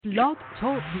Blog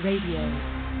Talk Radio.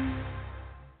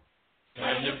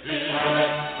 Can you feel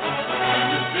it?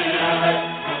 Can you feel it?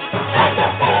 Can you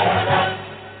feel it?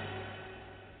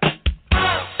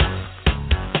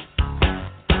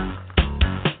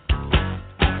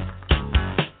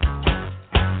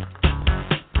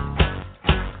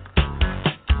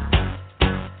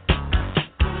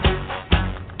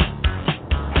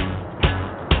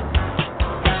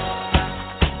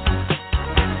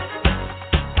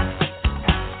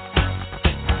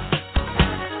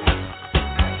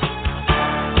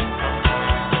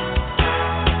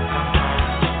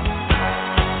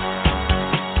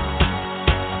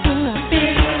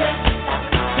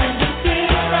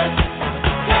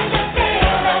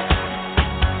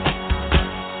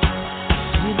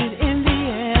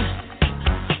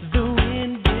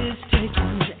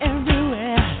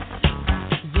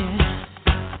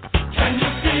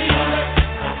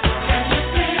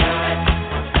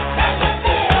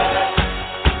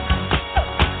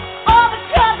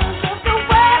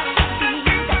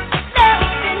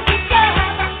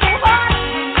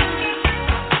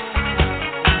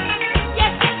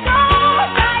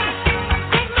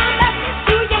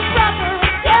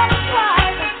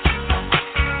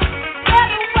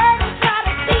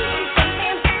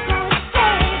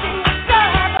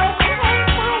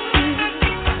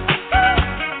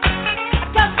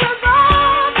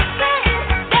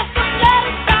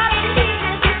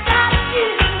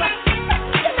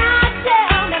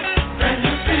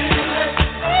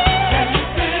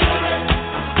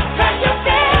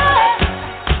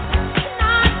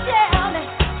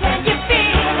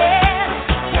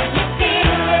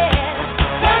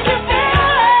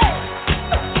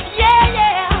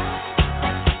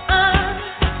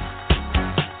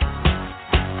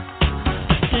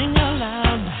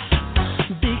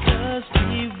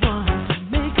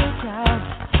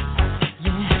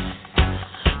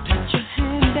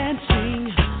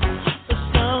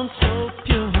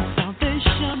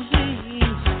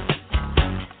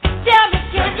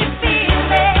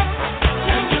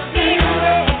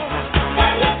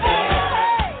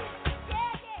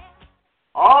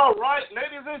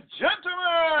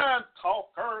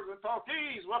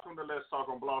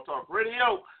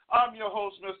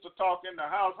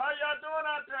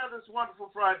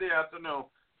 Afternoon.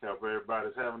 Hope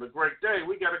everybody's having a great day.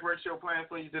 We got a great show planned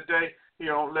for you today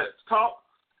here on Let's Talk.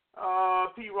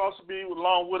 P. Ross will be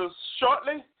along with us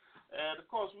shortly. And, of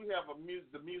course, we have the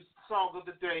music song of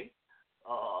the day,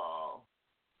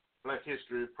 Black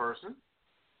History Person.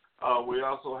 We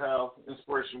also have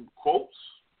inspiration quotes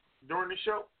during the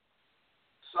show.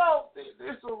 So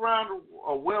it's a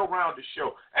well-rounded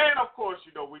show. And, of course,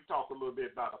 we talk a little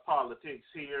bit about the politics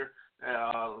here,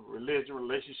 religion,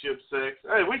 relationships, sex.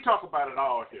 Hey, we talk about it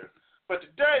all here. But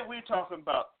today we're talking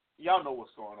about, y'all know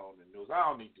what's going on in the news. I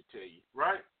don't need to tell you,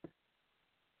 right?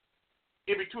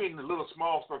 In between the little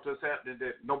small stuff that's happening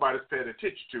that nobody's paying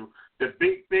attention to, the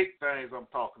big things I'm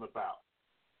talking about.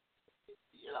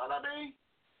 You know what I mean?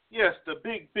 Yes, the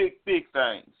big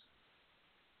things.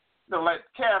 Like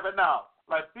Kavanaugh,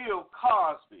 like Bill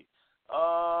Cosby,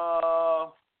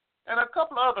 and a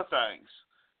couple of other things.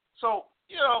 So,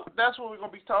 that's what we're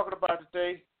going to be talking about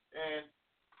today. And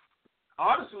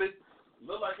honestly,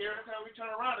 look like every time we turn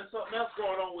around, there's something else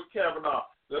going on with Kavanaugh.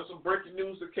 There's some breaking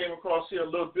news that came across here a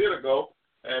little bit ago,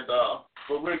 and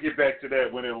but we'll get back to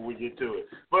that whenever we get to it.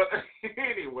 But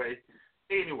anyway,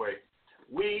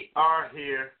 we are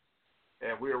here,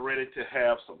 and we are ready to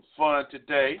have some fun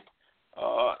today,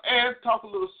 and talk a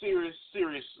little serious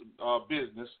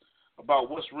business about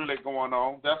what's really going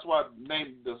on. That's why the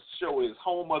name of the show is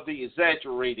Home of the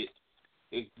Exagerated.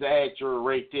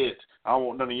 Exaggerated. I don't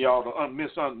want none of y'all to I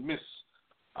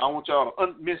want y'all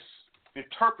to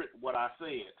misinterpret what I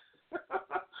said.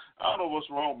 I don't know what's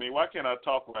wrong with me. Why can't I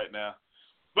talk right now?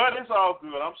 But it's all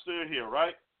good. I'm still here,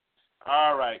 right?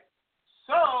 All right.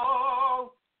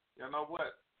 So, you know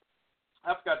what?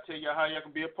 I forgot to tell you how y'all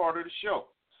can be a part of the show.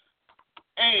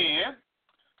 And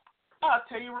I'll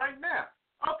tell you right now.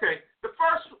 Okay, the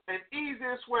first and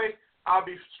easiest way, I'll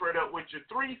be straight up with you,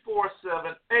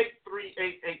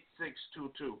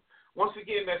 347-838-8622. Once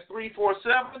again, that's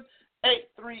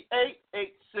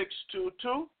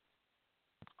 347-838-8622.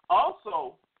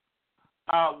 Also,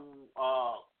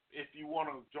 if you want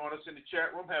to join us in the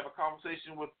chat room, have a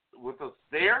conversation with us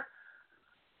there,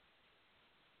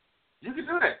 you can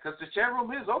do that because the chat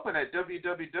room is open at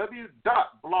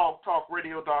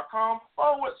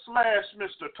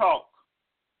www.blogtalkradio.com/Mr. Talk.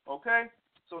 Okay?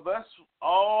 So that's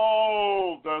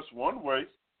one way.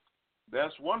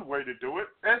 That's one way to do it.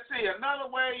 Let's see. Another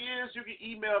way is you can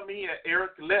email me at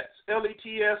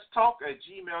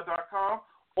ericletstalk@gmail.com,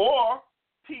 or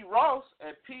P. Ross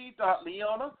at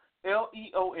p.leona,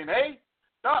 Leona,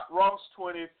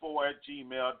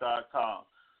 .ross24@gmail.com.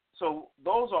 So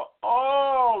those are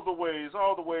all the ways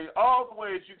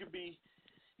you can be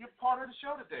you're part of the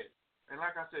show today. And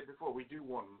like I said before, we do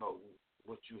want to know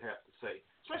what you have to say,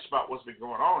 especially about what's been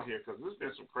going on here, because there's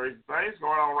been some crazy things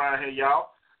going on around here,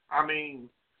 y'all. I mean,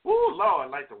 woo,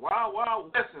 Lord, like the wild,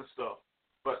 wild west and stuff.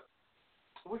 But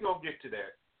we're going to get to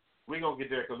that. We're going to get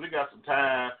there because we got some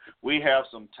time. We have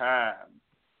some time.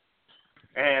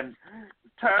 And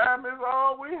time is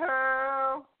all we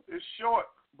have. It's short,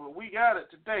 but we got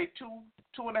it today, two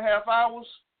and a half hours.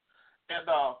 And,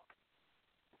 I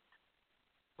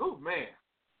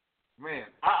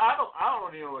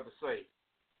don't even know what to say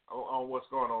on what's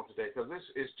going on today because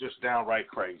it's just downright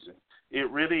crazy.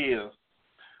 It really is.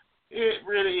 It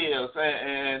really is.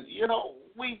 And you know,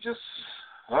 we just,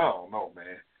 I don't know,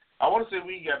 man. I want to say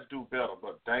we got to do better,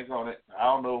 but dang on it, I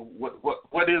don't know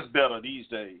what is better these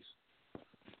days.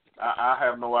 I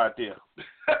have no idea. You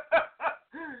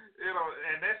know,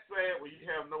 and that's sad when you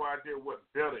have no idea what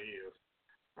better is.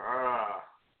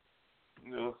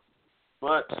 You know,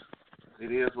 but it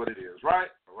is what it is,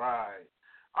 right? Right.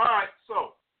 All right,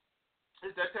 so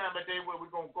it's that time of day where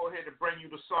we're going to go ahead and bring you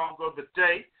the song of the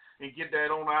day and get that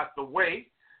on out the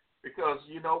way because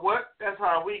you know what? That's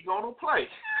how we going to play.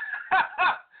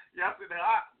 Y'all see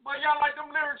that? But y'all like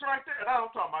them lyrics right there? That's what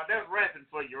I'm talking about. That's rapping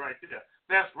for you right there.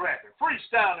 That's rapping.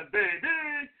 Freestyling,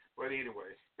 baby. But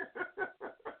anyway,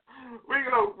 we're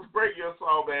going to break your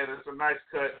song, man. It's a nice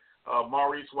cut.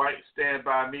 Maurice White, Stand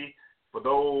By Me. For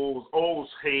those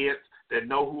old heads that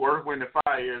know who Earth, Wind, and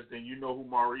Fire is, then you know who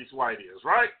Maurice White is,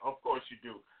 right? Of course you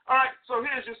do. All right, so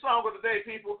here's your song of the day,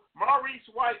 people. Maurice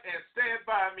White and Stand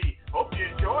By Me. Hope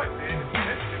you enjoy it, man.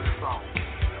 Let's do the song.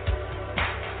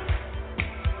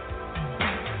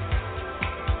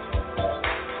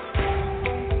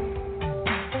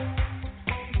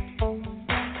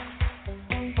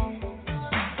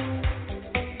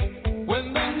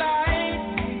 When the night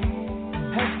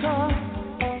has come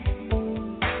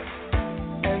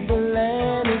and the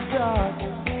land is dark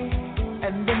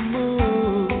and the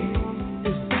moon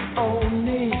is the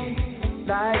only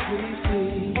light we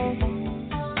see.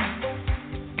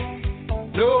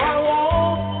 No, I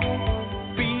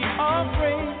won't be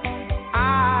afraid.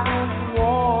 I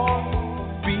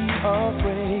won't be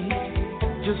afraid.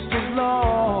 Just as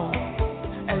long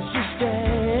as you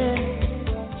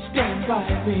stand by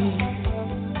me.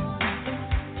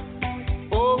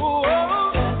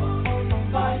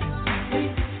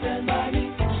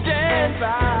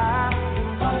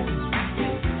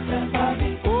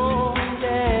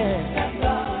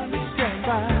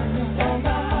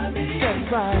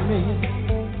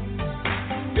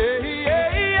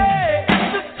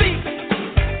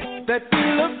 That we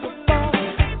look upon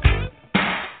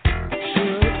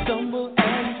should stumble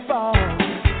and fall,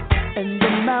 and the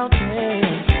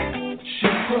mountains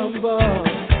should crumble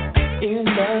in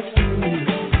the sea.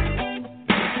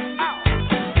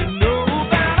 You know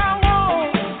that I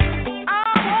won't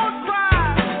cry,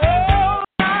 oh,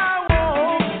 I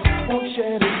won't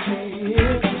shed a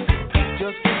tear,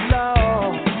 just as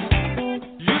long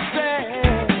you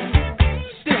stand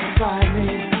by me.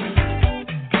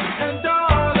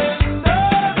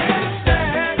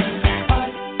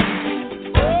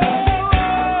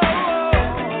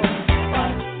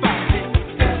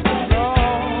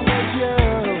 Yeah.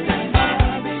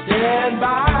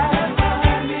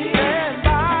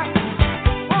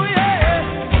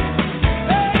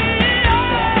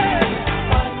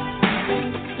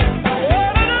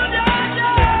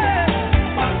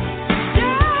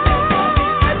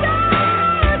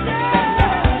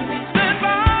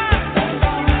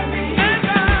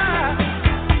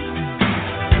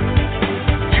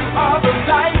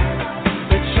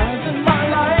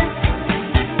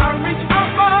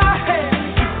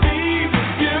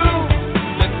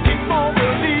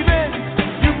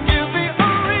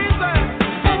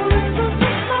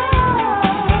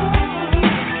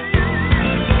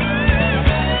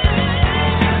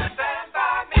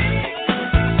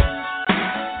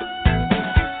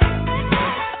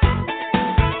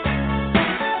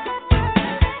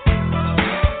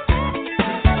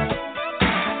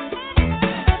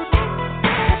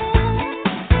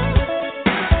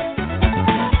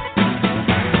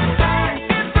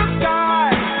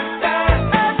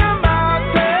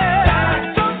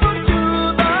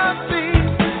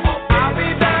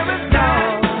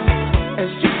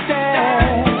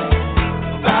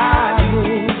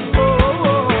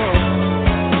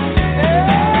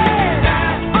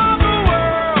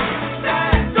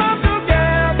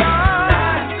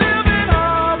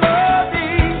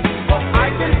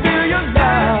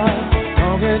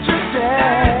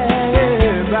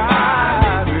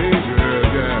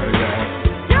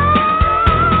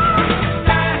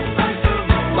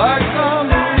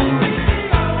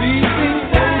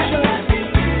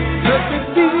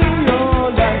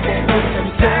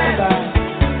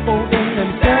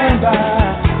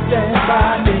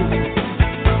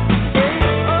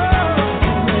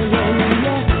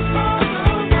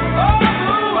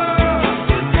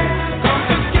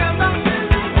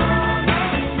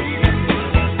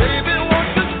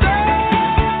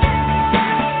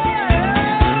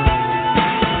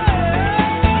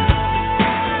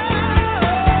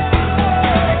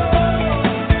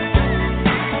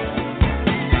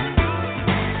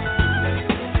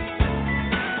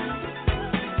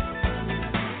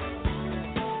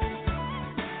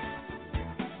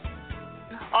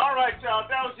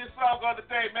 That was your song of the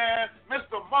day, man.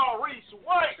 Mr. Maurice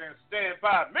White and Stand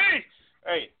By Me.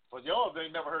 Hey, for y'all that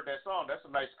ain't never heard that song, that's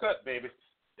a nice cut, baby.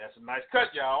 That's a nice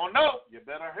cut, y'all don't know. You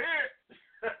better hear it.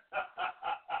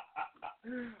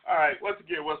 All right, once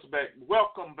again, welcome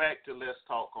back to Let's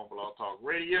Talk on Blog Talk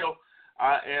Radio.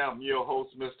 I am your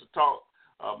host, Mr. Talk.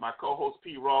 My co-host,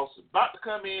 P. Ross, is about to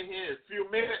come in here in a few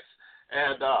minutes,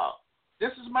 and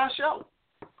this is my show.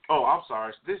 Oh, I'm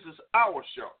sorry. This is our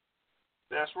show.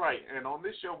 That's right. And on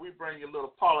this show, we bring you a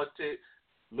little politics,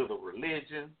 little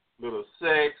religion, little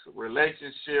sex,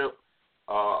 relationship.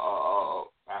 I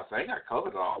think I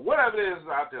covered it all. Whatever it is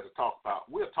out there to talk about,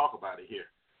 we'll talk about it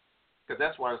here. Because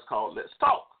that's why it's called Let's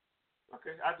Talk.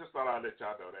 Okay, I just thought I'd let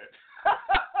y'all know that.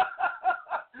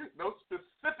 No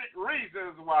specific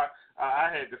reasons why I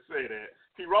had to say that.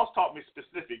 P. Ross taught me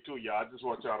specific too, y'all. I just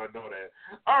want y'all to know that.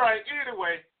 All right,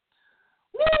 anyway.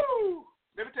 Woo!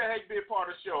 Let me tell you how you can be a part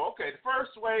of the show. Okay, the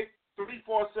first way,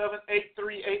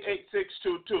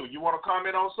 347-838-8622. You want to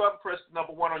comment on something, press the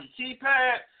number 1 on your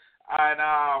keypad, and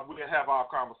we'll have our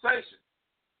conversation.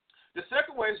 The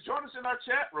second way is join us in our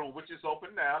chat room, which is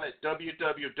open now at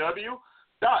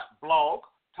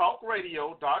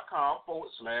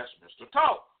www.blogtalkradio.com/Mr.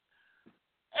 Talk.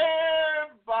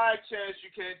 And by chance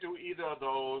you can't do either of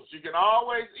those, you can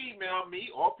always email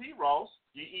me or P. Ross.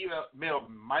 You email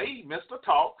me, Mr.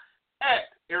 Talk,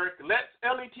 at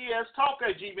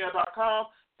LETStalk@gmail.com,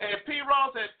 and P.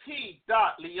 Ross at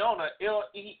P.Leona,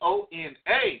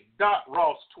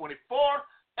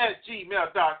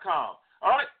 LEONA.Ross24@gmail.com. All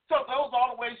right? So those are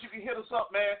all the ways you can hit us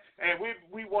up, man, and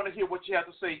we want to hear what you have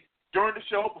to say during the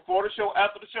show, before the show,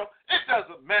 after the show. It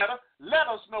doesn't matter. Let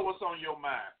us know what's on your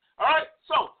mind. All right?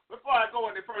 So before I go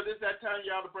any further, it's that time,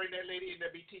 y'all, to bring that lady in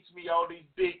that be teaching me all these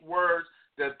big words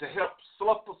to help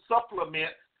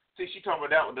supplement. See, she talking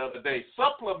about that one the other day.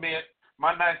 Supplement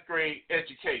my 9th grade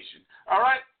education. All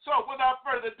right? So without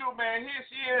further ado, man, here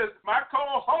she is, my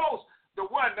co-host, the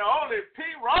one, the only P.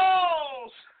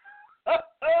 Ross.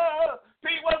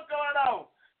 P, what's going on?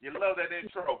 You love that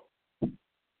intro.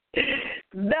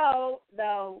 No.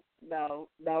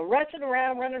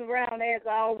 Running around as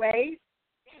always.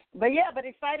 But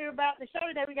excited about the show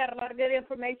today. We got a lot of good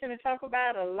information to talk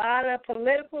about, a lot of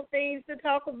political things to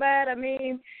talk about. I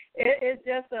mean, it's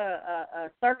just a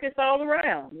circus all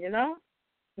around, you know?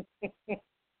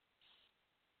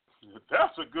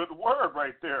 That's a good word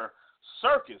right there,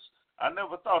 circus. I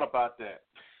never thought about that.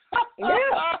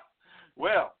 Yeah.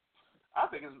 Well, I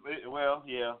think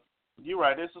yeah. You're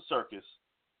right. It's a circus.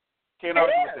 Can't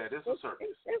argue with that. It's a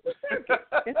circus. It's a circus.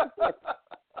 It's a circus.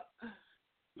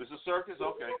 It's a circus?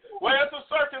 Okay. Well, it's a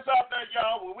circus out there,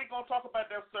 y'all. Well, we're going to talk about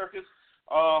that circus.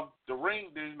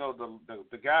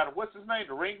 The guy, what's his name?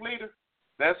 The ringleader?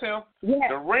 That's him? Yeah.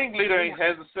 The ringleader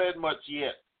hasn't said much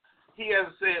yet. He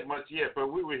hasn't said much yet, but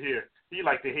we were here. He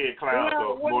like the head clown,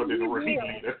 more than the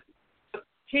ringleader.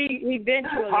 He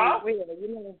eventually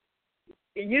will.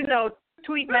 You know,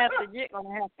 Tweetmaster, you're going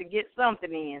to have to get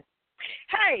something in.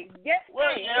 Hey,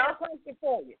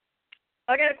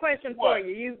 I got a question for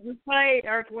you. You played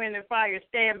Earth, Wind, and Fire,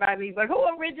 Stand By Me, but who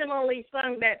originally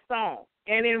sung that song,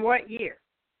 and in what year?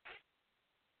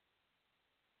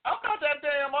 I'm not that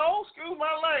damn old. Excuse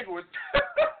my language.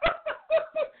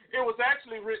 It was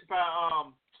actually written by,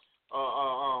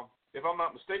 if I'm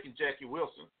not mistaken, Jackie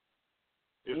Wilson.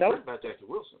 It was written by Jackie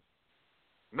Wilson.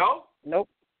 No? Nope.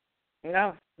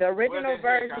 No. The original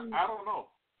version. I don't know.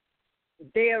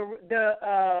 The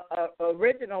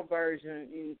original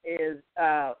version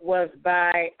was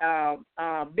by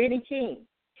Benny King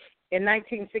in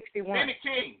 1961. Benny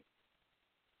King.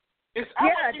 You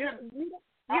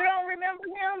don't remember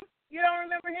him? You don't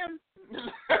remember him?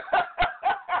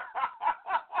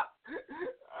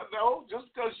 No, just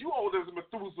because you old as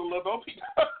Methuselah, don't be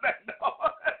doing that. No.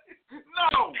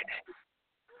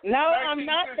 No, I'm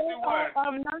not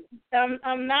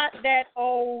that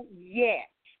old yet.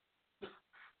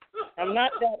 I'm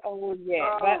not that old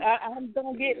yet, but I'm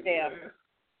gonna get there.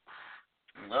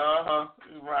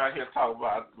 Right here talking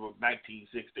about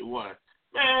 1961.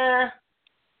 Man,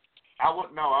 I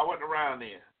wasn't around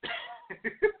then.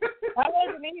 I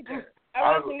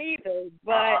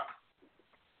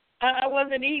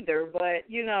wasn't either, but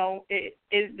you know,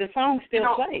 the song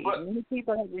still plays. Many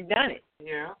people have redone it.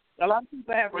 Yeah. A lot of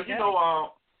people have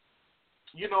redone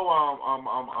it.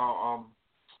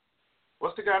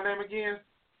 What's the guy name again?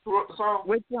 Who wrote the song?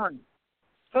 Which one?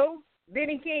 Who?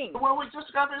 Benny King. Well, we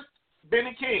just got this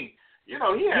Benny King. You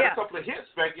know, he had a couple of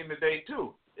hits back in the day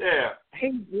too. Yeah.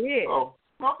 He did. Oh,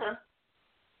 okay.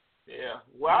 Yeah.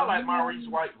 Well, I like Maurice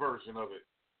White version of it.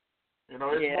 You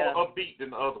know, it's more upbeat than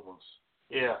the other ones.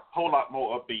 Yeah, whole lot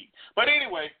more upbeat. But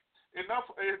anyway, enough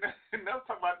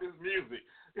talking about this music.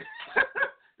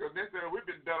 Because we've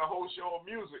been done a whole show of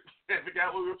music and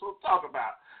forgot what we were supposed to talk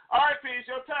about. All right, P, it's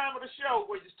your time of the show.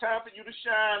 Well, it's time for you to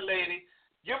shine, lady.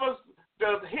 Give us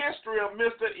the history of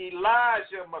Mr.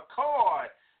 Elijah McCoy.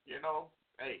 You know,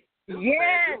 hey. Yes,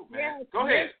 dude, man. yes. Go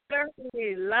ahead. Mr.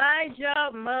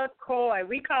 Elijah McCoy.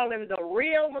 We call him the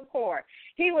real McCoy.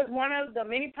 He was one of the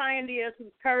many pioneers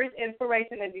whose courage,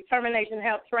 inspiration, and determination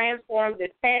helped transform the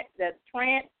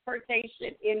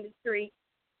transportation industry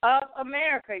of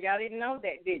America. Y'all didn't know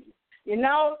that, did you? You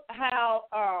know how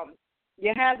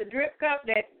you have the drip cup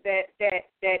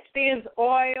that sends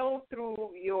oil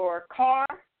through your car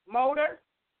motor,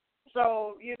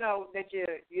 so you know that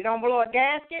you don't blow a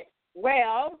gasket.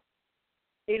 Well,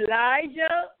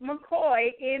 Elijah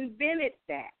McCoy invented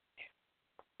that.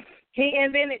 He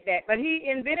invented that, but he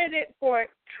invented it for a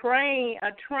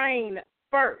train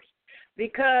first,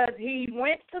 because he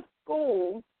went to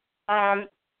school.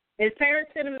 His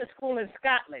parents sent him to school in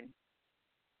Scotland,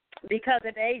 because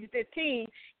at the age of 15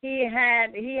 he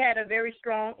had a very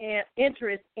strong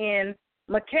interest in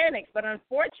mechanics, but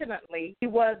unfortunately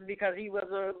because he was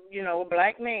a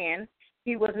black man,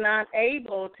 he was not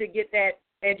able to get that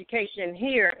education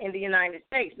here in the United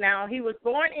States. Now, he was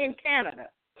born in Canada.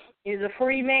 He's a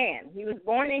free man. He was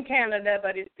born in Canada,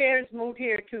 but his parents moved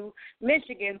here to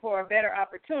Michigan for a better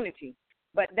opportunity.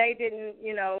 But they didn't,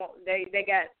 they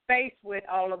got faced with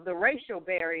all of the racial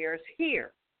barriers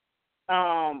here.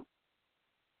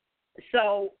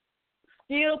 So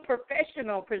skilled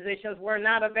professional positions were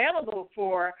not available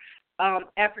for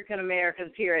African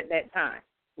Americans here at that time,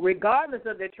 regardless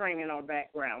of their training or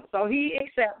background. So he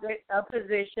accepted a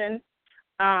position.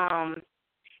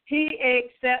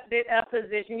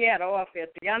 Yeah, the oil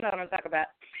filter. Y'all know what I'm talking about.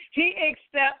 He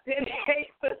accepted a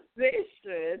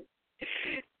position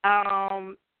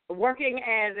working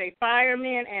as a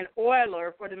fireman and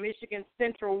oiler for the Michigan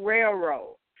Central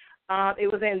Railroad.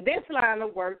 It was in this line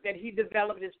of work that he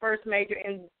developed his first major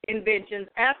inventions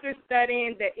after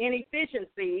studying the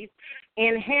inefficiencies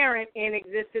inherent in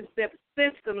existing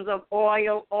systems of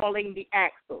oiling the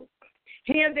axles.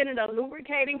 He invented a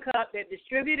lubricating cup that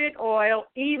distributed oil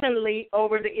evenly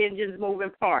over the engine's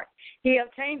moving parts. He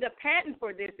obtained a patent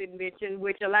for this invention,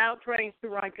 which allowed trains to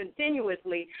run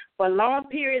continuously for long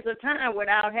periods of time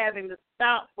without having to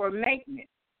stop for maintenance.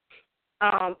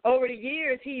 Over the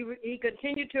years, he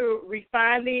continued to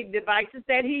refine the devices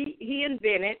that he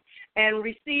invented, and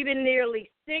receiving nearly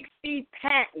 60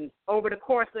 patents over the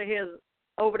course of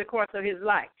his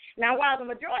life. Now, while the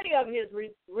majority of his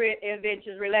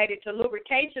inventions related to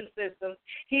lubrication systems,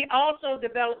 he also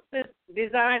developed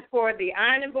designs for the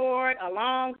ironing board, a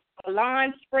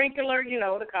lawn sprinkler,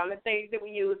 the common things that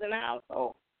we use in the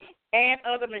household, and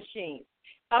other machines.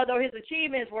 Although his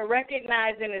achievements were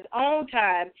recognized in his own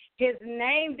time, his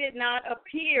name did not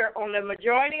appear on the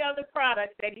majority of the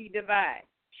products that he devised.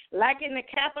 Lacking the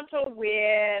capital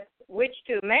with which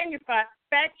to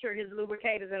manufacture his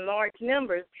lubricators in large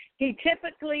numbers, he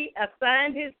typically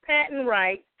assigned his patent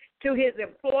rights to his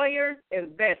employer's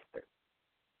investors.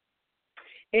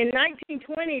 In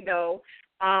 1920, though,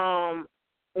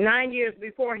 9 years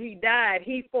before he died,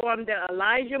 he formed the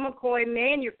Elijah McCoy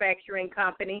Manufacturing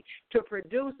Company to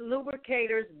produce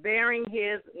lubricators bearing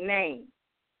his name.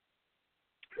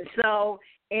 So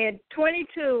in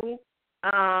 22,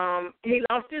 he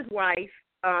lost his wife,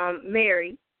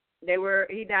 Mary.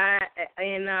 She died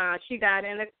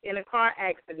in a car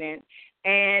accident.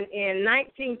 And in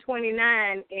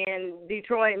 1929, in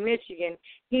Detroit, Michigan,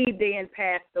 he then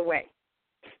passed away.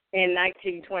 In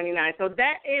 1929. So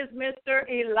that is Mr.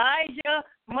 Elijah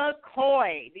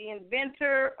McCoy, the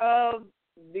inventor of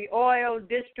the oil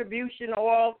distribution,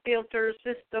 oil filter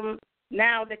system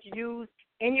now that you use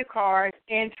in your cars,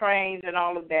 in trains, and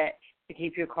all of that to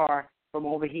keep your car from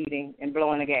overheating and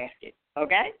blowing a gasket.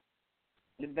 Okay?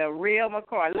 The real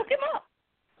McCoy. Look him up.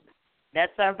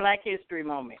 That's our Black History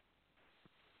moment.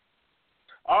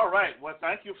 All right. Well,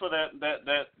 thank you for that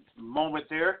moment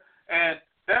there. And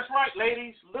that's right,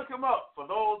 ladies. Look him up. For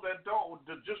those that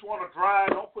just want to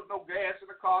drive, don't put no gas in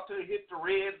the car till you hit the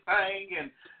red thing,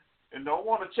 and don't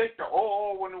want to check the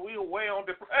oil when the wheel way on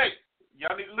the. Hey,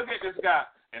 y'all need to look at this guy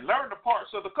and learn the parts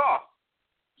of the car.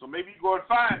 So maybe you go and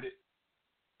find it.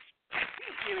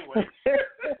 Anyway.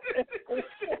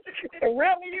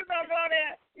 Really, you gonna go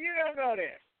there? You gonna go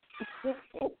there?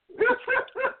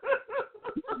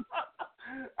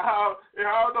 I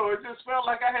don't know. It just felt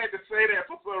like I had to say that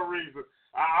for some reason.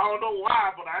 I don't know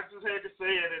why, but I just had to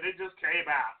say it, and it just came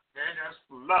out. It just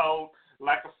flowed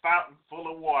like a fountain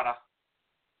full of water.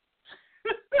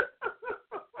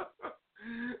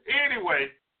 Anyway,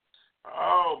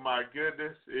 Oh, my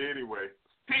goodness. Anyway.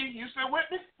 P, you still with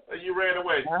me? Or you ran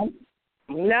away?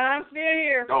 No, I'm still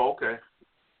here. Oh, okay.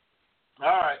 All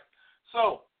right.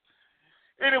 So,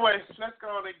 anyway, let's go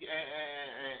on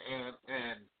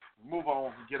and move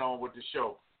on and get on with the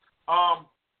show. All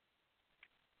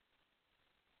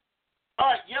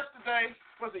right,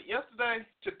 yesterday,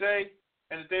 today,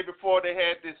 and the day before, they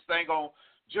had this thing on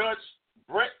Judge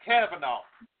Brett Kavanaugh.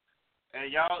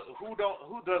 And y'all, who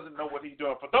doesn't know what he's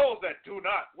doing? For those that do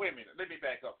not, wait a minute, let me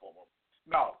back up for a moment.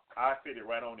 No, I fit it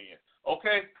right on in.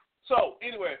 Okay? So,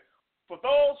 anyway, for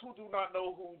those who do not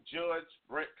know who Judge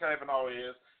Brett Kavanaugh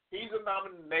is, he's a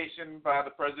nomination by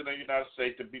the President of the United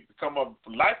States to become a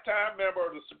lifetime member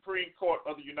of the Supreme Court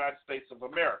of the United States of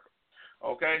America.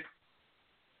 Okay?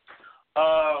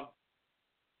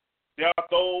 There are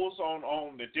those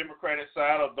on the Democratic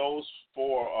side of those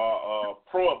for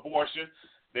pro-abortion.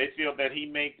 They feel that he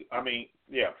may,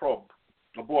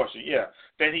 pro-abortion,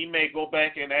 that he may go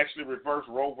back and actually reverse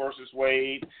Roe versus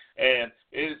Wade, and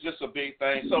it's just a big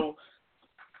thing. So,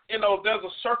 there's a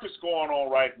circus going on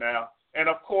right now, and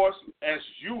of course, as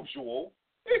usual,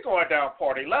 it's going down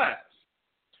party lines.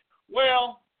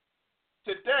 Well,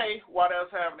 today, while they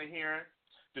was having a hearing,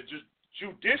 the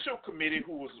Judicial Committee,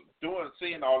 who was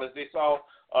seeing all this, they saw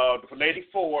the Lady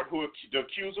Ford, the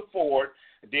accuser Ford,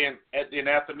 and then in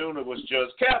the afternoon it was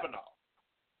Judge Kavanaugh.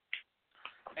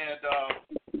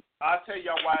 And I'll tell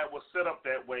y'all why it was set up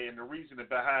that way and the reasoning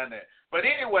behind that. But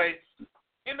anyway,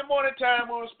 in the morning time,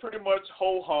 it was pretty much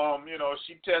ho-hum.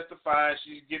 She testifying,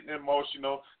 she's getting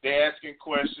emotional. They're asking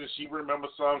questions. She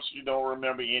remembers some, she don't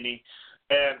remember any.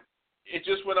 And it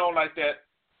just went on like that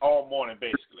all morning,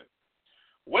 basically.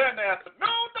 Well, in the afternoon,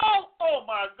 oh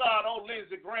my God, old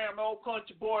Lindsey Graham, old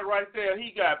country boy right there,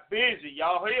 he got busy.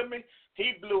 Y'all hear me?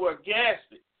 He blew a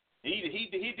gasket. He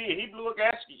did. He blew a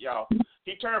gasket, y'all.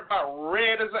 He turned about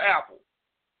red as an apple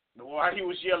while he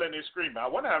was yelling and screaming. I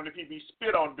wonder how many people he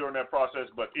spit on during that process,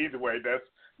 but either way, that's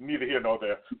neither here nor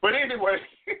there. But anyway,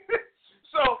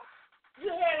 so you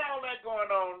had all that going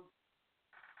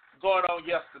on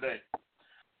yesterday.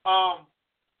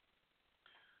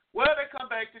 Well, they come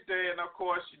back today, and of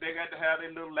course, they got to have their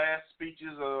little last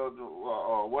speeches or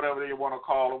whatever they want to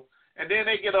call them, and then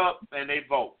they get up and they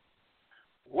vote.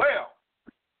 Well,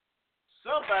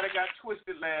 somebody got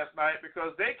twisted last night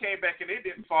because they came back and they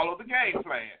didn't follow the game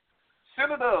plan.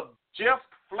 Senator Jeff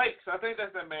Flakes, I think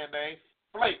that's that man's name.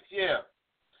 Flakes, yeah.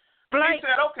 Flakes. He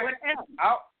said, okay.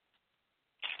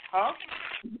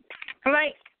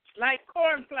 Flakes, like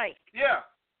corn flakes. Yeah,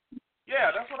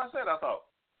 that's what I said, I thought.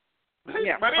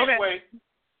 Yeah. But anyway,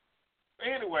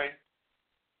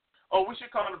 we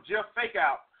should call him Jeff Fake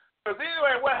Out. Because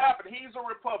anyway, what happened? He's a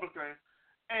Republican,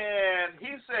 and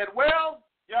he said, well,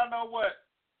 y'all know what?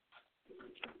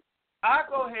 I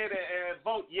go ahead and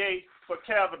vote yay for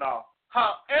Kavanaugh.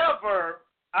 However,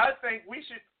 I think we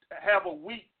should have a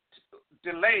week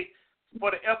delay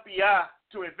for the FBI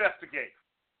to investigate.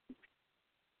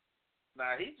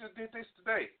 Now, he just did this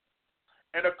today.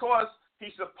 And, of course, he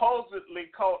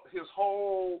supposedly caught his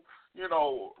whole,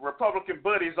 Republican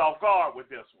buddies off guard with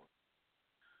this one.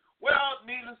 Well,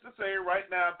 needless to say, right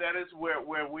now, that is where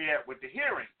we're at with the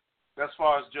hearing, as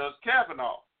far as Judge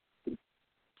Kavanaugh.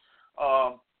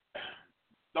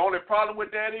 The only problem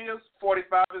with that is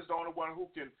 45 is the only one who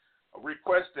can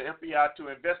request the FBI to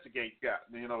investigate,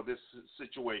 this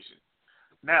situation.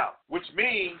 Now, which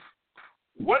means,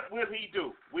 what will he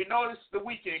do? We know this is the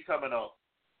weekend coming up.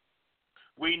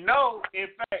 We know, in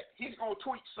fact, he's going to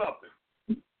tweet something.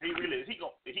 He really is.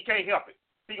 He can't help it.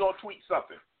 He's going to tweet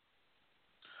something.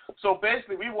 So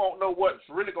basically, we won't know what's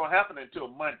really going to happen until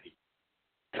Monday.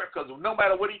 Because no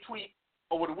matter what he tweets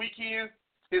over the weekend,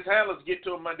 his handlers get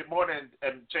to him Monday morning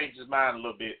and change his mind a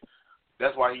little bit.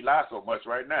 That's why he lies so much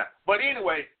right now. But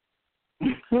anyway,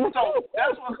 so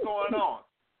that's what's going on.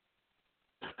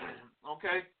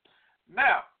 Okay?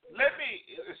 Now, let me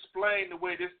explain the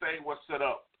way this thing was set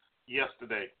up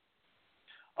yesterday.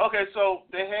 Okay, so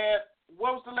they had,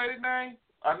 what was the lady's name?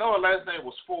 I know her last name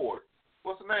was Ford.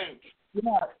 What's her name?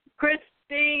 Yeah,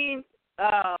 Christine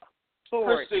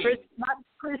Ford.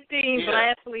 Christine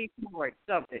Blashley Ford,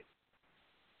 something.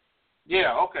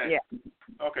 Yeah, okay. Yeah.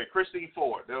 Okay, Christine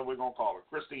Ford. That's what we're going to call her,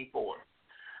 Christine Ford.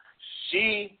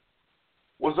 She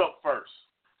was up first.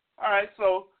 All right,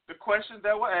 so the questions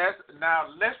that were asked. Now,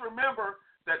 let's remember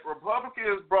that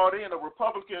Republicans brought in a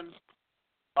Republican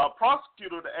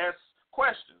prosecutor to ask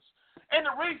questions. And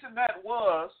the reason that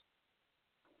was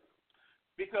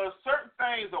because certain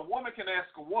things a woman can ask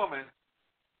a woman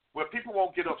where people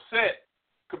won't get upset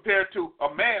compared to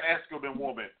a man asking a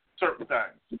woman certain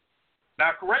things.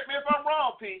 Now, correct me if I'm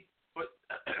wrong, P, but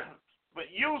But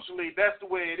usually that's the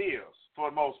way it is for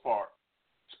the most part,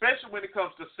 especially when it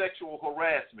comes to sexual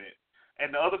harassment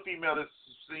and the other female that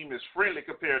seems as friendly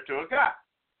compared to a guy.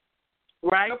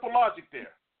 Right. Simple logic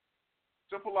there.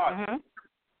 Simple logic. Mm-hmm.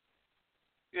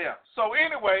 Yeah. So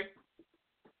anyway,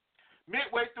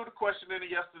 midway through the questioning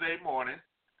yesterday morning,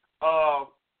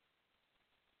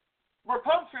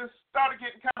 Republicans started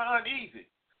getting kind of uneasy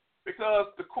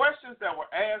because the questions that were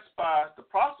asked by the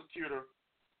prosecutor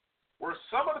were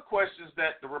some of the questions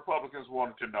that the Republicans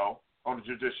wanted to know, on the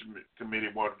Judicial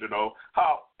Committee wanted to know.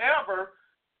 However,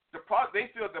 they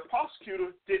feel the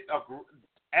prosecutor didn't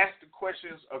ask the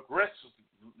questions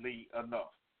aggressively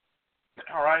enough.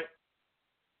 All right?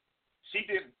 She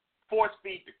didn't force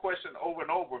feed the question over and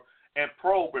over and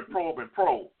probe and probe and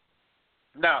probe.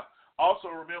 Now, also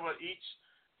remember each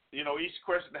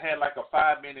question had like a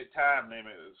 5-minute time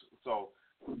limit. So,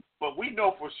 but we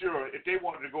know for sure if they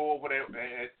wanted to go over there,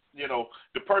 and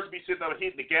the person be sitting there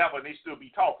hitting the gavel and they still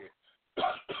be talking.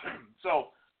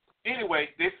 So, anyway,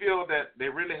 they feel that they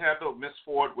really handled Miss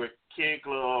Ford with kid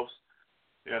gloves,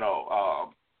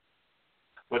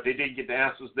 but they didn't get the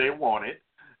answers they wanted,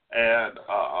 and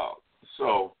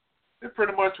so it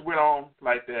pretty much went on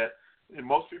like that. And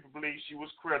most people believe she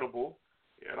was credible,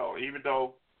 even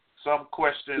though some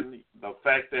question the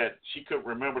fact that she could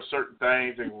remember certain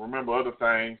things and remember other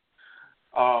things.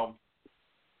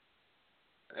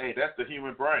 Hey, that's the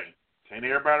human brain. Can't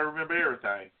everybody remember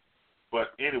everything?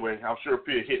 But anyway, I'm sure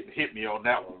Phil hit me on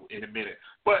that one in a minute.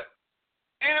 But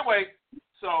anyway,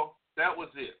 so that was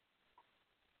it.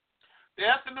 The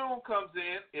afternoon comes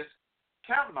in. It's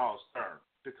Kavanaugh's turn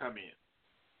to come in.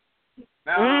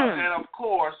 Now, and of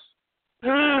course,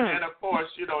 this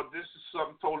is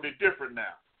something totally different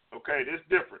now. Okay, this is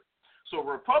different. So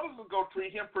Republicans are going to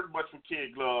treat him pretty much with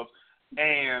kid gloves,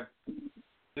 and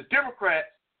the Democrats,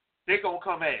 they're going to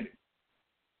come at it.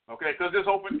 Okay, because it's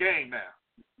open game now.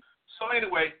 So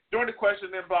anyway, during the question,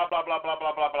 then blah, blah, blah, blah,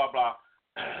 blah, blah, blah, blah,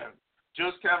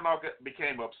 Judge Kavanaugh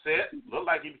became upset, looked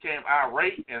like he became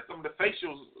irate, and some of the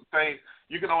facial things,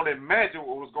 you can only imagine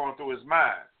what was going through his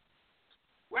mind.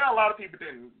 Well, a lot of people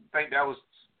didn't think that was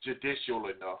judicial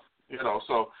enough,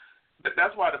 so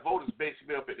that's why the vote is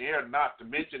basically up in the air, not to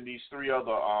mention these three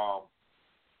other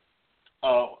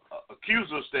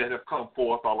accusers that have come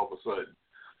forth all of a sudden.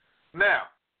 Now,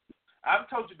 I've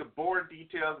told you the boring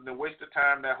details and the waste of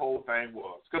time that whole thing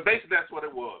was. Because basically that's what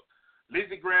it was.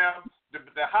 Lindsey Graham,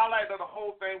 the highlight of the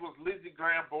whole thing was Lindsey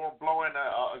Graham blowing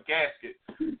a gasket,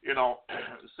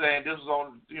 saying this was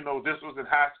on, this was in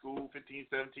high school, 15,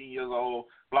 17 years old,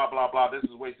 blah, blah, blah, this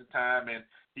is a waste of time, and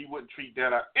he wouldn't treat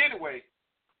that out. Anyway,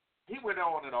 he went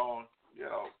on and on,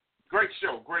 great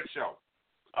show.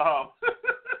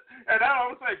 And I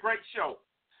don't say great show.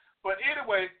 But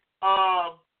anyway,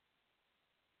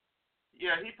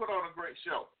 yeah, he put on a great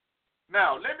show.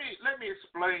 Now, let me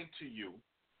explain to you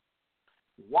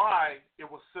why it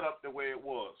was set up the way it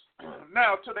was.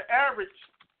 Now, to the average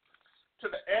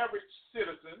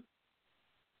citizen,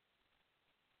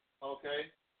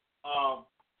 okay,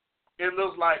 it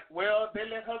looks like, well, they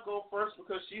let her go first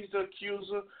because she's the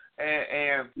accuser,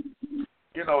 and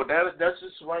that's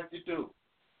just the right to do.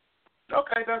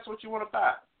 Okay, that's what you want to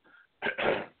buy.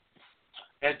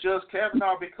 And Judge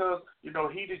Kavanaugh, because, he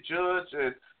the judge,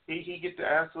 and he get to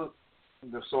answer,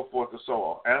 and so forth and so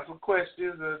on. Answer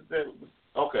questions,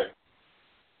 okay.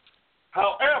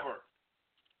 However,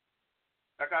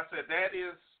 like I said, that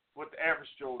is what the average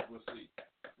Joe will see.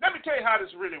 Let me tell you how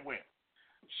this really went.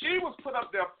 She was put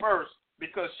up there first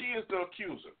because she is the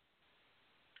accuser.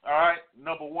 All right,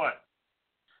 number one.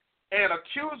 And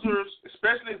accusers,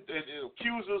 especially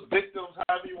accusers, victims,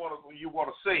 however you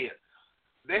want to say it,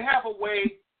 they have a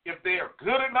way, if they are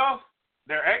good enough,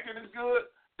 their acting is good,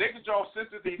 they can draw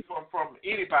sympathy from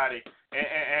anybody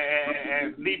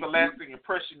and leave a lasting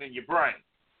impression in your brain.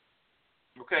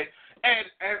 Okay? And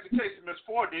as the case of Ms.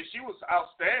 Ford did, she was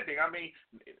outstanding. I mean,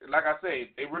 like I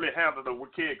say, they really handled her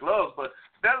with kid gloves, but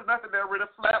there's nothing that really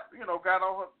got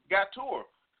to her.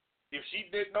 If she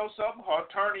didn't know something, her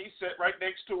attorney sat right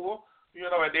next to her,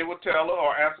 and they would tell her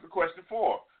or answer the question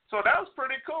for her. So that was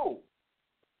pretty cool.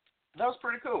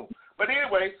 But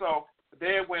anyway, so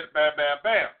there went bam, bam,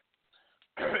 bam.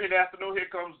 In the afternoon, here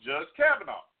comes Judge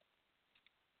Kavanaugh.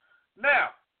 Now,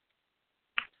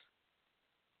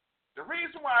 the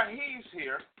reason why he's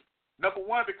here, number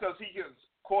one, because he can,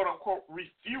 quote unquote,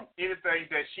 refute anything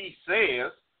that she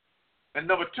says. And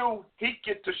number two, he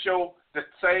gets to show the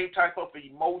same type of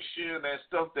emotion and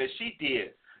stuff that she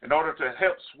did in order to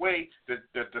help sway the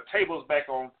tables back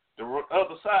on the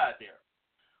other side there.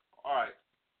 All right.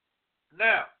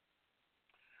 Now,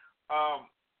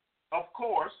 of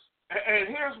course, And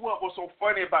here's what was so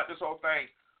funny about this whole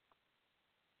thing.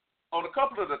 On a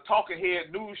couple of the talking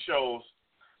head news shows,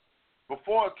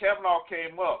 before Kavanaugh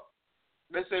came up,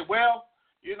 they say, well,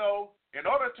 you know, in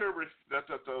order to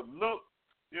look,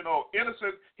 you know,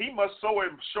 innocent, he must show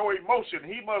emotion.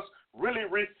 He must really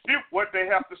refute what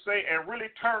they have to say and really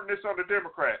turn this on the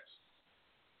Democrats.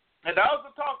 And that was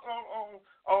the talk on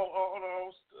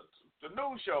the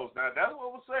news shows. Now, that's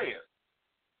what was said.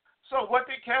 So what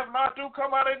did Kavanaugh do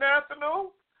come out in the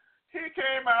afternoon? He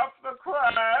came out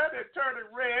crying and turning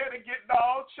red and getting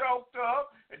all choked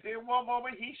up. And then one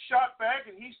moment he shot back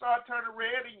and he started turning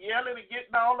red and yelling and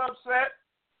getting all upset.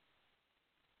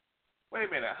 Wait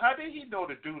a minute. How did he know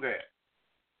to do that?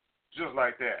 Just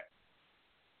like that.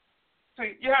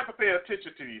 See, you have to pay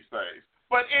attention to these things.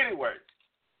 But anyway,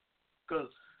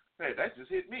 because, hey, that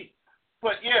just hit me.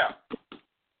 But yeah,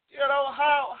 you know,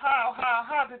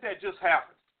 how did that just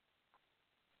happen?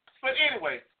 But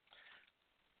anyway,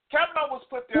 Kavanaugh was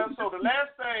put there, so the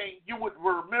last thing you would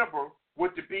remember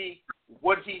would be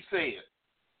what he said.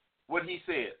 What he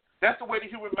said. That's the way the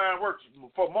human mind works.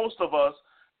 For most of us,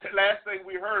 the last thing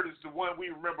we heard is the one we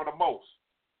remember the most.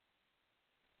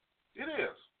 It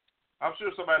is. I'm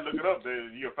sure somebody look it up there,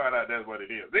 you'll find out that's what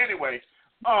it is. Anyway,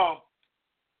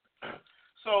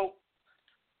 so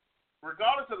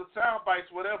regardless of the sound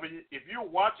bites, whatever, if you're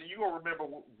watching, you're going to remember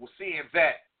seeing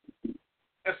that.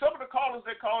 And some of the callers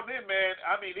that called in, man,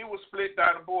 I mean, it was split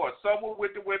down the board. Some were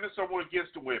with the women, some were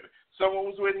against the women. Someone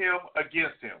was with him,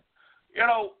 against him. You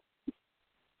know,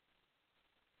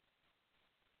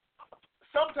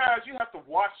 sometimes you have to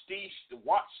watch this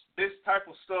type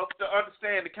of stuff to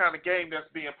understand the kind of game that's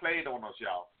being played on us,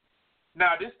 y'all.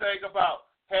 Now, this thing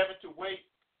about having to wait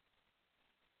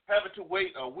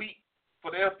a week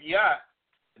for the FBI.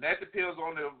 And that depends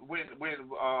on when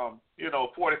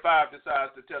 45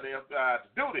 decides to tell the FBI to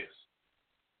do this.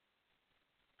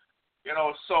 You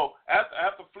know, so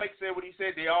after Flake said what he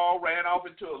said, they all ran off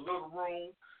into a little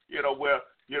room, you know, where,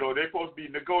 you know, they're supposed to be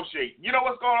negotiating. You know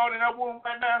what's going on in that room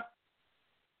right now?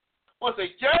 What's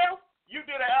it, Jeff? You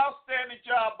did an outstanding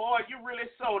job, boy. You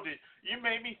really sold it. You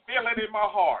made me feel it in my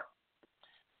heart.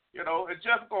 You know, and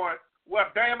Jeff going, well,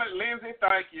 damn it, Lindsay,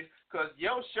 thank you. Because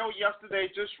your show yesterday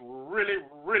just really,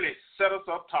 really set us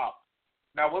up top.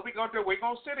 Now, what we're going to do, we're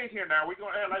going to sit in here now. We're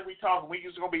going to act like we're talking. We're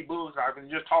just going to be bullseye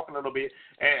and just talking a little bit.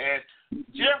 And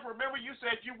Jeff, remember you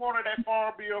said you wanted that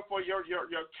farm bill for your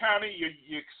county,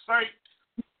 your state.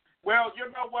 Well,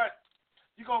 you know what?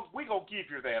 We're going to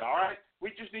give you that, all right?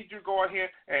 We just need you to go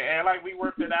ahead and like we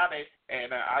worked it out,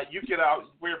 and you get out.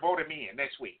 We're voting me in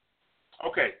next week.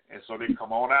 Okay, and so they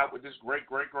come on out with this great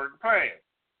plan.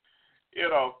 You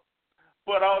know.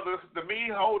 But all the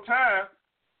mean whole time,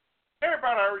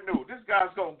 everybody already knew this guy's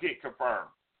going to get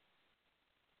confirmed.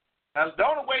 Now, the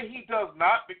only way he does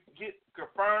not get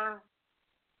confirmed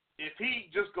is he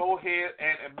just go ahead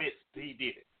and admits he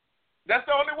did it. That's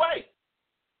the only way.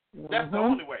 That's the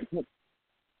only way.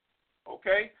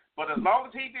 Okay? But as long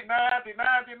as he deny,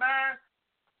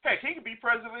 heck, he could be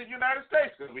president of the United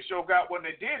States because we sure got when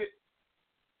they did it.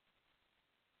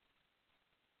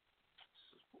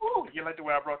 Ooh, you like the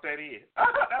way I brought that in.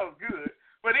 That was good.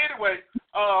 But anyway,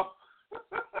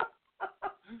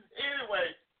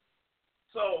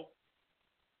 so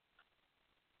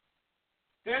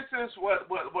this is what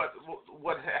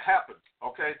happened.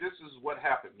 Okay, this is what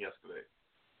happened yesterday.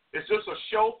 It's just a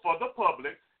show for the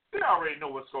public. They already know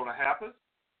what's going to happen,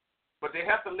 but they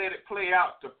have to let it play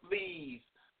out to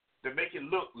make it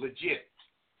look legit.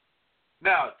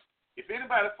 Now, if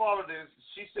anybody followed this,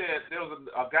 she said there was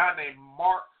a guy named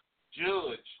Mark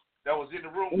Judge that was in the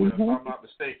room with us, if I'm not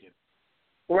mistaken.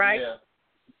 Right. Yeah.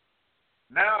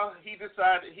 Now he has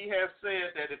said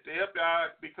that if the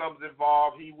FBI becomes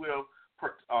involved, he will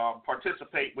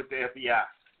participate with the FBI.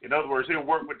 In other words, he'll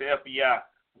work with the FBI,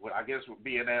 I guess would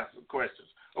be an answer to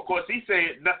questions. Of course, he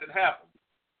said nothing happened.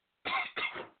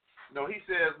 No, he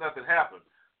says nothing happened.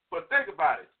 But think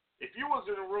about it. If you was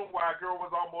in a room where a girl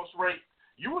was almost raped,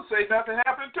 you would say nothing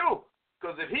happened too.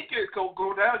 Because if he can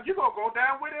go down, you're going to go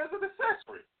down with it as an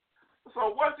accessory. So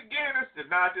once again, it's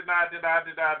deny.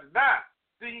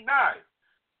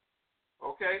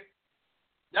 Okay?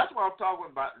 That's why I'm talking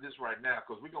about this right now,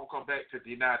 because we're going to come back to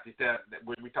deny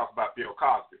when we talk about Bill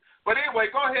Cosby. But anyway,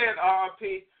 go ahead,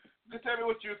 P. Just tell me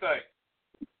what you think.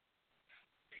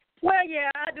 Well,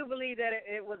 yeah, I do believe that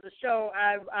it was a show.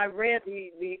 I read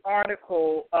the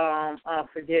article. I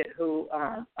forget who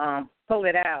pulled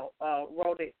it out,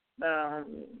 wrote it.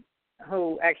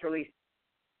 Who actually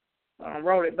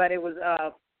wrote it? But it was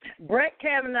Brett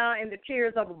Kavanaugh and the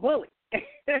Tears of a Bully.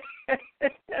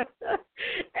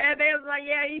 And they was like,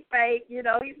 yeah, yeah, he fake. You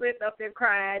know, he's sitting up there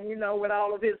crying, you know, with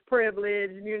all of his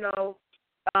privilege, you know.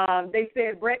 They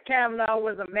said Brett Kavanaugh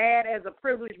was as mad as a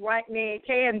privileged white man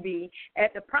can be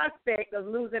at the prospect of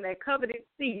losing a coveted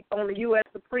seat on the U.S.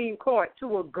 Supreme Court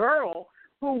to a girl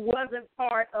who wasn't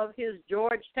part of his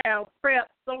Georgetown prep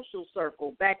social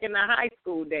circle back in the high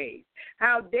school days.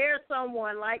 How dare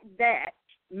someone like that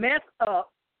mess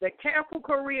up the careful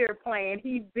career plan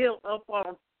he built up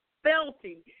on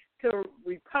fealty to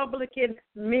Republican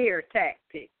smear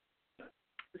tactics?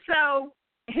 So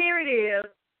here it is.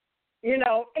 You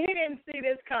know, he didn't see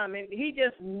this coming. He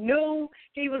just knew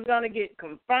he was going to get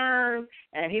confirmed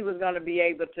and he was going to be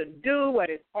able to do what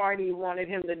his party wanted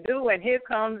him to do. And here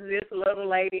comes this little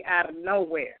lady out of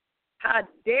nowhere. How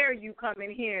dare you come in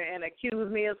here and accuse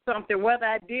me of something, whether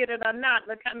I did it or not?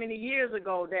 Look how many years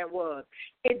ago that was.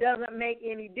 It doesn't make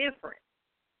any difference,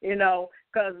 you know,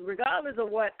 because regardless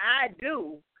of what I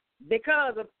do,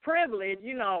 because of privilege,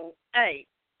 you know, hey,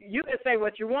 you can say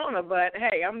what you want to, but,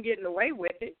 hey, I'm getting away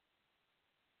with it.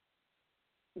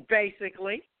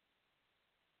 Basically,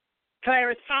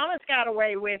 Clarence Thomas got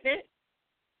away with it,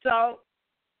 so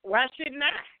why shouldn't I?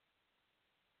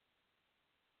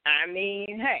 I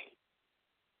mean, hey,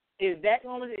 is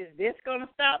this gonna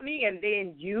stop me? And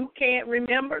then you can't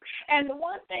remember. And the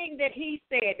one thing that he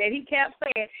said, that he kept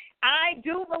saying, I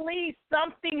do believe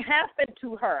something happened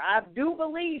to her. I do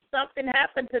believe something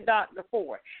happened to Dr.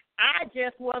 Ford. I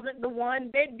just wasn't the one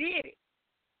that did it.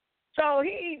 So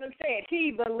he even said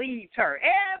he believed her.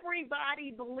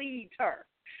 Everybody believed her,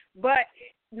 but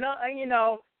no, you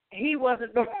know, he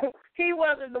wasn't the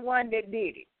one that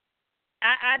did it.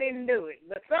 I didn't do it,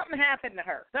 but something happened to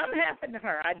her. Something happened to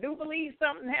her. I do believe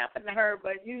something happened to her,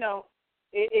 but you know,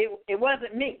 it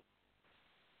wasn't me.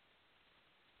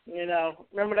 You know,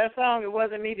 remember that song? It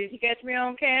wasn't me. Did you catch me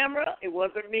on camera? It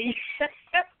wasn't me.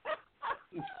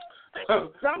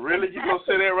 Really? You gonna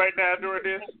say that right now during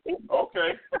this?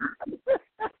 Okay.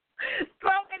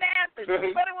 Something happened, but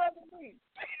it wasn't me.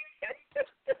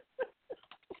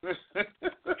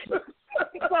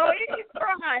 So he's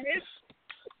crying.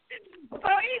 So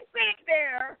he's sitting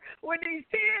there with these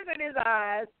tears in his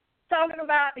eyes, talking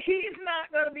about he's not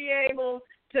going to be able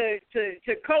to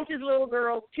coach his little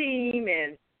girl's team,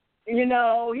 and you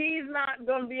know he's not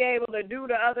going to be able to do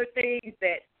the other things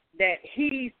that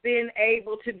he's been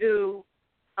able to do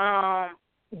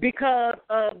because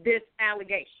of this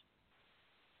allegation.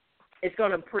 It's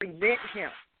going to prevent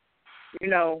him, you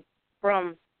know,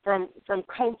 from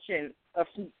coaching a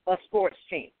sports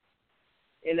team.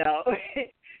 You know,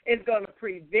 it's going to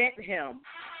prevent him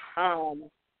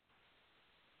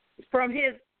from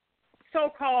his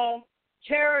so-called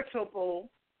charitable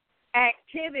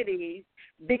activities,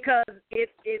 because if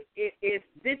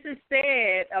this is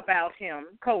said about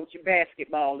him, coach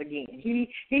basketball again.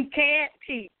 He can't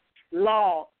teach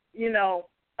law, you know,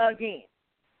 again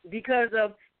because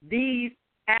of these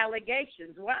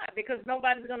allegations. Why? Because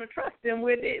nobody's going to trust him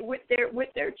with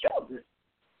their children.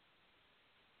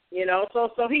 You know, so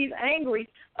he's angry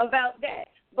about that.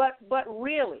 But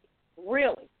really,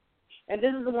 and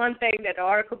this is the one thing that the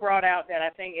article brought out that I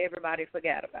think everybody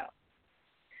forgot about.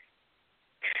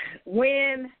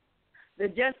 When the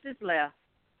justice left,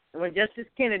 when Justice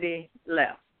Kennedy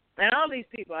left, and all these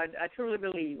people, I truly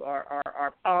believe,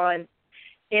 are pawns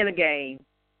in a game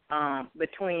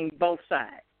between both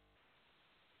sides.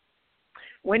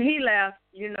 When he left,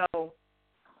 you know,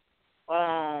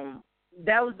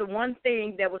 that was the one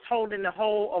thing that was holding the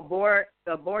whole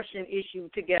abortion issue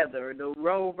together, the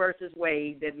Roe versus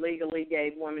Wade that legally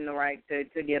gave women the right to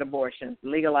get abortion,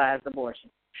 legalized abortion.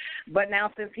 But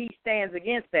now since he stands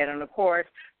against that, and, of course,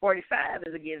 45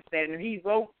 is against that, and he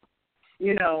votes,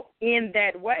 you know, in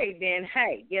that way, then,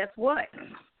 hey, guess what?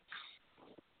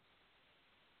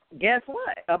 Guess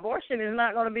what? Abortion is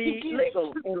not going to be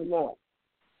legal anymore.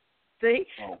 See?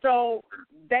 So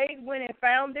they went and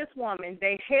found this woman.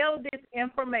 They held this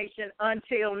information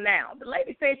until now. The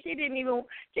lady said she didn't even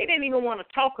want to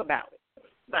talk about it.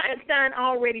 Feinstein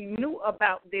already knew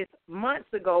about this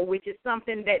months ago, which is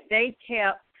something that they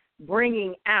kept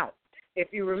bringing out.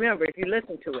 If you remember, if you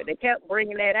listen to it, they kept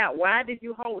bringing that out. Why did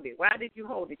you hold it? Why did you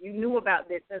hold it? You knew about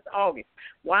this since August.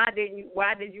 Why did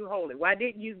you hold it? Why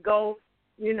didn't you go,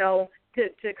 you know,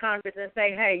 to Congress and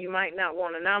say, hey, you might not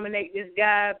want to nominate this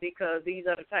guy because these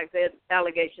are the types of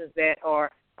allegations that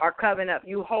are coming up.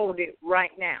 You hold it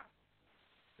right now.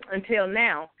 Until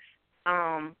now,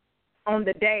 on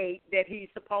the day that he's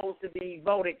supposed to be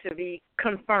voted to be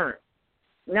confirmed.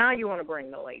 Now you want to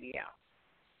bring the lady out.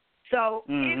 So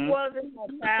it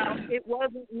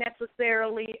wasn't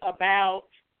necessarily about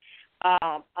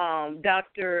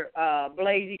Dr.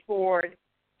 Blasey Ford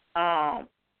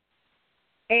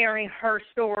airing her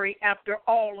story after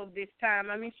all of this time.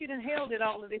 I mean, she done held it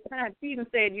all of this time. She even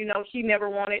said, she never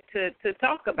wanted to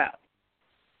talk about it.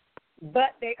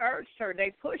 But they urged her.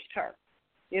 They pushed her,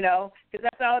 because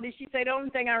that's all that she said. The only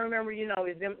thing I remember, is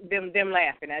them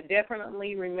laughing. I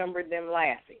definitely remember them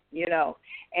laughing,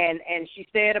 And she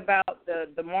said about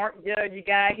the Mark Judge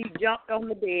guy, he jumped on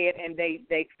the bed and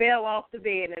they fell off the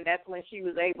bed, and that's when she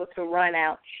was able to run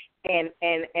out and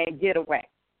get away.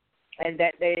 And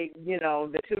that they,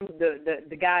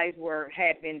 the guys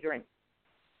had been drinking.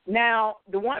 Now,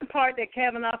 the one part that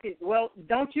Kavanaugh is, well,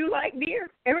 don't you like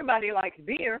beer? Everybody likes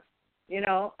beer.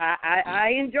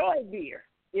 I enjoy beer.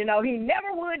 He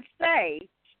never would say,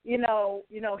 he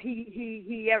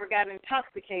ever got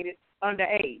intoxicated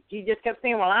underage. He just kept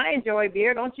saying, well, I enjoy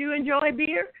beer. Don't you enjoy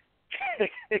beer?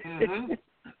 Mm-hmm.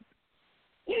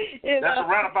 That's a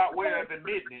roundabout way of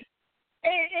admitting it.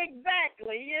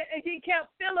 Exactly. He kept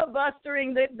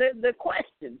filibustering the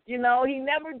questions. He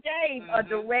never gave a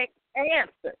direct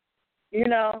answer. And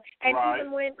right.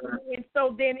 Even when, and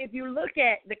so then if you look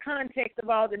at the context of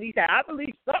all that he said, I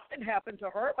believe something happened to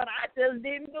her, but I just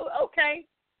didn't do it. Okay,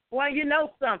 well, you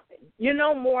know something. You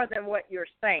know more than what you're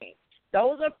saying.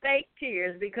 Those are fake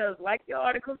tears because, like the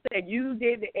article said, you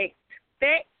didn't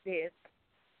expect this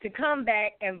to come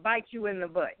back and bite you in the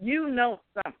butt. You know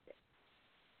something.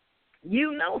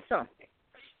 You know something.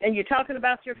 And you're talking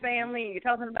about your family, and you're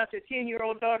talking about your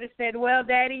 10-year-old daughter said, well,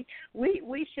 Daddy,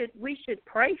 we should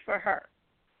pray for her.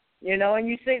 And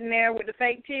you're sitting there with the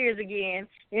fake tears again,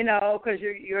 because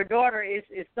your daughter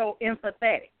is so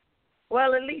empathetic.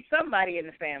 Well, at least somebody in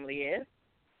the family is.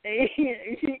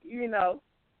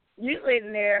 You're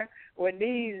sitting there with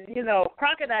these,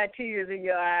 crocodile tears in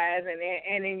your eyes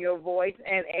and in your voice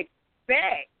and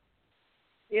expect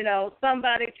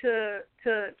somebody to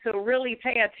really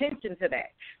pay attention to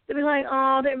that. To be like,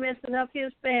 oh, they're messing up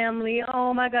his family.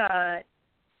 Oh, my God.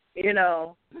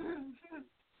 No.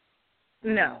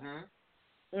 Mm-hmm.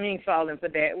 We ain't falling for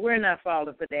that. We're not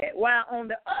falling for that. While on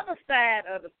the other side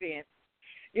of the fence,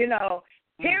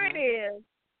 here it is,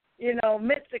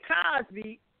 Mr.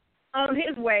 Cosby on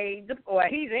his way. Boy,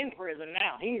 he's in prison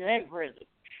now. He's in prison,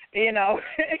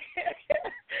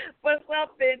 for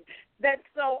something that's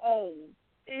so old.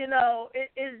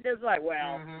 It's just like,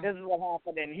 well, This is what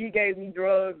happened, and he gave me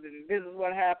drugs, and this is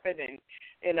what happened, and,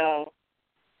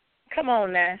 come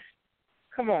on now.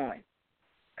 Come on.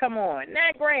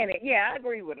 Now, granted, yeah, I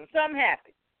agree with him.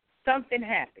 Something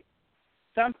happened.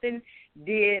 Something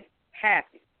did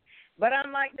happen. But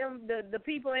unlike them, the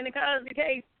people in the Cosby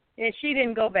case, and she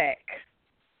didn't go back.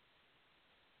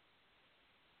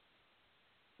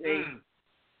 I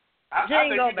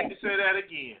think you need to say that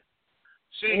again.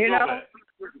 She didn't go back.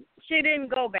 She didn't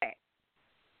go back.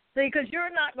 See, because you're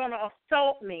not going to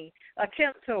assault me,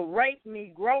 attempt to rape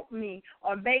me, grope me,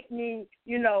 or make me,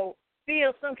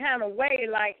 feel some kind of way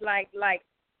like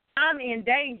I'm in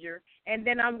danger, and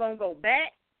then I'm going to go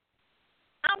back.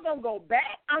 I'm going to go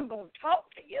back. I'm going to talk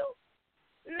to you.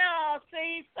 No,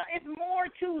 see, it's more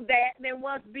to that than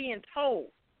what's being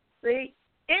told. See,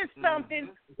 it's something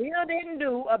Bill didn't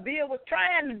do, or Bill was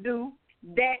trying to do,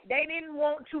 that they didn't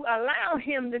want to allow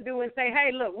him to do and say,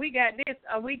 hey, look, we got this,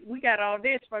 we got all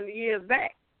this from the years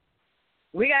back.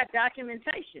 We got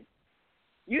documentation.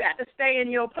 You got to stay in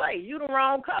your place. You the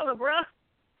wrong color, bruh.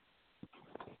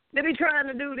 They be trying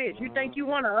to do this. You think you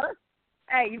want us?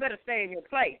 Hey, you better stay in your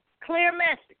place. Clear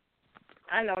message.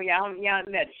 I know y'all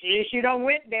you don't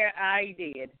went there. I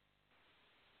did.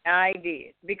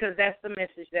 Because that's the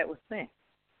message that was sent.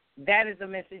 That is the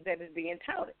message that is being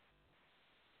touted.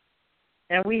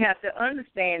 And we have to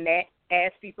understand that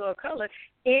as people of color.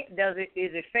 Is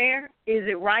it fair? Is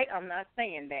it right? I'm not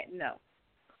saying that. No.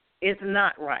 It's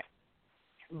not right.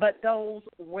 But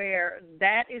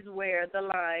that is where the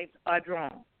lines are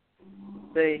drawn.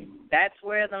 See, that's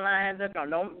where the lines are drawn.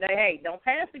 Don't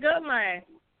pass the gun line.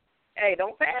 Hey,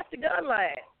 don't pass the gun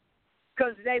line.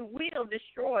 Because they will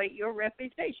destroy your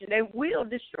reputation. They will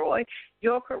destroy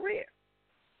your career.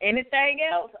 Anything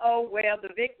else, the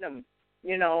victim,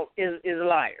 is a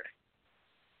liar.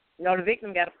 The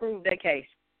victim got to prove their case.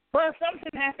 Well,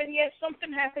 something happened. Yes,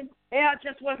 something happened. Yeah, it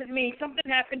just wasn't me. Something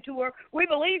happened to her. We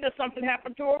believe that something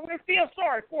happened to her. We feel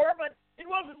sorry for her, but it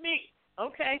wasn't me.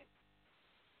 Okay.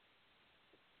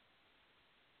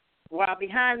 While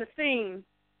behind the scenes,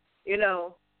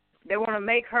 they want to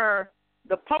make her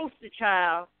the poster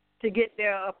child to get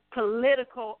their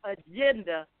political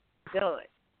agenda done.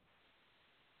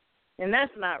 And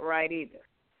that's not right either.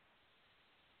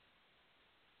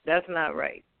 That's not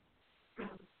right.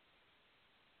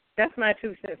 That's my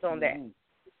 2 cents on that.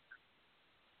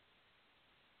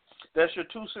 That's your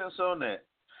 2 cents on that.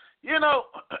 You know,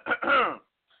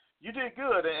 you did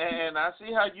good, and I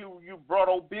see how you brought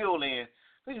old Bill in.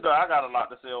 You know, I got a lot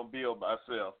to say on Bill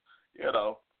myself, you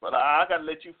know, but I got to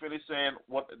let you finish saying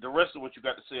what the rest of what you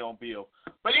got to say on Bill.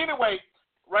 But anyway,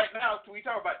 right now, we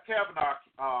talk about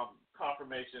Kavanaugh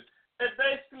confirmation. And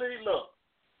basically, look,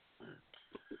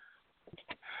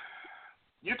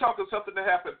 you're talking something that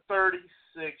happened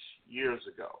 36 years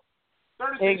ago.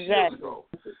 36 years ago.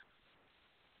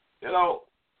 You know,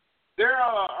 there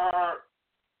are,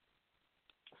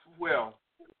 well,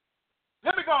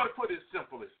 let me go on and put it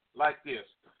simply like this.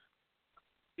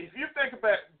 If you think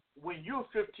about when you're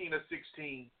 15 or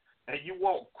 16 and you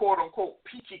want, quote-unquote,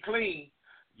 peachy clean,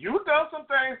 you've done some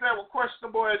things that were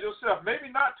questionable as yourself.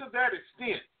 Maybe not to that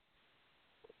extent.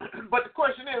 But the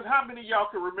question is, how many of y'all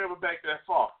can remember back that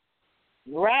far?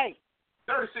 Right.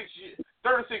 36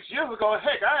 years ago,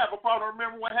 heck, I have a problem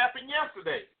remembering what happened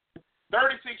yesterday.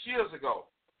 36 years ago.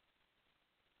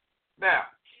 Now,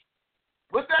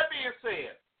 with that being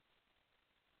said,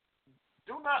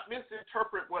 do not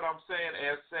misinterpret what I'm saying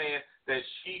as saying that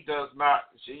she does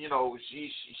not,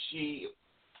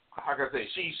 how can I say,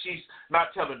 she's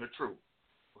not telling the truth.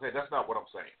 Okay, that's not what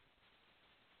I'm saying.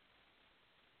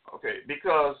 Okay,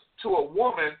 because to a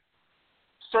woman,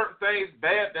 certain things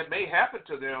bad that may happen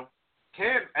to them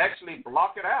can actually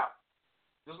block it out.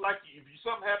 Just like if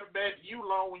something happened bad to you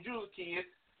long when you was a kid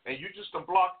and you just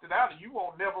blocked it out and you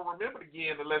won't never remember it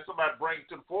again unless somebody brings it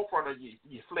to the forefront of you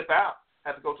flip out,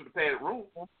 have to go to the padded room.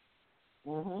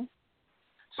 Mm-hmm.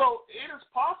 So it is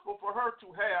possible for her to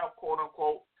have, quote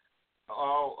unquote,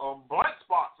 blank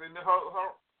spots in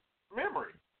her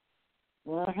memory.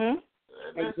 Mm-hmm.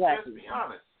 Let's be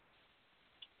honest.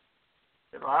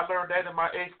 You know, I learned that in my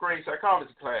 8th grade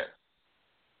psychology class.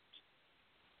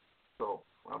 So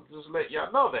I'm just letting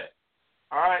y'all know that.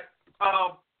 All right.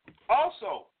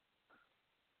 Also,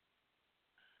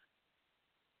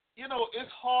 you know,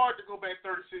 it's hard to go back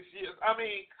 36 years. I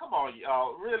mean, come on,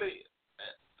 y'all. Really,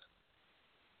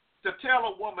 to tell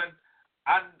a woman,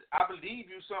 I believe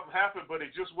you something happened, but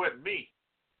it just wasn't me.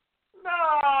 No.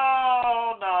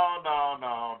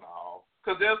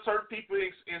 Because there's certain people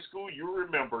in school you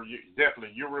remember. You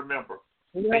remember.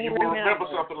 And you will remember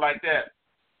something like that.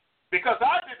 Because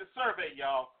I did a survey,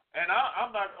 y'all, and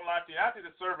I'm not going to lie to you. I did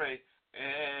a survey,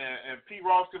 and P.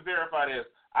 Ross can verify this.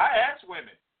 I asked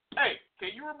women, hey,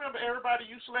 can you remember everybody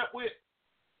you slept with?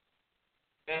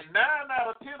 And 9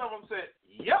 out of 10 of them said,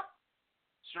 yep,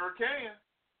 sure can.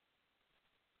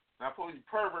 Now, for you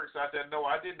perverts out there, no,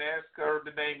 I didn't ask her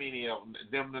to name any of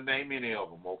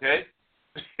them, okay?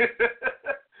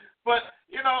 But,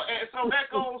 you know, and so that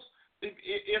goes,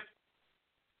 if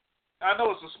I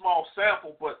know it's a small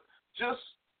sample, but just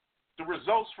the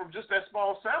results from just that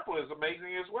small sample is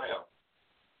amazing as well.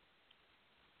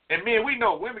 And men, we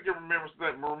know women can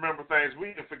remember things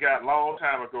we forgot a long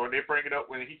time ago, and they bring it up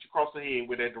when it hits you across the head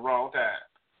with it at the wrong time.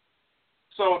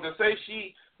 So to say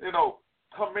she, you know,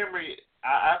 her memory,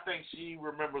 I think she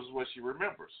remembers what she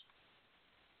remembers.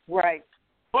 Right.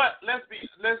 But let's be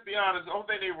honest. The only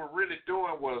thing they were really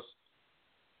doing was,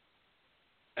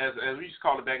 as we used to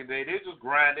call it back in the day, they just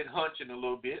grinding, hunching a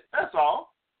little bit. That's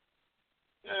all.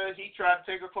 He tried to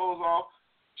take her clothes off.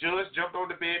 Judge jumped on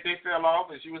the bed. They fell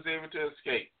off, and she was able to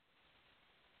escape.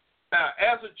 Now,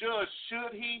 as a judge,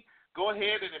 should he go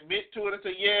ahead and admit to it and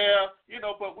say, yeah, you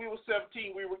know, but we were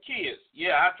 17, we were kids.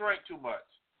 Yeah, I drank too much.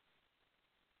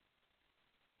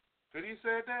 Could he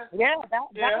say that? Yeah,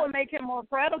 that would make him more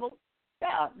credible.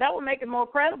 Yeah, that would make it more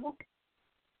credible.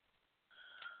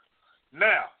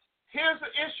 Now, here's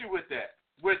the issue with that,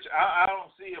 which I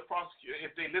don't see a prosecutor,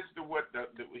 if they listen to what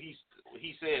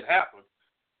he said happened,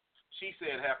 she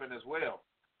said happened as well.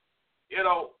 You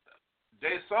know,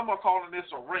 some are calling this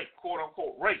a rape,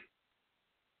 quote-unquote rape.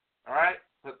 All right?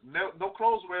 But no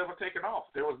clothes were ever taken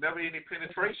off. There was never any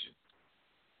penetration.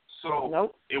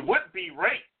 So It wouldn't be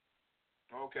rape.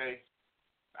 Okay?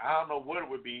 I don't know what it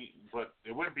would be, but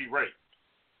it wouldn't be rape.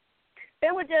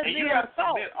 It would just be an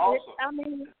assault.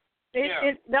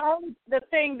 The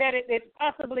thing that it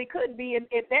possibly could be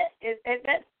at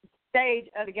that stage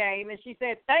of the game, and she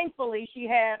said thankfully she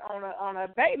had on a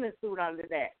bathing suit under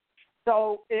that.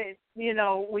 So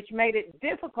which made it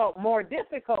more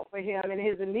difficult for him in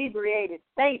his inebriated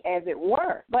state, as it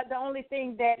were. But the only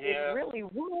thing that it really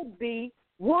would be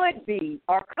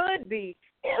or could be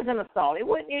is an assault. It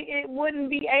wouldn't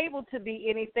be able to be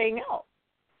anything else.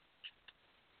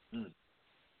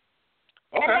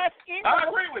 Okay. I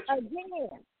agree with you.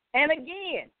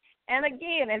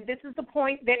 Again, and this is the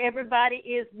point that everybody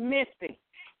is missing.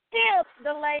 If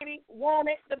the lady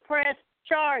wanted to press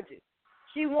charges,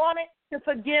 she wanted to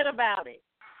forget about it,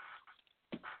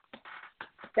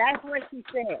 That's what she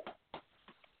said.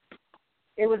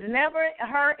 It was never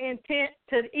her intent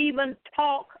to even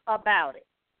talk about it.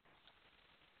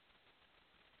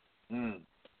 Mm.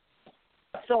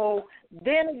 So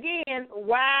then again,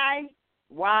 why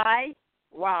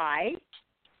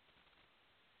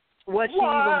was she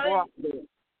even brought there?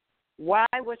 Why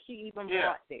was she even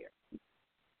brought there?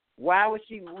 Why was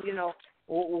she,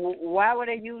 why were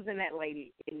they using that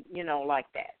lady, like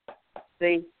that?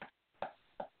 See,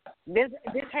 this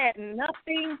had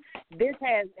nothing, this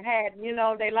has had,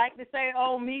 they like to say,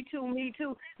 oh, me too, me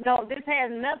too. No, this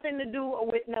has nothing to do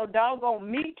with no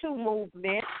doggone Me Too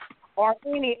movement or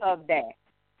any of that.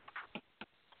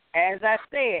 As I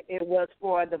said, it was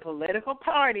for the political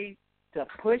parties to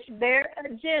push their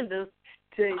agendas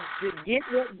to get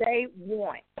what they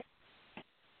want.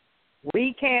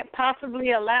 We can't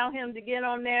possibly allow him to get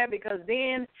on there because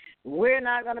then we're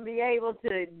not going to be able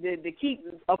to keep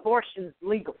abortions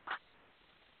legal.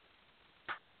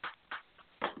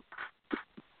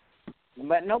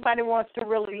 But nobody wants to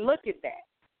really look at that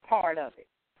part of it.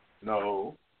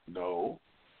 No.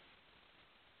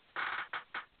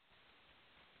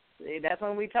 See, that's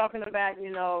when we're talking about,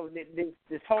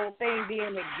 this whole thing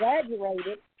being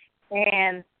exaggerated,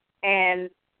 and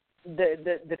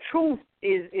the truth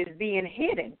is being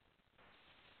hidden.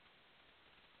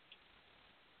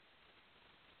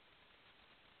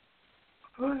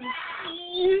 I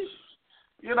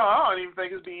don't even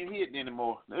think it's being hidden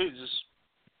anymore. It's just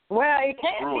it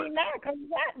can't be now because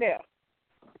it's out there.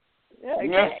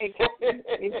 Yeah, it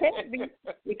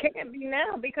can't be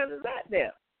now because it's out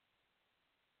there.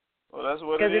 Well, that's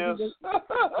what it is.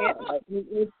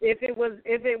 If it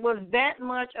was that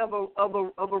much of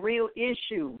a real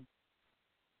issue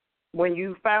when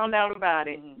you found out about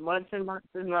it months and months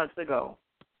and months ago,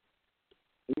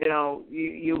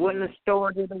 you wouldn't have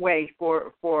stored it away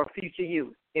for future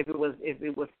use. If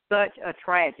it was such a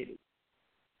tragedy,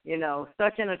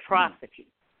 such an atrocity,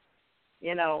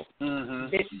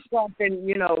 this is something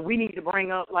we need to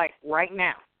bring up like right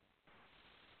now.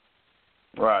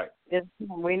 Right.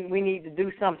 We need to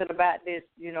do something about this,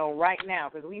 right now,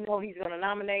 because we know he's going to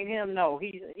nominate him. No,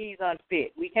 he's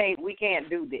unfit. We can't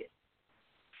do this.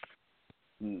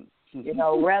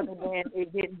 Rather than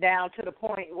it getting down to the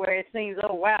point where it seems,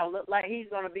 oh wow, look like he's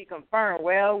going to be confirmed.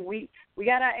 Well, we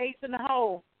got our ace in the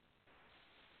hole.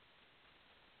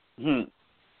 Yep.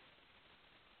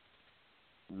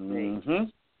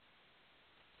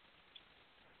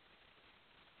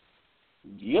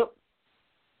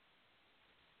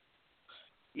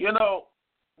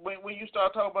 When you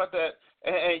start talking about that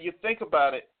and you think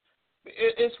about it,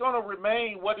 it's going to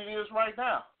remain what it is right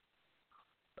now.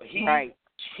 He,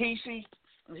 she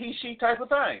type of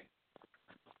thing.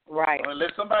 Right.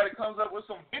 Unless somebody comes up with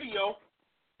some video,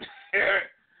 unless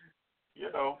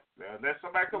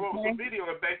somebody comes up with some video.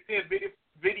 And back then,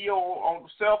 video on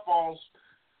cell phones,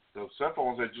 the cell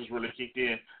phones that just really kicked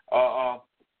in,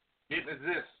 didn't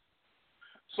exist.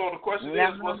 So the question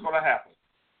is, what's going to happen?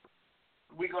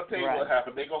 We're going to tell you what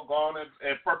happened. They're going to go on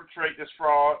and perpetrate this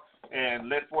fraud and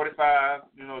let 45,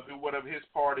 do whatever his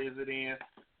party is it in,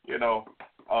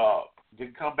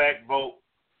 then come back, vote.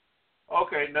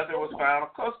 Okay, nothing was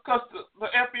found. Because the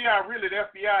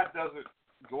FBI doesn't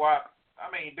go out.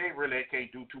 I mean, they really can't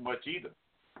do too much either.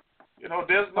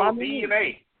 There's no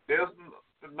DNA. There's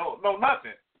no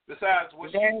nothing besides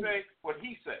what she say, what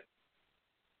he say.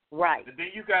 Right. And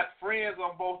then you got friends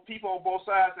on people on both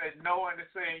sides that know and they're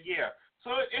saying, yeah.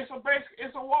 So it's a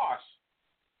wash.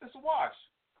 It's a wash.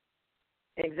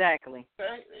 Exactly.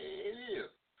 Okay? It is.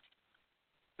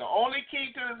 The only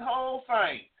key to this whole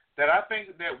thing that I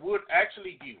think that would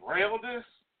actually derail this,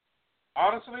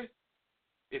 honestly,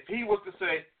 if he was to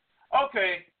say,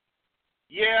 okay,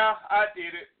 yeah, I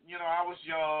did it. I was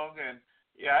young and,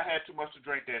 yeah, I had too much to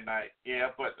drink that night.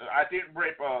 Yeah, but I didn't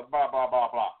rape blah, blah, blah,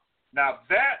 blah. Now,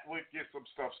 that would get some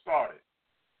stuff started.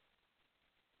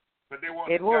 But they want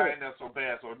this guy in there so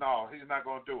bad, so no, he's not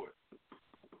going to do it.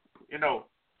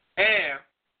 And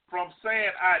from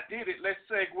saying I did it, let's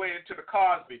segue into the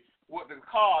Cosby. What the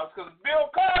cause, because Bill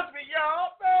Cosby,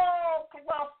 y'all,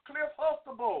 Cliff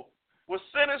Huxtable was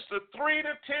sentenced to 3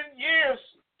 to 10 years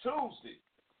Tuesday.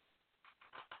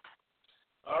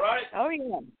 All right? Oh,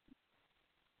 yeah.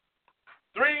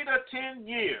 3 to 10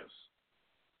 years.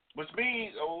 Which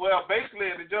means,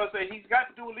 basically, the judge said he's got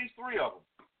to do at least 3 of them.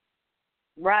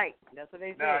 Right. That's what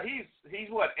they said. Now, he's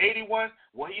what, 81?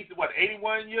 Well, he's,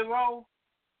 81 years old?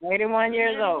 81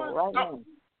 years old, right now.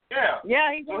 Yeah.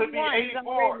 Yeah, he's so he'll be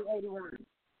 84. 81.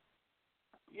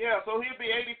 Yeah, so he'll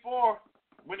be 84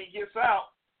 when he gets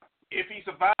out, if he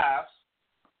survives.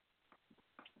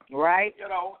 Right.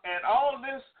 And all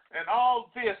this, and all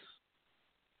this,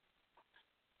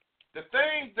 the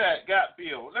things that got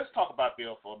Bill, let's talk about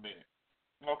Bill for a minute,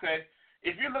 okay?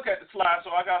 If you look at the slide, so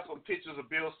I got some pictures of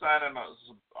Bill signing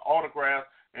some autographs,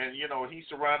 and, he's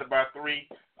surrounded by 3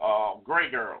 gray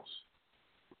girls.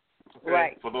 Okay?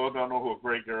 Right. For those who don't know who a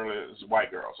gray girl is, white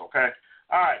girls, okay?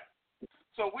 All right.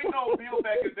 So we know Bill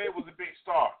back in the day was a big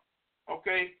star,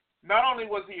 okay? Not only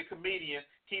was he a comedian,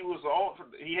 he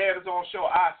had his own show,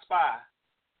 I Spy,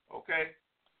 okay?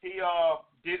 He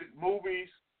did movies.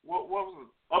 What was it?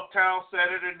 Uptown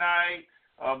Saturday Night.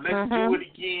 Let's Do It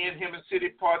Again. Him and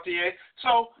Sidney Poitier.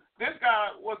 So this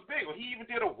guy was big. He even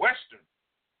did a Western.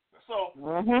 So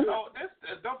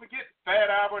don't forget Fat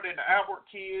Albert and the Albert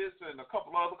Kids and a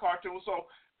couple other cartoons. So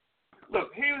look,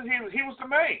 he was the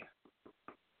man.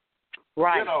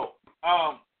 Right.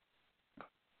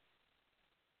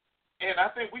 And I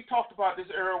think we talked about this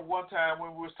era one time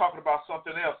when we was talking about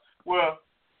something else. Well,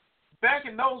 back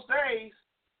in those days,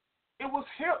 it was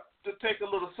hip to take a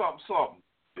little something.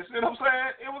 You see what I'm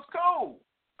saying? It was cool.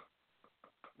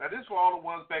 Now, this for all the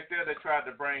ones back there that tried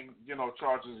to bring,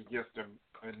 charges against him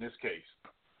in this case.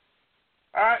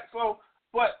 All right,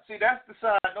 but see, that's the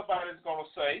side nobody's going to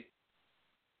say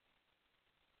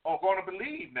or going to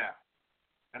believe now.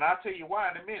 And I'll tell you why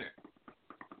in a minute.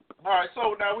 All right,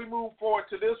 so now we move forward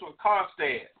to this one,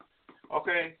 Constad.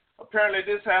 Okay, apparently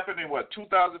this happened in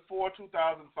 2004,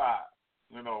 2005.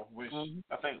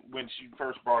 I think when she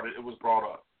first brought it, it was brought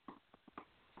up.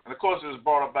 And of course, it was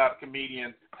brought up by the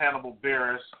comedian Hannibal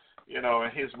Buress, and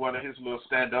one of his little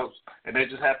stand-ups, and they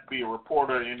just happened to be a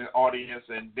reporter in the audience,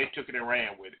 and they took it and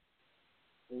ran with it.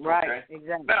 Right, okay?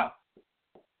 exactly. Now,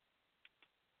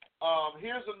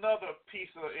 here's another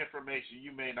piece of information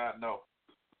you may not know.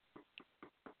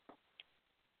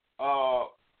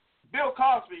 Bill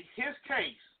Cosby, his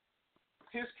case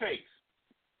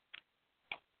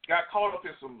got caught up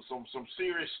in some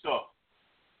serious stuff.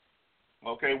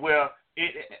 Okay, well,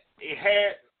 it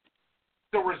had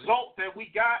the result that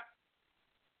we got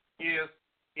is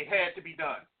it had to be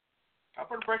done. I'm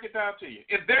going to break it down to you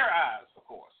in their eyes, of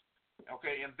course.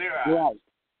 Okay, in their eyes.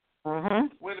 Right.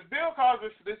 When the Bill Cosby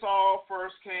this all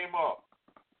first came up,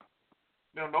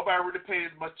 nobody really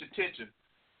paid much attention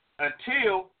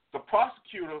until the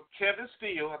prosecutor Kevin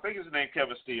Steele, I think his name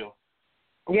Kevin Steele,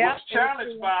 was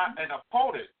challenged by an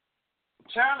opponent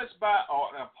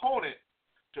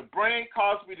to bring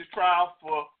Cosby to trial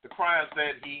for the crimes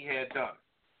that he had done.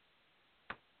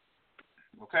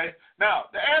 Okay? Now,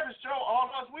 the average Joe, all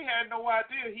of us, we had no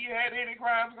idea he had any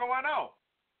crimes going on.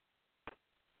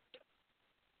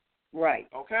 Right.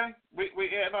 Okay? We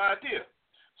had no idea.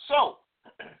 So,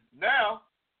 now,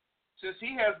 since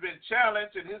he has been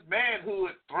challenged and his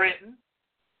manhood threatened,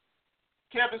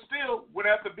 Kevin Steele went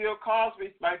after Bill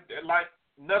Cosby like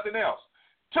nothing else.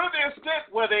 To the extent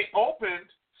where they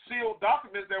opened sealed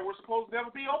documents that were supposed to never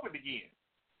be opened again,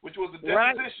 which was a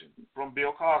deposition from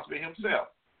Bill Cosby himself.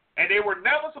 And they were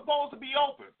never supposed to be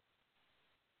opened.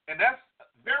 And that's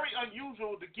very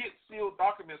unusual to get sealed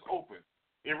documents open.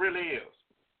 It really is.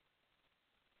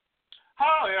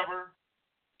 However,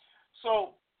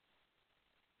 so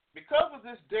because of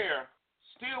this dare,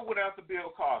 Steele went after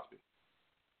Bill Cosby.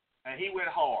 And he went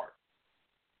hard.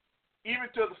 Even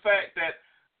to the fact that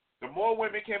the more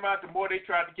women came out, the more they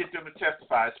tried to get them to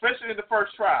testify, especially in the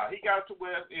first trial. He got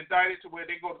indicted to where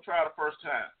they go to trial the first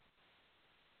time.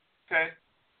 Okay?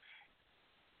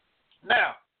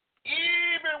 Now,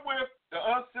 even with the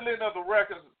unsealing of the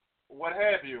records, what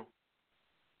have you,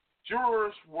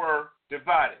 jurors were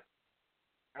divided.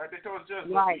 All right, they told the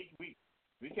judge, right. we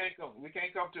can't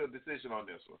come to a decision on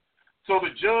this one. So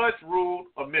the judge ruled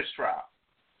a mistrial.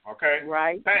 Okay?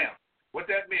 Right. Bam. What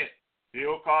that meant,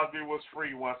 Bill Cosby was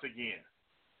free once again.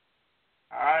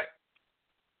 All right?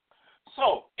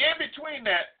 So, in between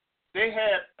that, they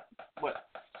had,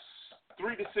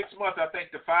 3 to 6 months, I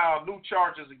think, to file new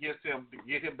charges against him to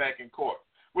get him back in court,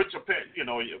 which,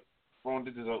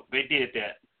 they did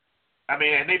that. I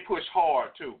mean, and they pushed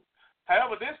hard, too.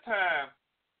 However, this time,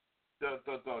 the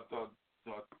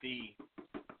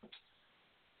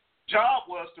job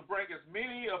was to bring as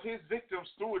many of his victims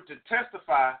through it to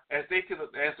testify as the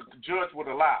judge would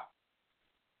allow.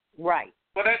 Right.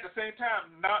 But at the same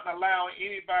time, not allowing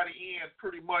anybody in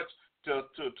pretty much to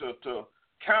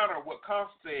counter what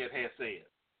Constad had said.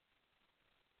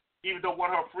 Even though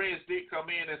one of her friends did come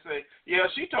in and say, yeah,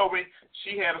 she told me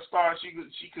she had a star,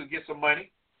 she could get some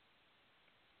money.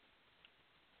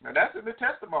 Now that's in the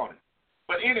testimony.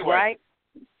 But anyway,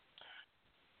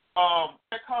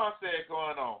 that Constad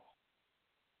going on.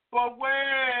 But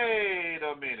wait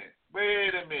a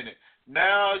minute.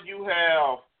 Now you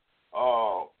have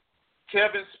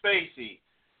Kevin Spacey,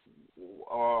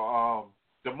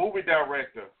 the movie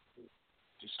director.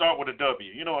 Start with a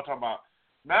W. You know what I'm talking about.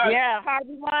 Now, yeah,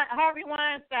 Harvey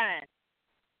Weinstein.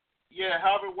 Yeah,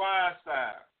 Harvey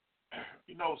Weinstein.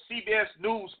 You know, CBS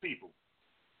News people.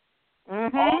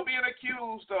 Mm-hmm. All being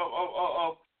accused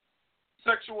of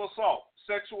sexual assault,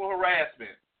 sexual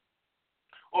harassment,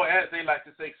 or as they like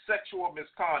to say, sexual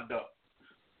misconduct.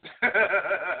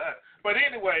 But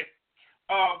anyway,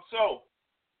 so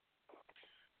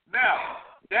now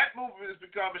that movement is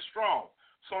becoming strong.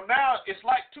 So now it's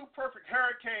like two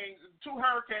hurricanes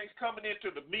coming into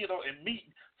the middle and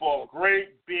meeting for a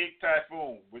great big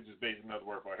typhoon, which is basically another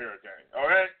word for a hurricane. All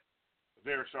right? A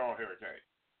very strong hurricane.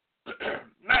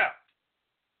 Now,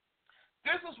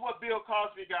 this is what Bill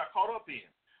Cosby got caught up in.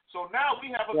 So now we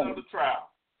have another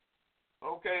trial.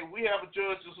 Okay, we have a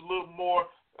judge that's a little more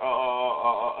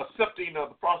accepting of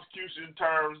the prosecution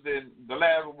terms than the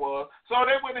last one was. So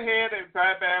they went ahead and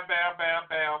bam, bam, bam, bam,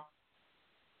 bam.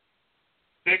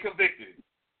 They convicted him.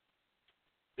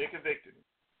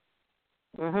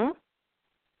 Mhm.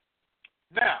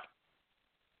 Now,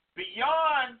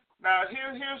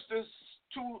 here's this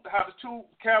how the two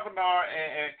Kavanaugh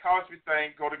and Cosby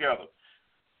thing go together.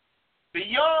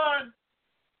 Beyond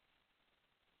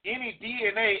any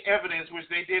DNA evidence, which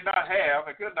they did not have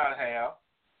and could not have,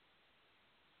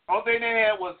 all they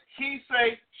had was he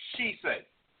say, she say.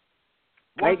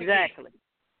 Exactly.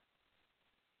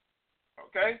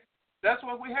 Okay? That's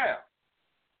what we have.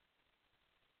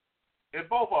 In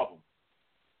both of them.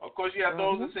 Of course, you have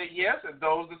those that say yes and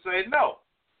those that say no.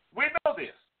 We know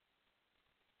this.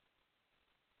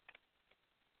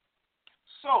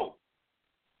 So,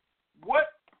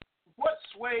 what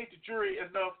swayed the jury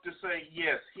enough to say,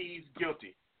 yes, he's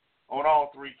guilty on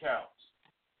all three counts?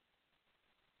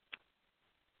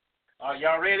 Are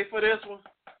y'all ready for this one?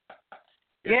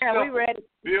 Yeah, we ready.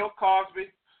 Bill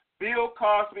Cosby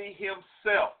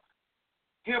himself,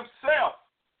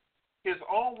 his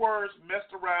own words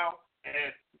messed around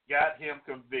and got him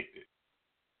convicted.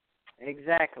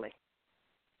 Exactly.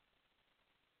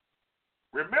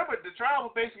 Remember, the trial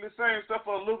was basically the same stuff.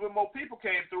 For a little bit more people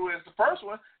came through as the first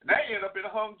one, and they ended up in a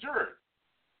hung jury.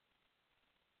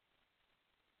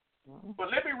 Mm-hmm. But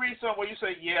let me read something where you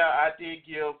say, yeah, I did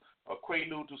give a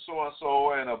Quaalude to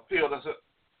so-and-so and a pill to so.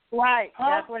 Right. Huh?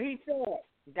 That's what he said.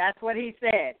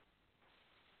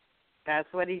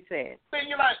 Then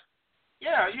you're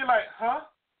like, huh?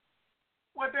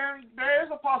 Well, then there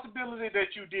is a possibility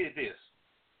that you did this.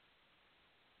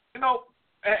 You know,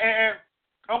 and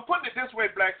I'm putting it this way,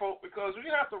 black folk, because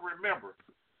you have to remember,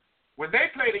 when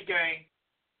they play the game,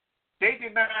 they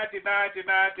deny.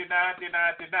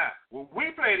 When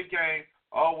we play the game,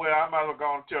 oh, well, I might as well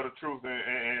go and tell the truth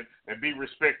and be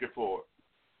respected for it.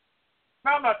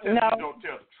 Now, I'm not telling you don't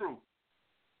tell the truth.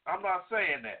 I'm not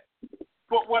saying that.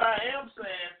 But what I am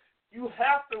saying, you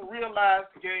have to realize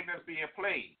the game that's being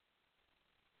played.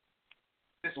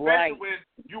 Especially when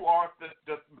you are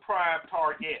the prime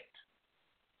target.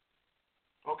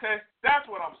 Okay? That's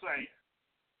what I'm saying.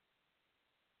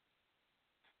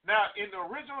 Now, in the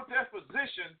original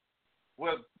deposition,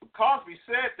 where Cosby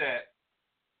said that,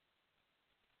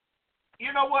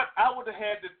 you know what? I would have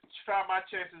had to try my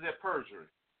chances at perjury.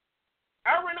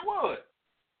 I really would.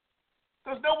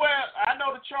 Because nowhere, I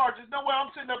know the charges, nowhere I'm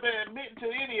sitting up there admitting to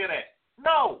any of that.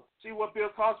 No. See, what Bill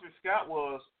Cosby forgot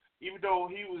was, even though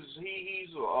he's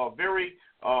a very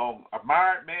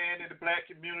admired man in the black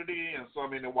community and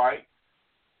some in the white,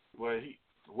 well,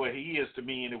 he is to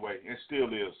me anyway, and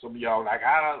still is. Some of y'all like,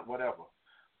 whatever.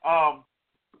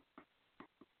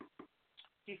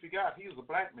 He forgot he was a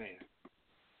black man,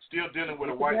 still dealing with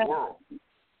a white world.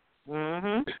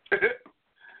 Mm-hmm.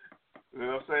 You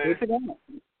know what I'm saying?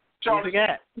 Charlie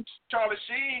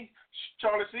Sheen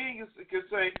could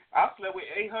say, I slept with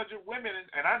 800 women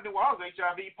and I knew I was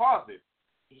HIV positive.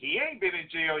 He ain't been in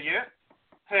jail yet,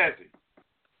 has he?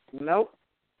 Nope.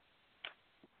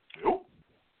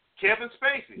 Kevin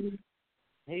Spacey.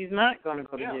 He's not going to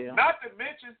go to jail. Not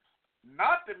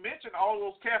to mention all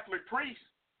those Catholic priests.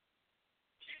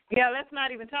 Yeah, let's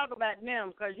not even talk about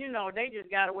them because, you know, they just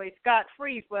got away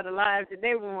scot-free for the lives that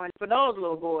they ruined for those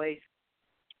little boys.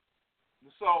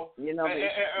 So, you know,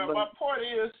 my point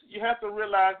is, you have to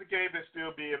realize the game is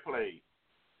still being played.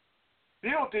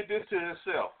 Bill did this to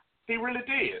himself. He really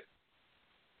did.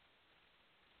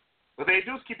 But they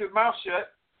do is keep his mouth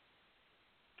shut.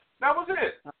 That was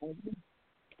it.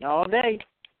 All day.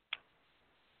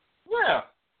 Yeah.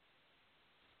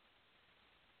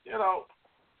 You know,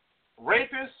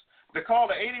 rapist. They call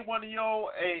the 81-year-old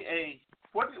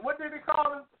what did they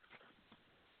call him?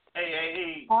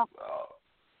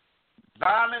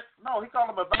 Violent. No, he called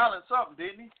him a violent something,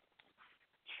 didn't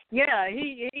he? Yeah,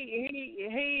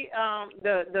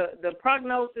 the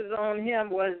prognosis on him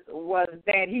was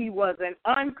that he was an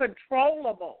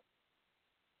uncontrollable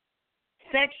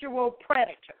sexual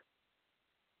predator.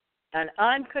 An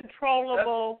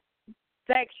uncontrollable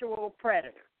sexual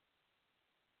predator.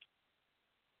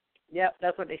 Yep,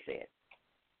 that's what they said.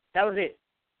 That was it.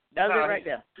 That was it right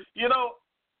there. You know,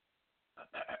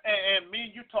 and me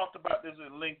and you talked about this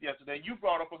in length yesterday. You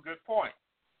brought up a good point.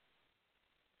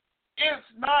 It's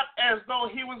not as though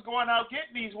he was going out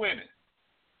getting these women.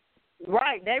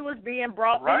 Right. They was being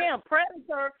brought to him.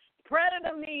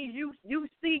 Predator means you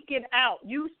seeking out,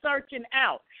 you searching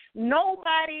out.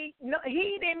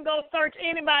 He didn't go search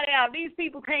anybody out. These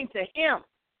people came to him.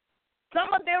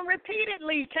 Some of them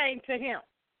repeatedly came to him.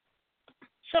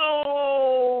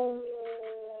 So,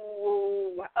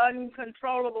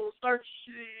 uncontrollable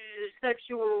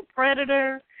sexual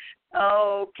predator.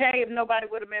 Okay, if nobody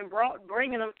would have been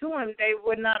bringing them to him, they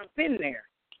would not have been there.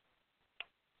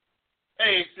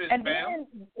 Hey, sis, and ma'am.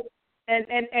 And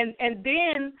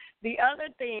then the other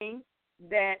thing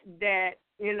that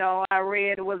I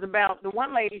read was about the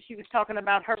one lady. She was talking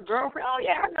about her girlfriend. Oh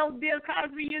yeah, I know Bill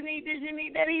Cosby. You need this, you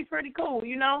need that. He's pretty cool.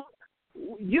 You know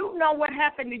what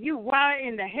happened to you. Why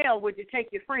in the hell would you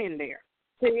take your friend there?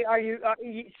 See,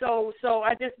 so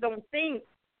I just don't think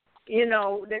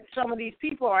that some of these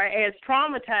people are as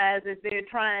traumatized as they're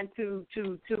trying to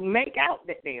make out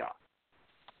that they are.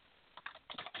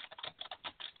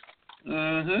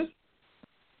 Mhm.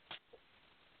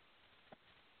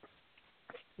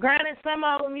 Granted, some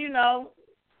of them,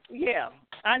 yeah.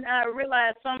 I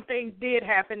realize some things did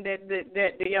happen that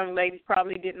the young ladies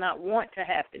probably did not want to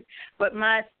happen. But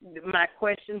my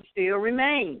question still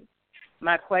remains.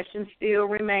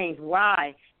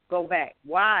 Why go back?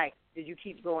 Why did you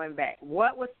keep going back?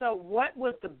 What was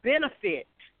the benefit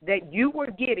that you were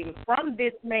getting from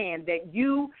this man that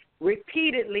you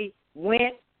repeatedly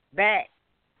went back?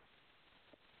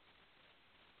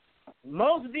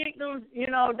 Most victims, they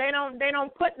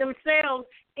don't put themselves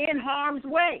in harm's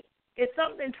way. If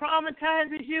something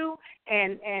traumatizes you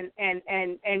and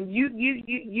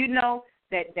you know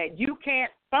that you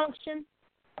can't function,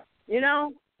 you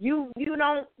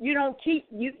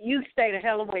stay the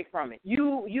hell away from it.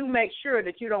 You make sure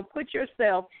that you don't put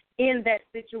yourself in that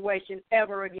situation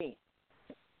ever again.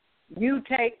 You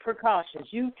take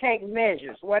precautions, you take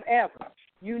measures, whatever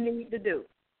you need to do.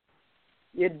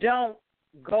 You don't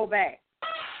go back.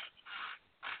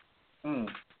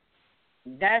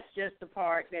 That's just the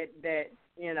part that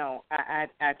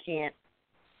I can't.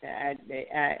 I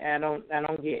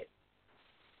don't get.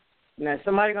 Now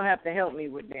somebody's gonna have to help me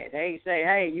with that. They say,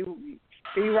 hey, you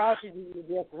Ross, you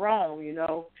just wrong.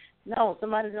 No,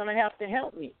 somebody's gonna have to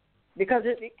help me because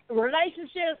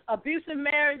relationships, abusive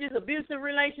marriages, abusive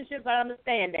relationships. I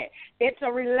understand that it's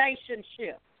a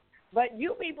relationship, but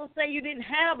you people say you didn't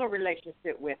have a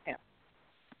relationship with him.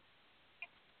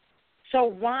 So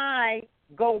why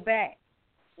go back?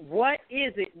 What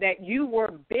is it that you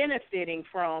were benefiting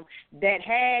from that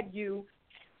had you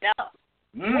stuck?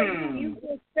 You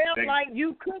just felt like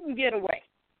you couldn't get away.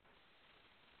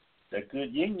 That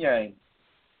good yin yang.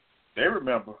 They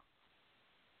remember.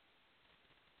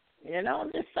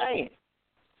 I'm just saying.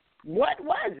 What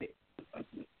was it?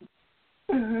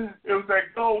 It was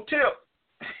that gold tip.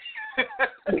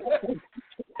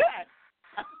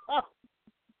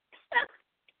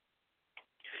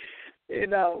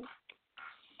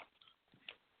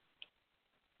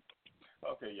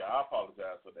 Okay, yeah, I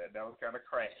apologize for that. That was kind of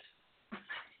crass.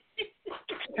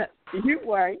 You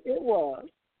weren't. It was.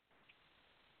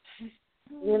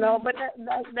 But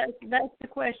that's the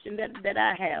question that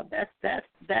I have.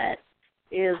 That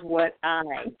is what I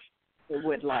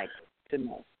would like to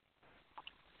know.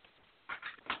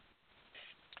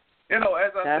 As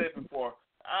I said before,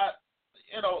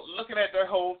 looking at that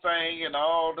whole thing and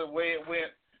all the way it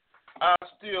went, I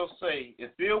still say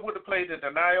if Bill would have played the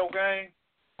denial game,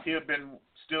 he'd have been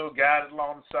still guided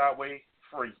along the sideway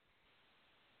free.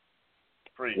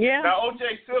 Yeah. Now,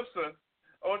 O.J.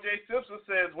 Simpson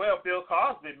says, well, Bill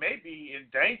Cosby may be in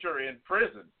danger in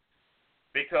prison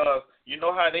because you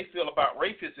know how they feel about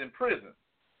rapists in prison.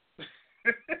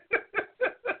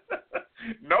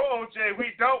 No, O.J.,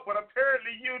 we don't, but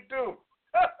apparently you do.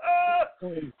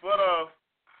 But,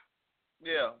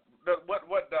 yeah,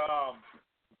 what the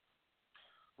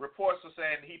reports are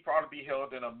saying, he'd probably be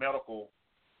held in a medical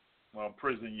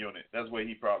prison unit. That's where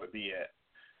he'd probably be at.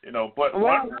 But the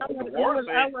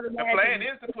plan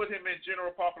is to put him in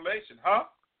general population, huh?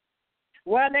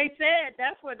 Well, they said,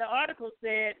 that's what the article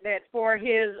said, that for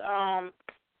his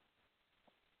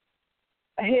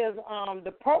his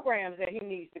the programs that he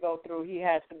needs to go through, he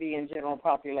has to be in general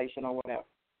population or whatever.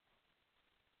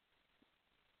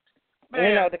 Man,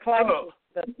 you know, the classes, look,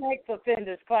 the sex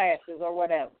offenders classes or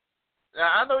whatever.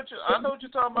 I know what you're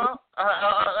talking about.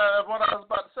 What I was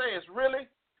about to say is really.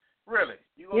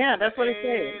 You Yeah, that's what it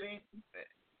says.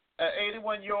 An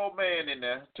 81-year-old man in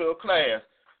there to a class.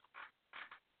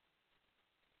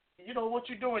 You know what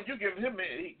you're doing? You're giving him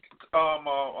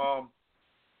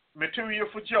material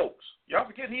for jokes. Y'all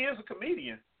forget he is a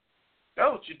comedian.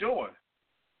 That's what you're doing.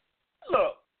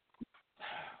 Look,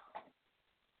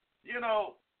 you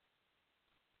know,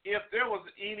 if there was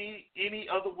any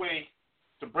other way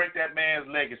to break that man's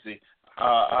legacy,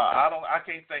 I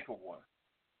can't think of one.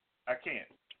 I can't.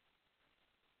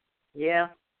 Yeah.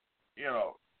 You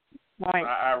know, Right.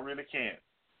 I really can't.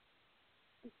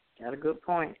 Got a good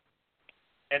point.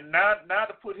 And not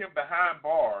to put him behind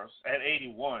bars at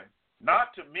 81,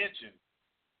 not to mention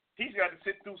he's got to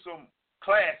sit through some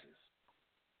classes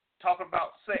talking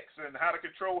about sex and how to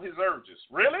control his urges.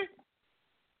 Really?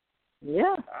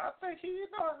 Yeah. I think he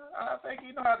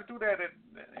know how to do that.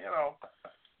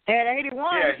 At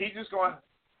 81. Yeah, he's just going.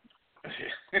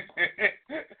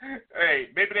 Hey,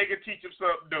 maybe they can teach him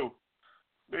something new.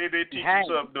 Maybe they teach him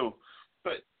something new.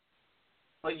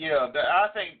 But yeah, I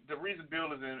think the reason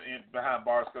Bill is in behind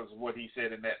bars because of what he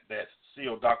said in that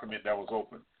sealed document that was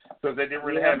open. Because they didn't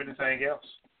really have anything else.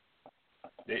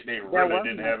 They really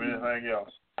didn't have anything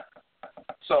else.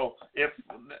 So if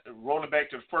rolling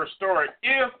back to the first story,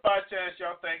 if by chance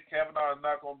y'all think Kavanaugh is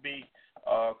not going to be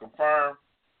confirmed,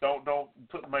 don't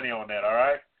put money on that. All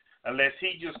right, unless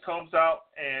he just comes out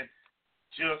and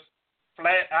just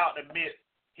flat out admit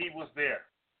he was there.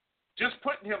 Just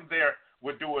putting him there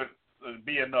would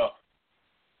be enough.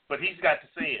 But he's got to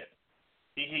say it.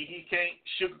 He can't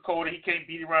sugarcoat it. He can't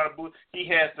beat around the bush. He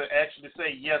has to actually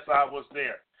say, yes, I was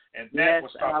there. And that will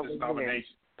stop this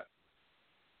nomination.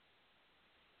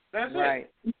 That's right.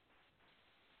 it.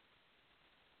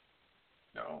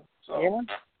 No. So,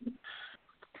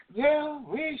 yeah,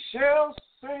 we shall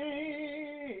see.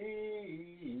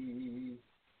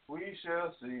 We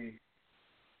shall see.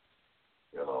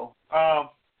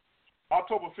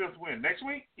 October 5th when? Next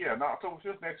week? Yeah, no, October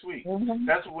 5th next week. Mm-hmm.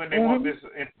 That's when they want this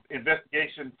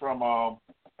investigation from the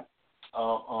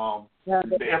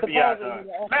FBI done.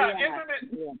 Now, isn't it?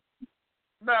 Yeah.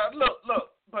 Now, look,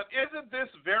 but isn't this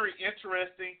very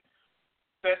interesting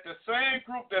that the same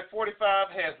group that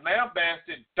 45 has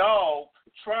lambasted, dogged,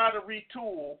 tried to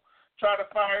retool, try to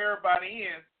fire everybody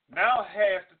in, now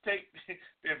has to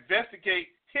investigate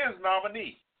his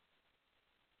nominee?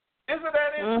 Isn't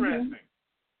that interesting?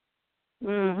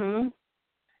 Mm-hmm.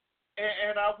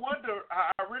 And I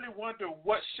really wonder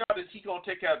what shot is he going to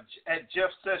take out at Jeff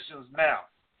Sessions now.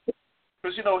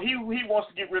 Because, he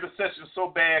wants to get rid of Sessions so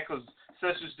bad because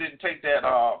Sessions didn't take that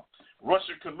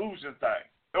Russian collusion thing.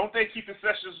 Don't they keep the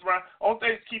Sessions around? Don't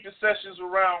they keep the Sessions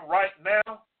around right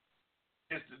now?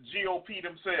 It's the GOP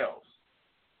themselves.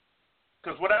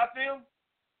 Because without them,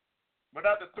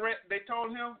 without the threat they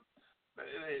told him,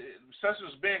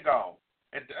 Sessions been gone.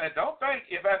 And don't think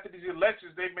if after these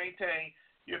elections they maintain,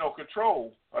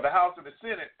 control of the House and the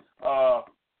Senate,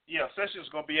 Sessions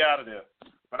is going to be out of there.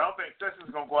 But I don't think Sessions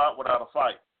is going to go out without a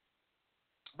fight.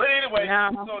 But anyway,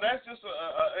 so that's just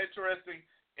a interesting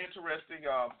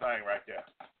thing right there.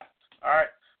 All right.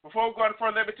 Before we go any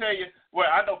further, let me tell you, well,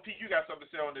 I know, Pete, you got something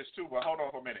to say on this too, but hold on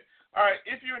for a minute. All right,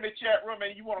 if you're in the chat room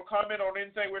and you want to comment on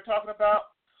anything we're talking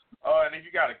about, and if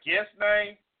you got a guest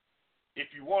name, if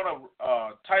you want to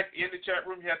type in the chat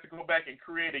room, you have to go back and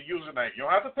create a username. You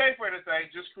don't have to pay for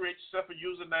anything. Just create yourself a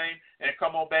username and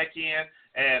come on back in,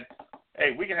 and,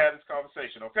 hey, we can have this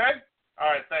conversation, okay?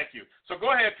 All right, thank you. So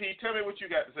go ahead, Pete. Tell me what you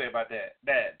got to say about that.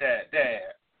 Dad.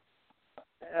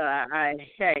 I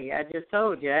just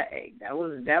told you that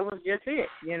was just it.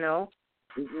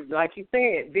 Like you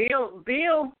said, Bill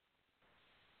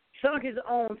sunk his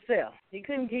own self. He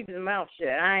couldn't keep his mouth shut.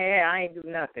 I ain't do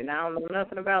nothing. I don't know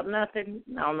nothing about nothing.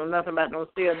 I don't know nothing about no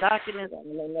sealed documents. I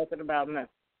don't know nothing about nothing.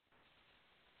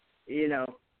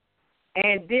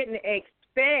 And didn't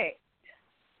expect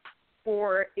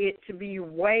for it to be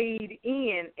weighed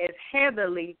in as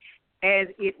heavily as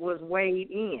it was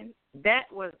weighed in.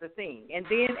 That was the thing. And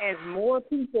then as more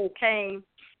people came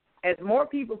out,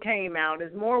 as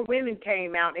more women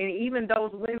came out, and even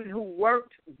those women who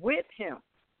worked with him,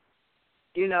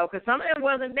 because some of them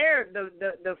wasn't there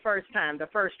the first time, the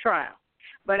first trial.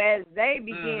 But as they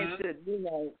began to,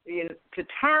 to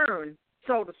turn,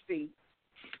 so to speak,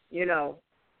 real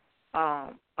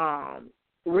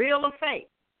or fake,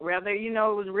 whether, it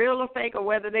was real or fake, or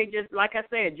whether they just, like I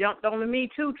said, jumped on the Me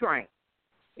Too train.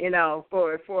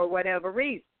 for whatever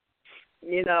reason.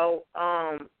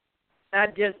 I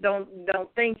just don't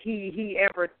think he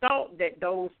ever thought that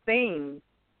those things,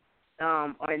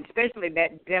 and especially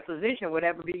that deposition, would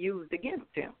ever be used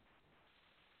against him.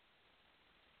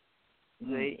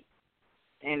 See?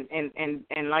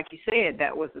 And like you said,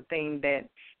 that was the thing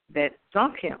that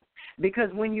sunk him.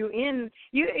 Because when you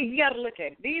got to look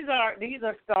at it. These are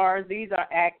stars, these are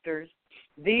actors,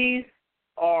 these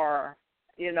are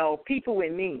people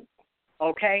with means.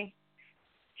 Okay.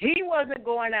 He wasn't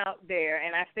going out there,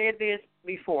 and I said this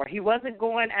before, he wasn't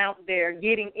going out there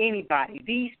getting anybody.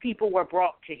 These people were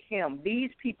brought to him. These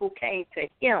people came to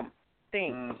him.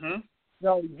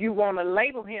 So you want to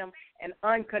label him an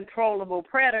uncontrollable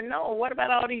predator? No. What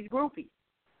about all these groupies?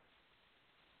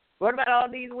 What about all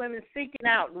these women seeking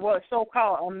out what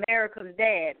so-called America's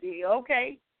dad?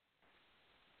 Okay.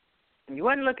 You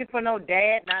wasn't looking for no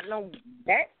dad, not no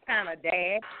that kind of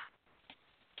dad.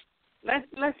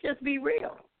 Let's just be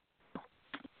real.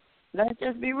 Let's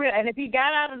just be real. And if he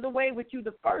got out of the way with you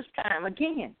the first time,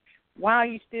 again, why are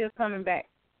you still coming back?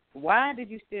 Why did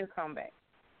you still come back?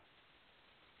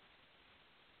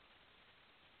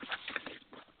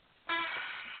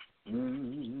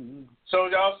 So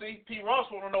y'all see, P.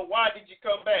 Ross want to know, why did you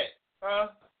come back?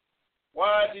 Huh?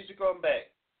 Why did you come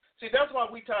back? See, that's why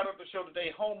we titled the show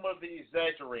today, Home of the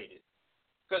Exagerated.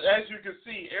 Because as you can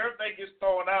see, everything gets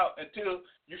thrown out until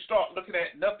you start looking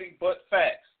at nothing but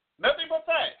facts. Nothing but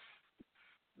facts.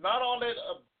 Not all that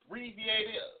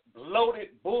abbreviated,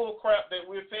 loaded bull crap that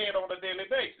we're fed on a daily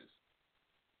basis.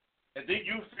 And then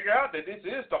you figure out that this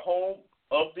is the home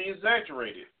of the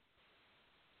exaggerated.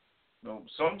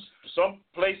 Some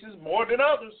places more than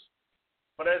others.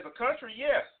 But as a country,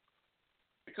 yes.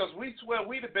 Because we swear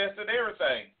we the best at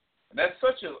everything. And that's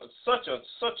such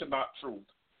a not truth.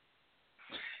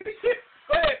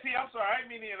 Go ahead, P. I'm sorry. I didn't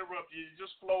mean to interrupt you. You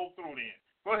just flowed through then.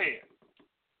 Go ahead.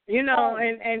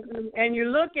 And you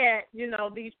look at,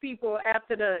 these people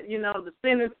after the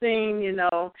sentencing,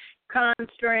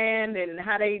 Constrand and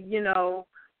how they,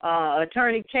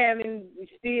 Attorney Kevin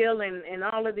Steele and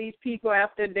all of these people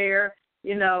after their,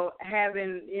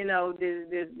 having,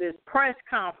 this press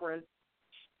conference,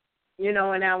 in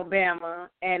Alabama,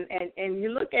 and you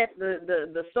look at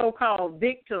the so-called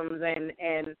victims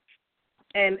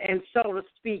and so to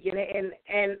speak, and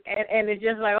it's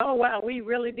just like, oh wow, we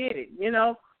really did it,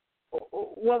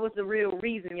 What was the real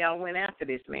reason y'all went after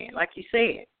this man? Like you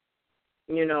said,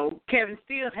 Kevin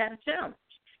Steele had a challenge.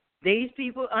 These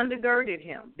people undergirded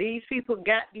him. These people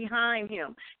got behind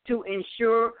him to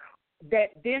ensure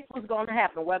that this was going to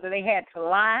happen, whether they had to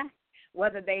lie,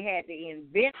 whether they had to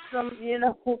invent some,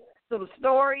 some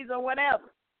stories or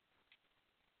whatever.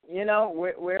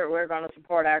 We're going to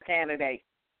support our candidate,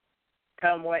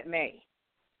 come what may.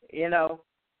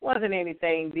 Wasn't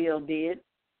anything Bill did,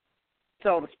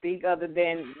 so to speak, other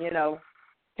than,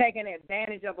 taking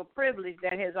advantage of a privilege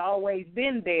that has always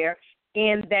been there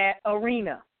in that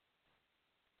arena.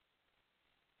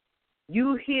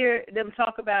 You hear them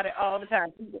talk about it all the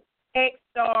time.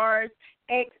 Ex-stars,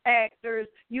 ex-actors,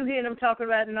 you hear them talking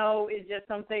about, no, it's just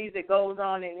some things that goes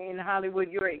on in Hollywood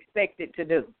you're expected to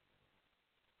do.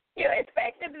 You're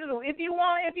expected to do if you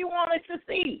want to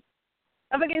succeed.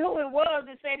 I forget who it was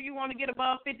that said if you want to get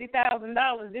above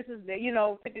 $50,000, this is the,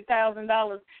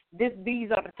 $50,000,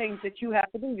 these are the things that you have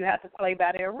to do. You have to play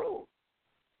by their rules.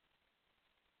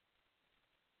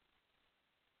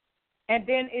 And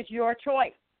then it's your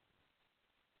choice.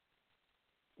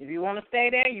 If you want to stay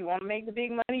there, you want to make the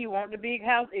big money, you want the big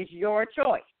house, it's your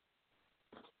choice.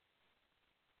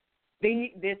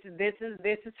 This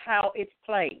is how it's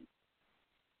played.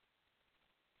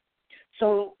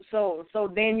 So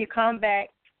then you come back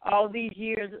all these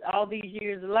years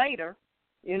later,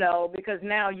 because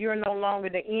now you're no longer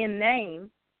the end name.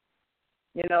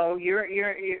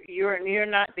 You're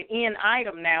not the end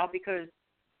item now because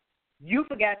you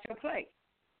forgot your place.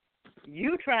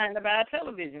 You trying to buy a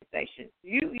television station.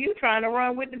 You trying to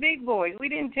run with the big boys. We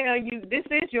didn't tell you this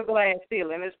is your glass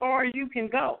ceiling as far as you can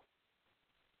go.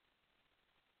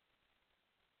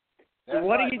 That's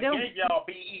what right. are you doing? We gave y'all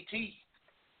BET.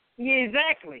 Yeah,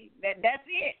 exactly. That's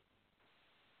it.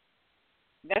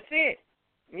 That's it.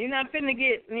 You're not finna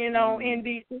get,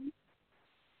 NBC.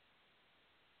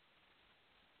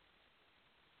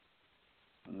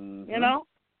 Mm-hmm.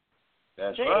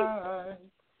 That's See? right.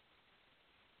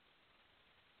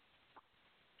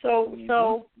 So,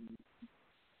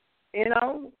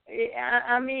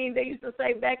 I mean, they used to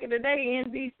say back in the day,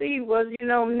 NBC was,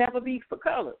 never be for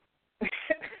color.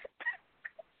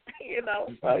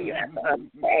 So you have to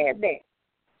understand that.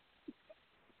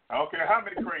 I don't care how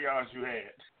many crayons you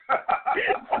had.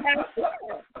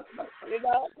 You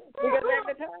know, because at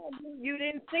the time you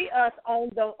didn't see us on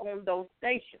those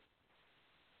stations.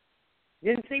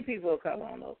 You didn't see people of color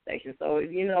on those stations, so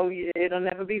you know it'll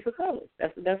never be for colors.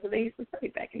 That's what they used to say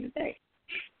back in the day.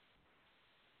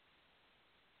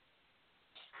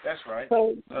 That's right.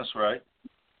 So, that's right.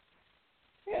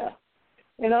 Yeah,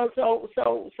 you know,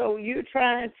 so you're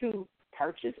trying to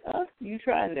purchase us? You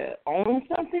trying to own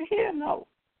something here? No,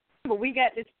 but we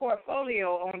got this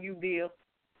portfolio on you, Bill.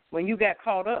 When you got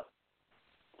caught up.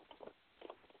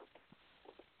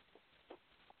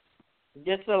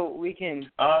 Just so we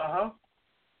can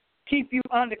keep you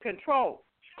under control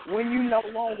when you no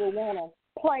longer want to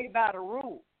play by the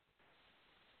rules.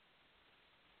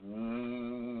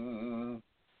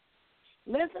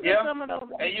 Listen to some of those.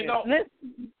 And you know, listen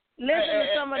to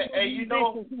some of those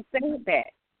musicians who said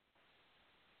that.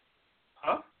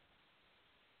 Huh?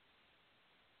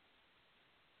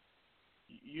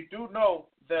 You do know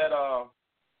that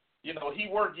you know, he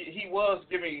was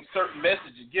giving certain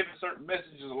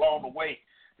messages along the way,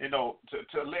 you know,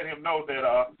 to let him know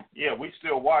that we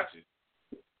still watching.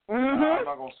 I'm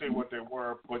not gonna say what they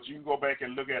were, but you can go back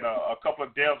and look at a couple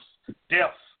of deaths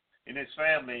in his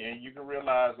family, and you can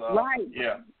realize, some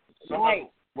of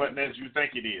it wasn't as you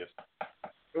think it is.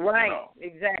 Right. You know.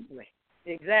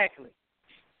 Exactly.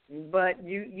 But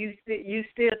you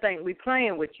still think we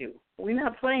playing with you? We're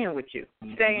not playing with you.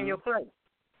 Stay in your place.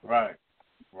 Right.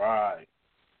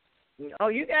 Oh,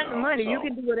 you got the money. You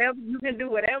can do whatever. You can do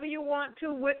whatever you want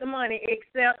to with the money,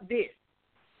 except this.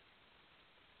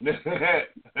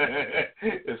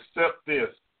 Except this.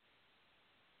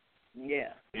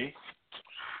 Yeah. See?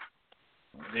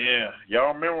 Yeah.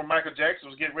 Y'all remember when Michael Jackson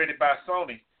was getting ready to buy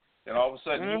Sony, and all of a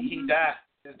sudden he died.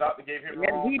 His doctor gave him the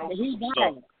wrong dose. He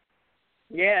died.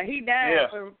 Yeah, he died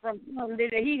from something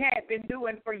that he had been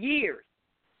doing for years.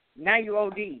 Now you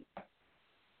OD.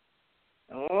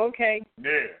 Okay.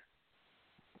 Yeah.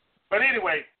 But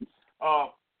anyway,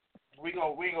 we ain't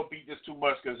gonna beat this too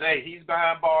much because he's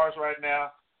behind bars right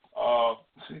now.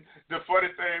 The funny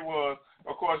thing was,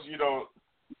 of course, you know,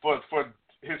 for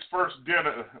his first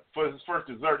dinner, for his first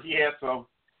dessert, he had some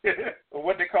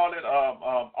what they call it,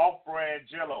 off-brand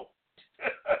Jello,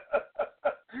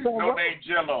 no name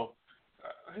Jello.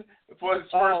 For his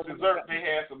first dessert, they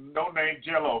had some no name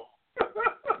Jello.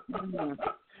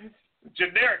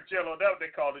 Generic Jello, that's what they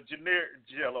call it, generic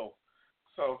Jello.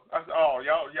 So I said,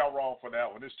 y'all wrong for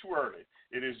that one. It's too early.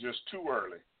 It is just too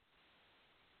early.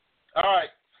 All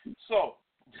right, so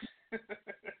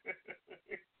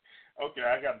okay,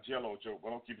 I got a Jello joke,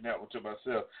 but I'm keeping that one to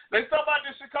myself. Let's talk about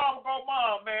this Chicago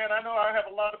Mom, man. I know I have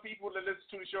a lot of people that listen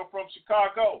to the show from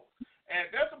Chicago,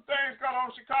 and there's some things going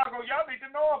on in Chicago y'all need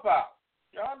to know about.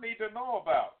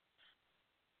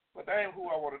 But that ain't who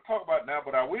I want to talk about now,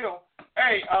 but I will.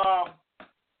 Hey,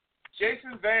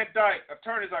 Jason Van Dyke,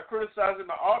 attorneys are criticizing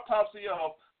the autopsy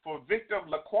of for victim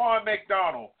Laquan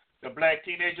McDonald, the black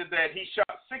teenager that he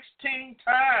shot 16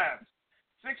 times.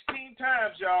 16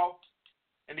 times, y'all.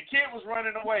 And the kid was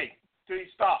running away till he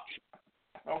stopped.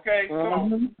 Okay? So,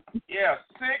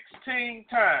 16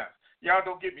 times. Y'all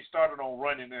don't get me started on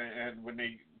running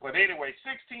but anyway,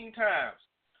 16 times.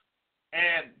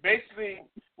 And basically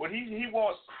what he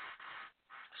wants,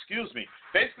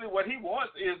 basically what he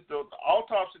wants is the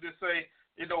autopsy to say,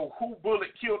 you know, who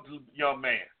bullet killed the young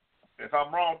man. If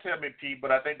I'm wrong, tell me, Pete,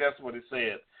 but I think that's what it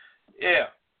said. Yeah.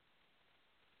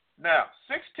 Now,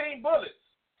 16 bullets.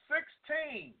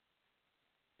 16.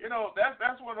 You know,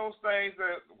 that's one of those things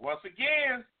that, once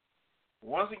again,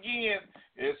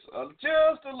 it's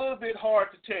just a little bit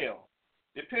hard to tell.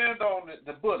 Depends on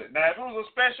the bullet. Now, if it was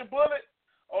a special bullet,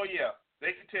 oh, yeah,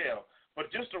 they can tell.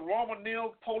 But just a Roman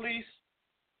nil police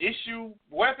issue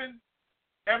weapon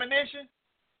ammunition,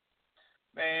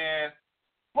 man.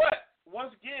 But,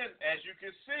 once again, as you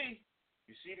can see,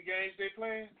 you see the games they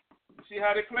playing? You see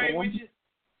how they play with you?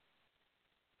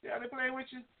 See how they play with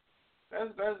you?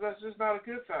 That's just not a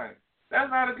good thing. That's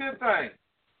not a good thing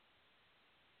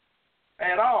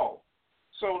at all.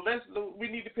 So we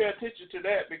need to pay attention to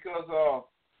that because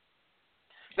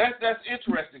that's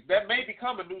interesting. That may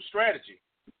become a new strategy.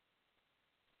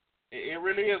 It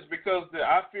really is because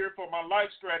I fear for my life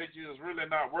strategy is really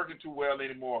not working too well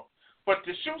anymore. But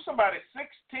to shoot somebody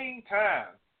 16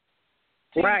 times,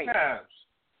 10 times,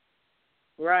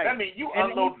 right? That means you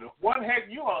unloaded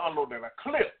you unloaded a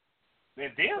clip.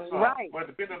 And then some, but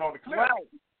depending on the clip. Right.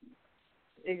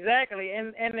 Exactly.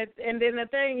 And then the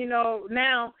thing, you know,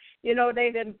 now, you know,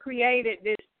 they done created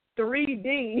this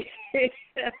 3D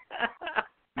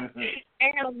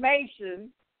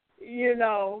animation, you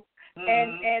know,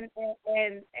 and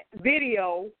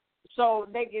video so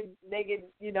they could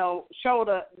show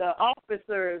the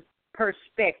officer's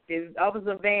perspective,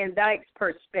 Officer Van Dyke's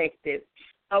perspective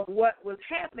of what was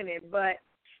happening. But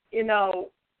it's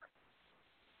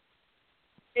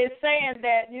saying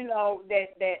that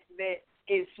that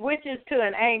it switches to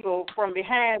an angle from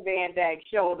behind Van Dyke's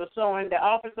shoulder, showing the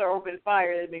officer opened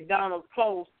fire at McDonald's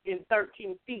close in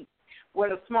 13 feet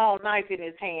with a small knife in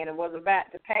his hand and was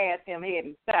about to pass him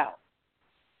heading south.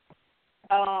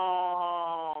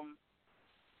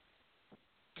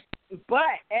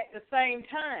 But at the same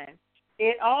time,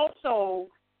 it also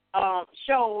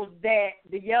shows that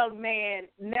the young man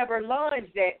never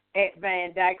lunged at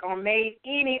Van Dyke or made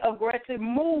any aggressive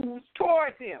moves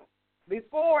towards him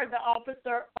before the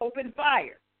officer opened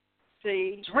fire.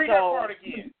 See? Read that part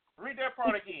again. Read that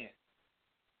part again.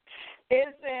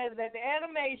 It says that the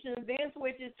animation then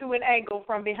switches to an angle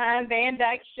from behind Van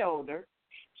Dyke's shoulder,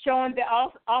 showing the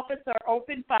officer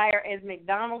open fire as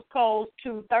McDonald's closed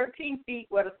to 13 feet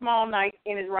with a small knife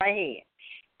in his right hand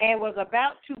and was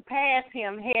about to pass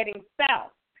him heading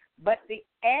south. But the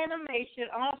animation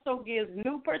also gives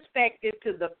new perspective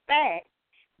to the fact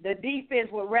the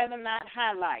defense would rather not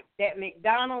highlight that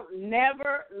McDonald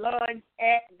never lunged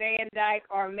at Van Dyke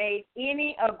or made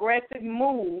any aggressive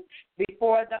move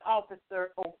before the officer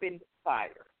opened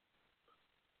fire.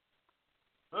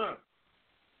 Well,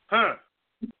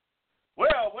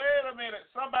 wait a minute.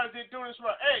 Somebody did do this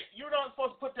right. Hey, you're not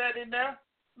supposed to put that in there.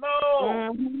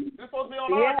 No. It's supposed to be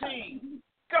on our team.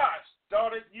 Gosh,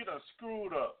 darn it, you done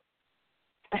screwed up.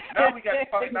 Now we got to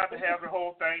fight not to have the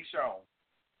whole thing shown.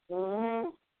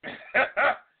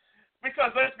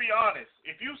 Because let's be honest,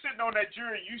 if you're sitting on that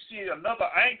jury, you see another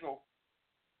angle,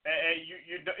 and you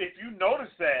if you notice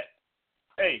that,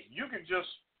 hey, you can just,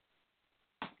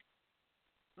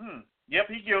 yep,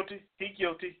 he guilty.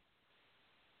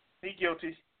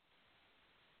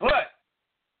 But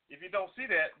if you don't see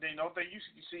that, then the only thing you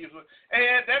see is,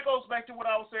 and that goes back to what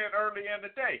I was saying earlier in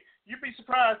the day. You'd be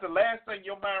surprised the last thing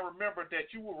your mind remembered that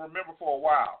you will remember for a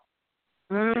while.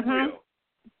 You will.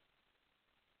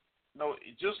 No,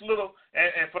 just little,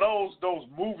 and for those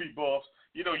movie buffs,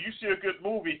 you see a good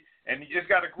movie and it's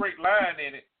got a great line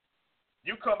in it.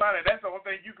 You come out and that's the only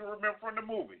thing you can remember from the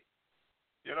movie.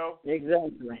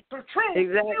 Exactly. The truth.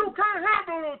 Exactly. You can't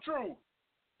handle the truth.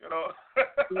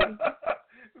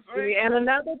 See, and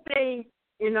another thing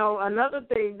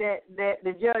that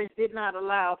the judge did not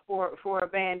allow for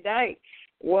Van Dyke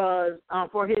was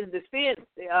for his defense.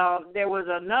 There was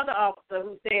another officer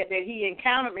who said that he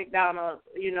encountered McDonald,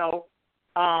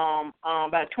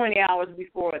 about 20 hours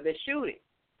before the shooting,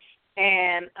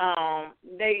 and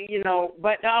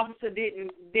but the officer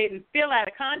didn't fill out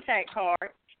a contact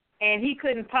card, and he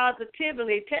couldn't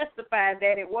positively testify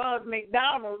that it was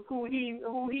McDonald who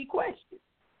he questioned.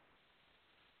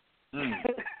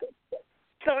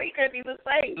 So he couldn't even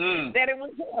say that it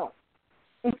was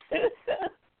him.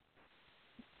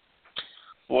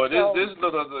 Boy,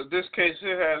 this case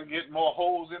here has get more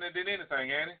holes in it than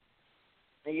anything, ain't it?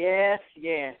 Yes.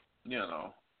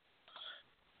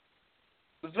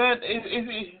 Then is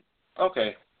he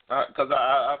okay? Because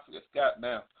I forgot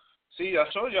now. See, I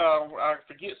showed y'all I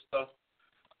forget stuff.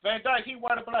 Van Dyke, he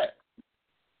white or black?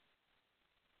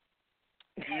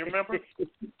 Do you remember?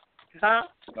 Huh?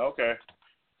 Okay.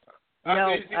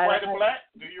 No, is he white or black?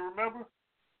 Do you remember?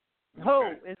 Who?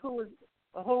 Okay. And who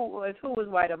was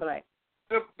white or black?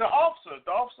 The officers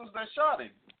that shot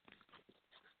him.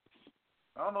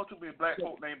 I don't know too many black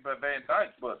folk named Van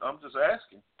Dyke, but I'm just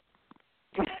asking.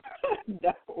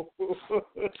 No.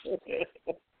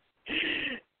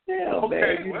 Hell,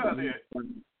 okay, man, well then.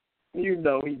 You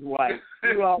know he's white.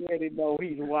 You already know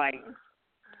he's white.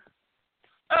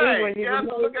 Hey, you have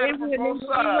to look at it from both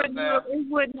sides now.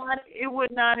 It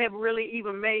would not have really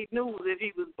even made news if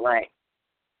he was black.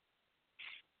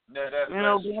 Yeah, that's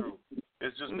true.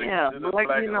 It's just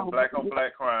black on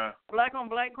black crime. Black on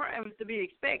black crime is to be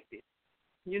expected.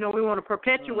 We want to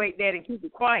perpetuate that and keep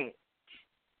it quiet.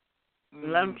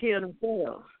 And let them kill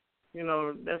themselves.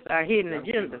 That's our hidden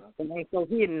agenda. It ain't so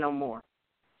hidden no more.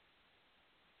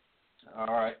 All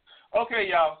right. Okay,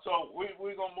 y'all. So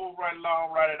we're going to move right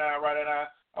along, right now.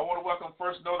 I want to welcome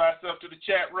First Note ourselves to the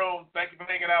chat room. Thank you for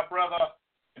hanging out, brother.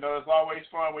 It's always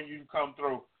fun when you come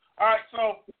through. All right,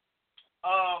 so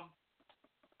I'm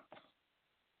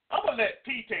going to let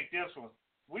P take this one.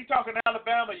 We talking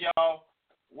Alabama, y'all,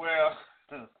 where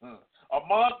a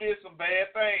mom did some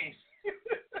bad things.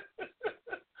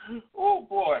 Oh,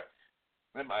 boy.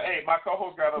 And my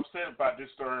co-host got upset about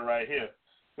this story right here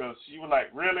because she was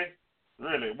like, really?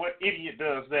 Really? What idiot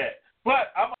does that?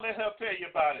 But I'm going to let her tell you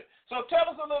about it. So tell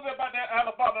us a little bit about that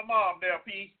Alabama mom there,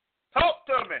 P. Talk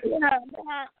to me. Yeah,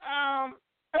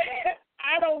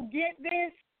 I don't get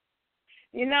this.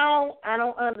 You know, I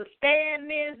don't understand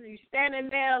this. You standing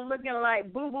there looking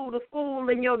like Boo Boo the Fool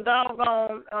in your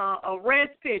doggone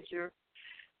arrest picture,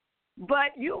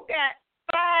 but you got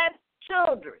 5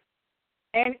 children,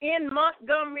 and in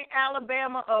Montgomery,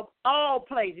 Alabama, of all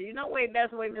places. You know where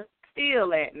that's where Mr.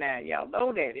 Steele at now. Y'all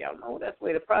know that. Y'all know that's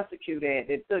where the prosecutor at.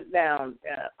 They took down.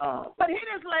 But here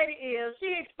this lady is.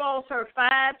 She exposed her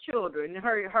 5 children.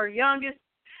 Her youngest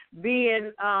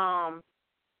being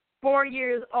 4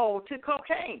 years old, to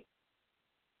cocaine.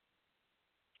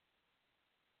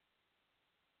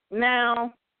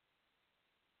 Now,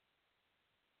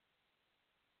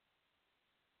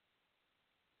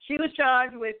 she was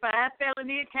charged with 5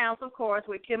 felony counts, of course,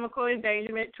 with chemical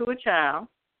endangerment to a child.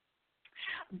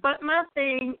 But my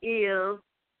thing is,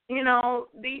 you know,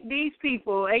 these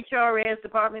people, HRS,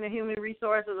 Department of Human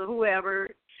Resources, or whoever,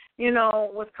 you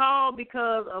know, was called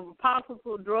because of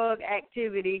possible drug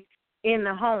activity in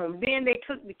the home. Then they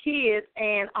took the kids,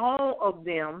 and all of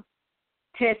them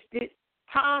tested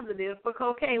positive for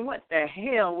cocaine. What the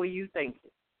hell were you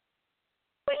thinking?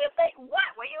 What do you think?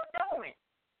 What were you doing?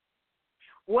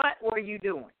 What were you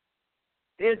doing?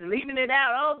 Just leaving it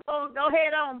out. Oh, go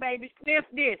ahead on, baby. Sniff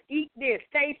this, eat this,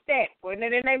 taste that. Putting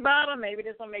it in their bottle, maybe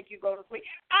this will make you go to sleep.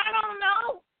 I don't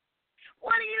know.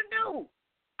 What do you do?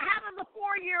 How does a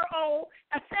 4-year-old,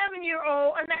 a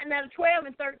 7-year-old, and a 12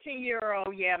 and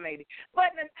 13-year-old, yeah, maybe.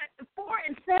 But 4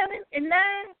 and 7 and 9,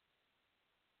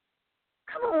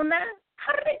 come on now.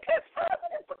 How do they test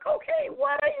positive for cocaine?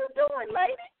 What are you doing,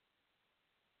 lady?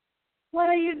 What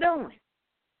are you doing?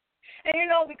 And, you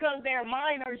know, because they're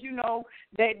minors, you know,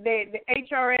 that the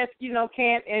HRS, you know,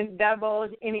 can't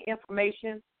divulge any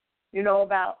information, you know,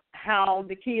 about how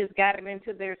the kids got it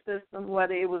into their system,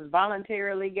 whether it was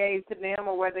voluntarily gave to them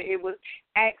or whether it was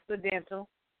accidental.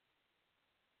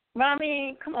 But, I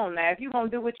mean, come on now. If you're going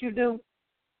to do what you do,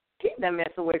 keep that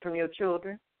mess away from your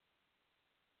children.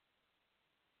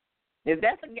 If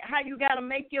that's how you got to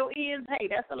make your ends, hey,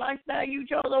 that's the lifestyle you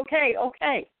chose, okay.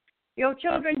 Your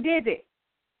children did it.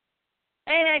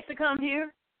 They ain't asked to come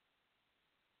here.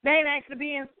 They ain't asked to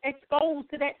be exposed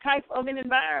to that type of an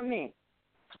environment.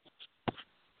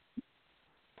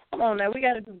 Come on now, we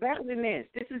got to do better than this.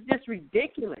 This is just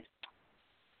ridiculous.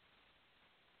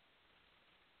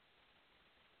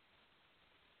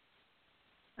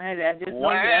 I just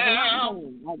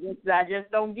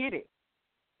don't get it.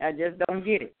 I just don't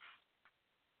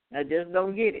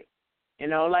get it. You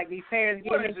know, like these parents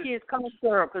giving their kids cough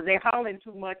syrup because they're hollering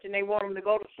too much and they want them to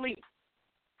go to sleep.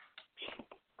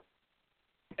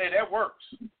 Hey, that works.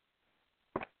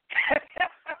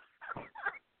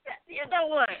 You know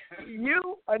what?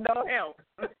 You are no help.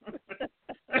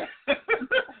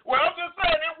 Well, I'm just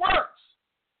saying it works.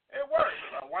 It works.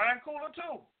 A wine cooler,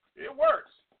 too. It works.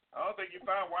 I don't think you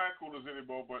find wine coolers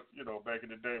anymore, but, you know, back in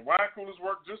the day, wine coolers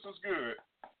work just as good.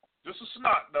 Just a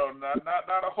snot, though, not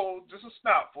a whole, just a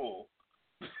snot full.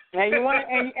 And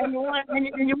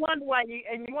you wonder why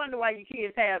your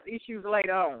kids have issues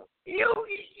later on. It's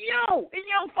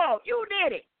your fault. You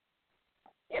did it.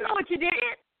 You know what you did.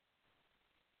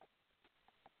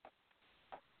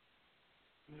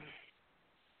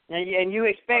 And you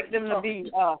expect them to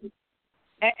be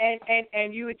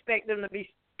and you expect them to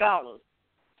be scholars.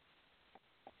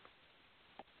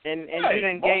 And you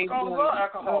done gave them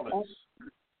alcoholics.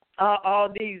 All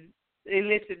these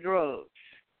illicit drugs.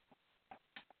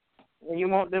 And you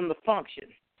want them to function.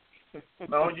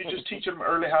 No, you just teach them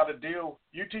early how to deal.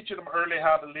 You teaching them early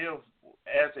how to live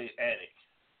as an addict.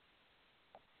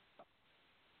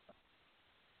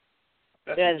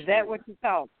 Is that what you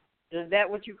call it? Is that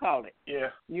what you call it?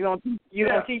 Yeah. You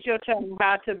gonna teach your child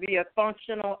how to be a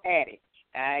functional addict.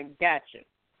 I got you.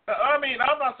 I mean,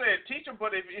 I'm not saying teach them,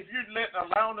 but if you're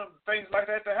allowing them things like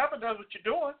that to happen, that's what you're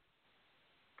doing.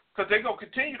 Because they're going to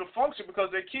continue to function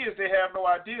because they're kids. They have no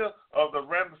idea of the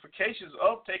ramifications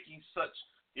of taking such,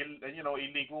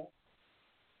 illegal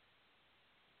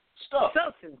stuff.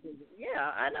 Substances.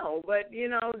 Yeah, I know, but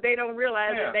they don't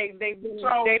realize that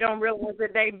they don't realize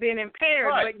that they've been impaired.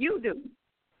 Right. But you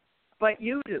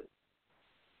do.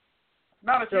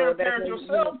 Not if you're impaired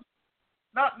yourself.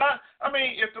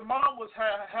 If the mom was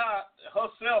high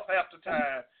herself half the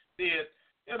time,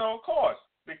 then of course.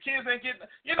 The kids ain't getting,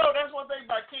 that's one thing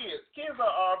about kids. Kids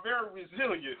are very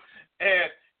resilient, and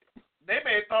they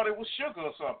may have thought it was sugar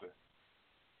or something.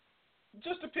 It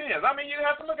just depends. I mean, you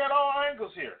have to look at all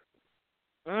angles here.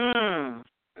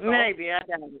 Maybe, I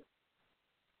doubt it.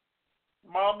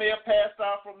 Mom may have passed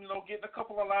out from, getting a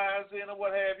couple of lines in or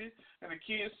what have you, and the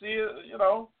kids see it,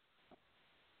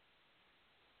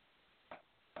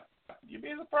 You'd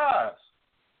be surprised.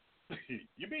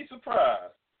 You'd be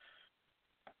surprised.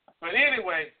 But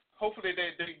anyway, hopefully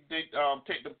they take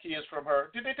them kids from her.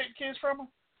 Did they take kids from her?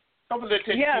 Hopefully they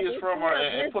take kids from her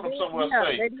and put them somewhere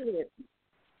safe. They did.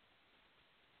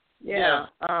 Yeah.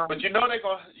 But they're gonna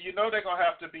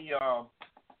have to be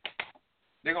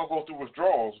they're gonna go through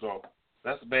withdrawals though.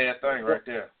 That's a bad thing right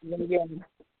there. Yeah.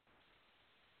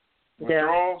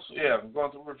 Withdrawals? Yeah,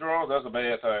 going through withdrawals, that's a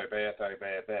bad thing. Bad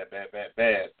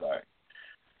thing.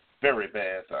 Very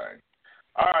bad thing.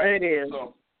 All right. It is.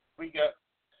 So it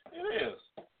is.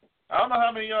 I don't know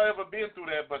how many of y'all ever been through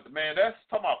that, but man, that's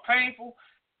talking about painful.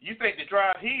 You think the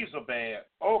dry heaves are bad.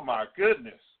 Oh my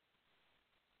goodness.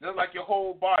 Just like your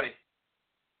whole body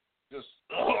just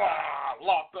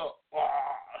locked up.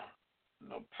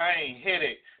 No pain,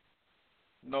 headache.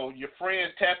 No, your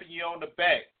friends tapping you on the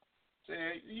back.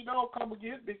 Say, come and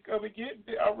get me.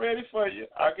 I'm ready for you.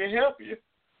 I can help you.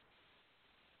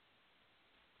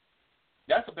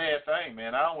 That's a bad thing,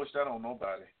 man. I don't wish that on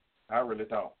nobody. I really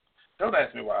don't. Don't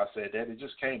ask me why I said that. It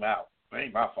just came out. It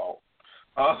ain't my fault.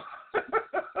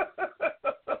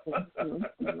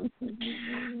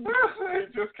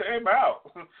 It just came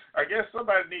out. I guess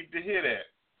somebody needed to hear that.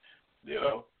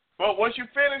 But once you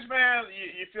finish, man,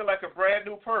 you feel like a brand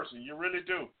new person. You really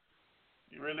do.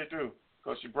 You really do.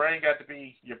 Because your brain has to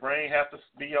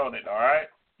be on it, all right?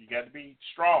 You got to be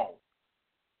strong.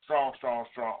 Strong.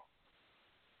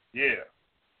 Yeah.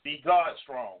 Be God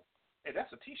strong. Hey,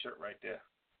 that's a T-shirt right there.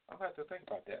 I'm going to have to think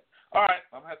about that. All right.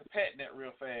 I'm going to have to patent that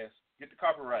real fast. Get the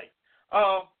copyright.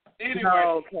 Anyway.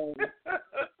 Oh, okay.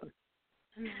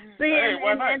 Hey,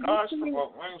 why not God strong?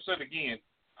 Well, I'm going to say it again.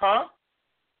 Huh?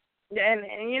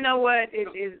 And you know what? It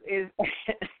is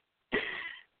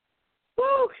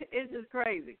woo, it's just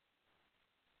crazy.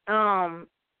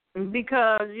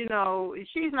 Because,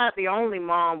 she's not the only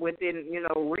mom within,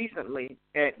 recently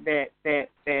that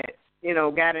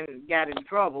got in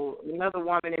trouble. Another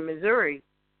woman in Missouri,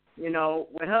 with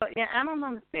her, I don't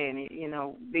understand it,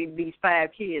 these 5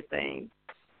 kids thing.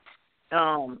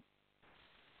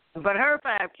 But her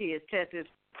 5 kids tested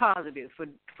positive for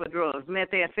drugs,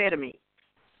 methamphetamine.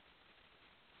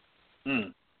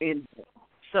 And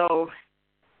so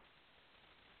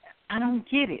I don't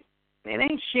get it. It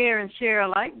ain't share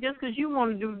alike. Just because you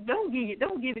want to do, don't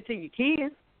give it to your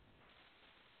kids.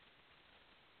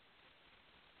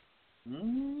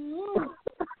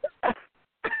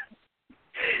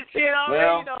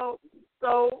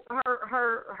 So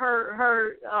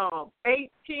her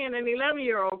 8, 10, and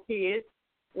 11-year-old kids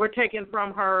were taken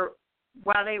from her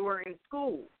while they were in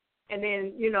school, and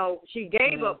then she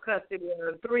gave up custody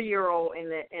of the 3-year-old and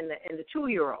the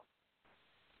 2-year-old.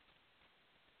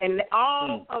 And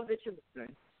all of the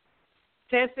children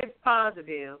tested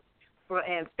positive for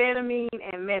amphetamine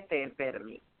and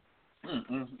methamphetamine.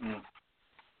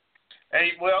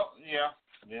 Hey, well,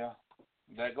 yeah.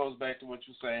 That goes back to what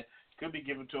you're saying. Could be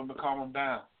given to them to calm them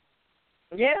down.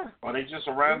 Yeah. Or they just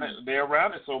around it. They're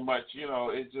around it so much,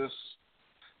 it just,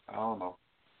 I don't know.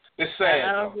 It's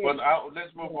sad, though. But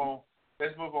let's move on.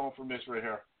 Let's move on from this right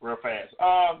here real fast.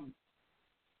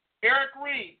 Eric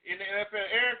Reed in the NFL.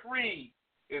 Eric Reed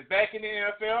is back in the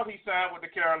NFL. He signed with the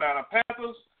Carolina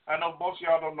Panthers. I know most of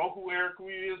y'all don't know who Eric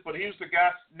Reed is, but he was the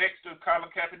guy next to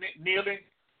Colin Kaepernick kneeling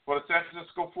for the San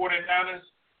Francisco 49ers.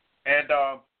 And,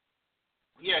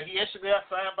 he actually got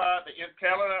signed by the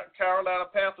Carolina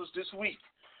Panthers this week.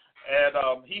 And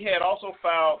he had also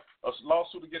filed a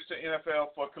lawsuit against the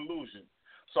NFL for collusion.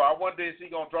 So I wonder, is he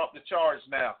going to drop the charge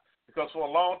now? Because for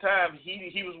a long time,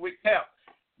 he was with Cap.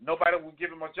 Nobody would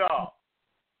give him a job.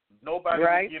 Nobody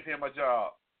would give him a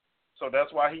job. So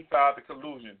that's why he filed the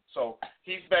collusion. So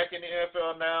he's back in the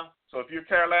NFL now. So if you're a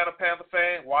Carolina Panther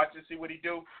fan, watch and see what he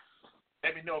do.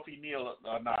 Let me know if he kneel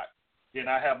or not. Then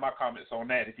I have my comments on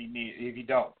that if he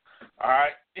don't. All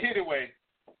right. Anyway,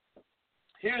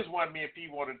 here's one me and P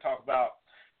wanted to talk about.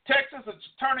 Texas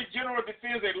Attorney General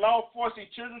defends a law forcing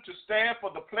children to stand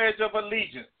for the Pledge of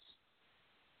Allegiance.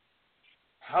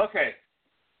 Okay.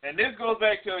 And this goes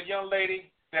back to a young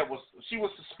lady she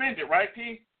was suspended, right,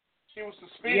 P? She was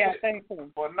suspended. Yeah, thank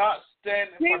you. For not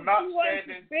standing.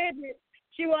 Suspended.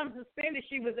 She wasn't suspended.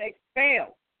 She was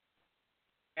expelled.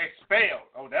 Expelled.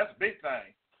 Oh, that's a big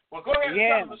thing. Well, go ahead and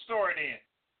tell them the story then.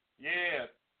 Yeah.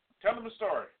 Tell them the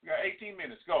story. You got 18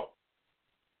 minutes. Go.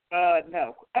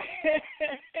 No.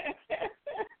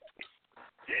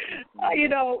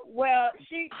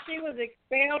 She was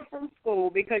expelled from school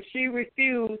because she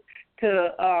refused to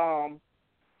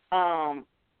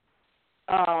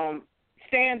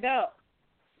stand up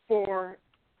for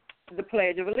the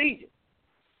Pledge of Allegiance.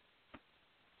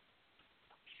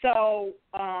 So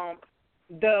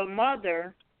the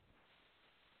mother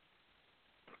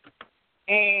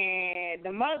And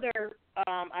the mother,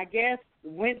 I guess,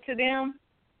 went to them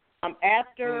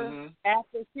after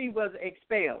she was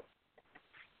expelled.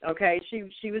 Okay, she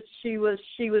was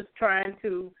trying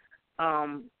to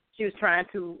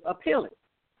appeal it.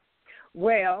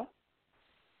 Well,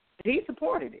 he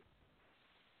supported it.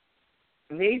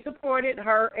 He supported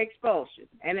her expulsion,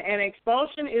 and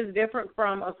expulsion is different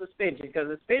from a suspension, because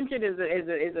suspension is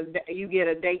a you get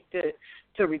a date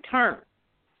to return.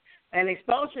 And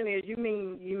expulsion is you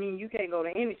mean you can't go to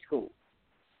any school.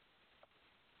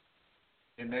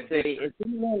 In that district.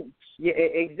 Yeah,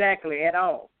 exactly, at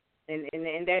all in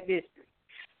that district.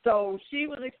 So she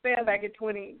was expelled back in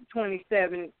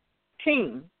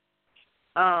 2017.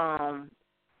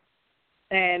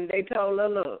 And they told her,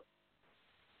 look,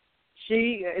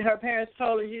 her parents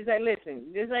told her, she said,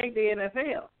 listen, this ain't the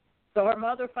NFL. So her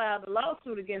mother filed a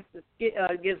lawsuit against the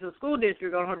school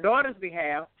district on her daughter's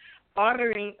behalf,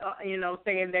 ordering,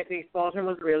 saying that the expulsion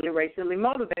was really racially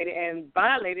motivated and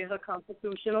violated her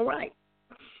constitutional rights.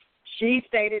 She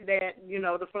stated that,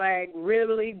 the flag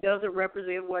really doesn't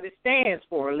represent what it stands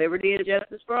for, liberty and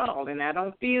justice for all. And I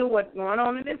don't feel what's going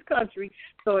on in this country,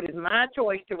 so it is my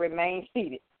choice to remain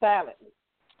seated silently.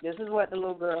 This is what the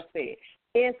little girl said.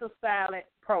 It's a silent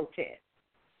protest.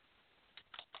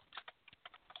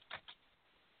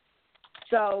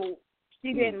 So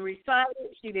she didn't recite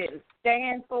it. She didn't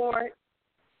stand for it,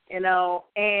 and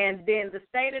then the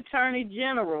state attorney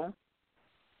general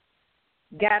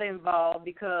got involved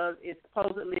because it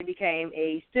supposedly became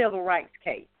a civil rights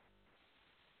case.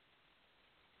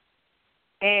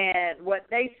 And what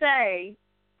they say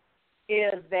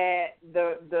is that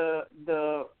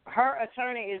her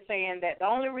attorney is saying that the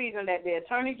only reason that the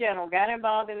attorney general got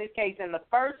involved in this case in the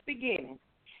first beginning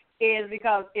is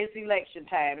because it's election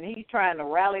time and he's trying to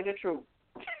rally the troops.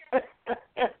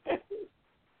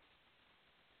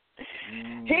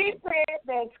 He said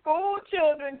that school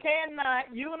children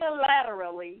cannot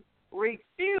unilaterally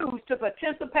refuse to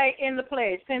participate in the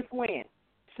pledge. Since when?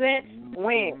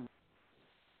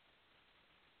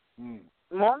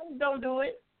 Mormons don't do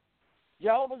it.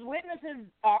 Jehovah's Witnesses,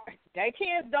 their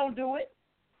kids don't do it.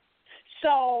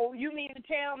 So you mean to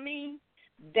tell me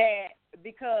that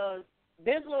because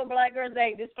this little black girl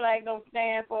say this flag don't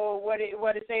stand for what it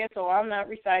says, so I'm not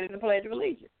reciting the Pledge of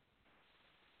Allegiance?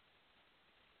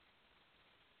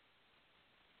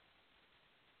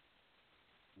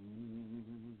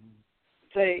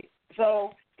 See,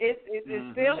 so it's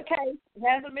still a case. It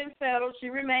hasn't been settled. She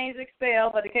remains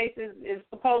expelled, but the case is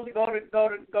supposed to go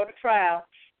to trial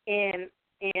in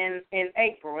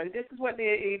April. And this is what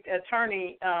the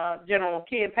Attorney General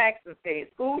Ken Paxton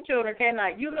said: school children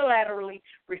cannot unilaterally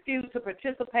refuse to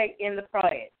participate in the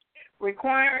pledge.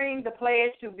 Requiring the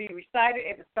pledge to be recited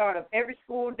at the start of every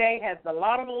school day has the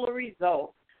laudable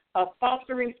result of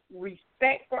fostering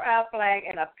respect for our flag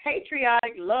and a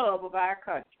patriotic love of our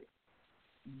country.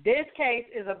 This case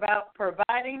is about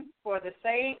providing for the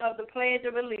saying of the Pledge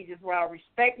of Allegiance while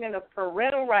respecting the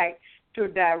parental right to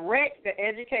direct the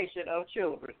education of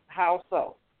children. How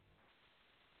so?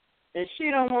 If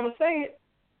she don't want to say it,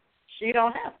 she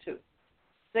don't have to.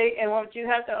 See, and what you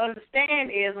have to understand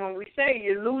is when we say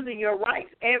you're losing your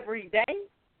rights every day,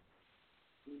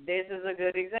 this is a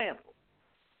good example.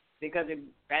 Because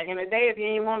back in the day, if you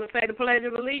didn't want to say the Pledge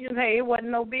of Allegiance, hey, it wasn't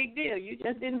no big deal. You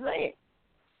just didn't say it.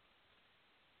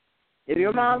 If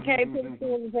your mom came to the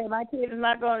school and said, my kid is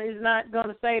not going to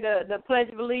say the Pledge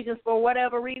of Allegiance for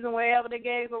whatever reason, wherever they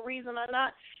gave a reason or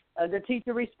not, the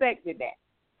teacher respected that.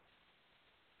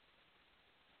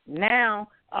 Now,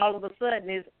 all of a sudden,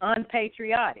 it's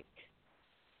unpatriotic.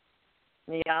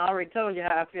 Yeah, I already told you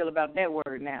how I feel about that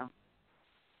word now.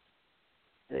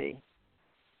 See?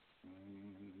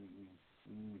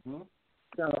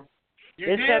 So,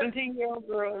 this 17-year-old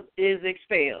girl is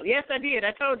expelled. Yes, I did.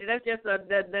 I told you that's just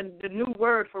the new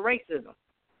word for racism.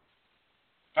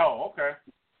 Oh, okay.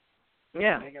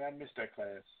 Yeah. Dang it, I missed that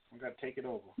class. I got to take it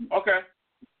over. Okay.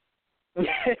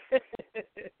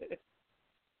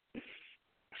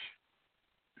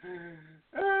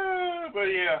 But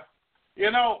yeah,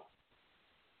 and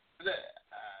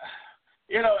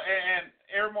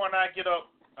every morning I get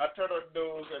up, I turn on the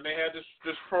news, and they have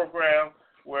this program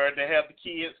where they have the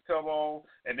kids come on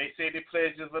and they say they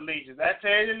pledge of allegiance. I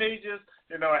pledge allegiance,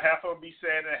 half of them be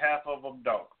saying it, half of them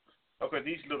don't. Okay,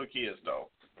 these little kids don't.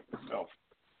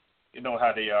 You know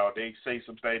how they are. They say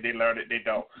something, they learn it, they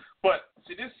don't. But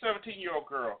see, this 17-year-old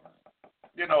girl,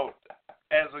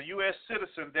 as a U.S.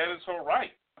 citizen, that is her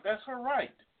right. That's her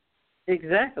right.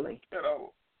 Exactly.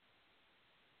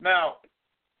 Now,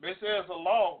 this is a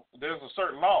law. There's a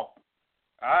certain law.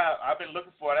 I've been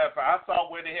looking for that. I saw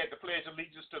where they had the Pledge of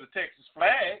Allegiance to the Texas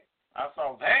flag. I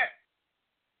saw that.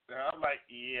 And I'm like,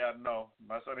 yeah, no.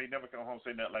 My son ain't never come home and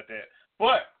say nothing like that.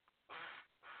 But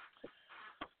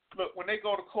look, when they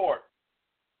go to court,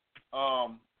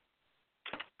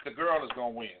 the girl is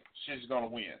gonna win. She's gonna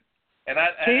win. And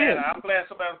I'm glad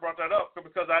somebody brought that up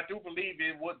because I do believe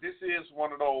this is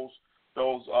one of those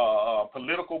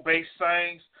political based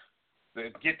things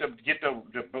that get the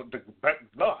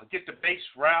base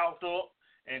riled up,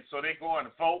 and so they go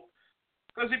and vote.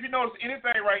 Because if you notice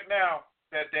anything right now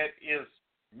that is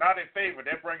not in favor,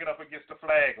 they bring it up against the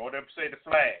flag or they say the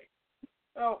flag.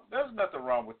 No, there's nothing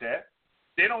wrong with that.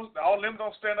 All of them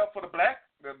don't stand up for the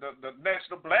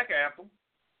national black anthem.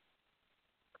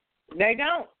 They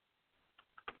don't.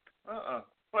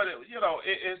 But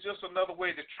it's just another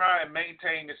way to try and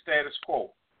maintain the status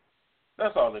quo.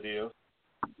 That's all it is.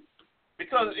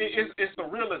 Because it's the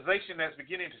realization that's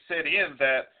beginning to set in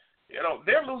that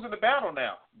they're losing the battle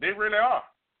now. They really are.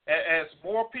 As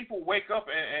more people wake up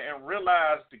and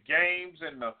realize the games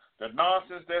and the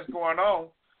nonsense that's going on,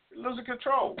 they're losing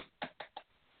control.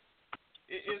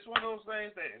 It's one of those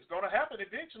things that it's going to happen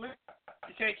eventually.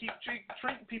 You can't keep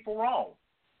treating people wrong.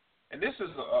 And this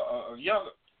is a young.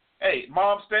 Hey,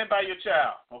 mom, stand by your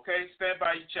child. Okay, stand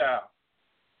by your child.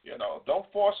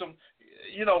 Don't force them.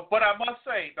 But I must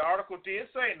say, the article did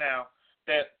say now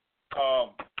that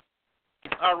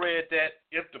I read that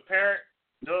if the parent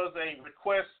does a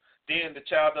request, then the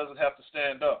child doesn't have to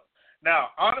stand up. Now,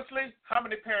 honestly, how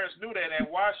many parents knew that, and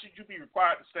why should you be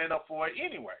required to stand up for it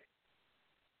anyway?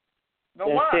 No,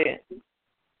 why?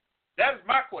 That is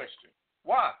my question.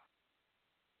 Why?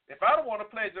 If I don't want to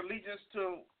pledge allegiance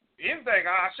to anything,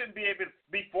 I shouldn't be able to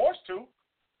be forced to.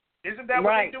 Isn't that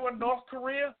what they do in North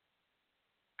Korea?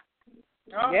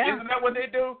 Yeah. Isn't that what they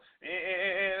do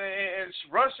in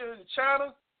Russia and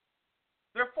China?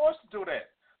 They're forced to do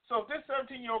that. So if this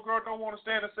 17-year-old girl don't want to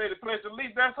stand and say the pledge of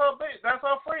allegiance, that's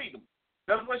her freedom.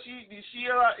 That's what she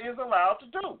is allowed to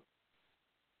do.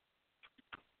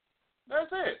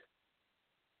 That's it.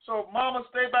 So, mama,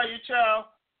 stay by your child.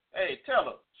 Hey, tell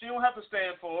her. She don't have to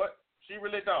stand for it. She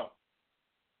really don't.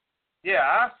 Yeah,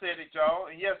 I said it, y'all.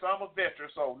 And yes, I'm a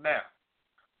veteran, so now.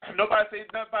 Nobody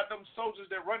says nothing about them soldiers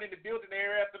that run in the building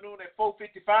every afternoon at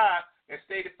 4:55 and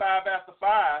stayed at 5 after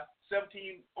 5,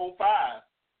 17:05.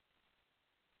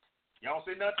 Y'all don't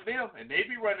say nothing to them, and they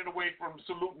be running away from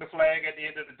saluting the flag at the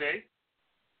end of the day.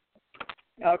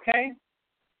 Okay.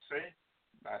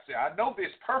 See? I know this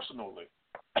personally.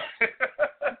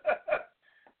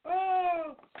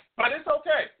 Oh, but it's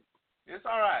okay. It's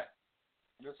all right.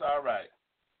 It's all right.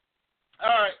 All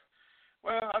right.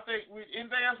 Well, I think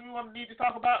anything else we need to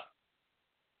talk about?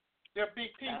 They're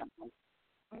big people.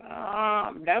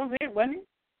 That was it, wasn't it?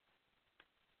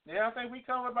 Yeah, I think we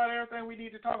covered about everything we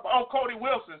need to talk about. Oh, Cody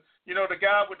Wilson, the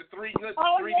guy with the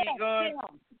 3D gun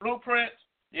blueprints.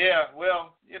 Yeah,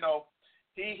 well,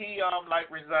 he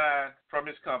resigned from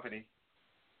his company.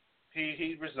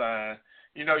 He resigned.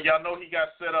 Y'all know he got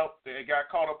set up, got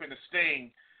caught up in the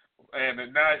sting,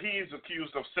 and now he's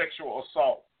accused of sexual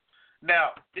assault.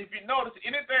 Now, if you notice,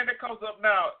 anything that comes up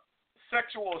now,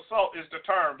 sexual assault is the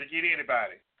term to get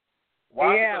anybody.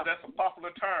 Why? Yeah. Because that's a popular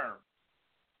term.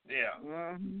 Yeah.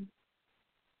 Mm-hmm.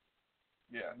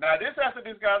 Yeah. Now, this after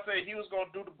this guy said he was going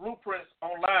to do the blueprints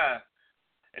online,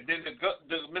 and then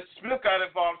Mr. Smith got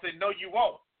involved and said, no, you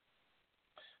won't.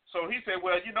 So he said,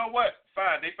 well, you know what?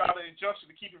 Fine. They filed an injunction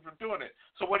to keep him from doing it.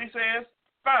 So what he says,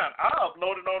 fine, I'll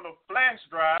upload it on a flash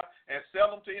drive and sell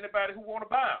them to anybody who want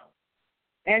to buy them.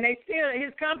 And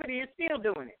his company is still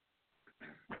doing it.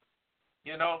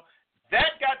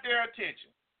 That got their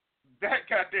attention.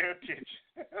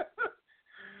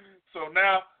 So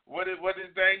now, what did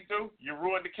they do? You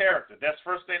ruin the character. That's the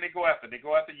first thing they go after. They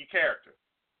go after your character.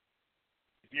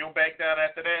 If you don't back down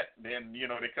after that, then they're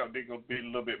gonna be a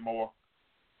little bit more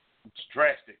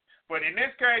drastic. But in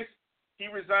this case, he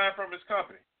resigned from his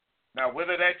company. Now,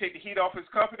 whether they take the heat off his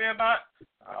company or not,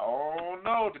 I don't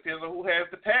know. Depends on who has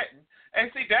the patent. And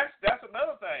see, that's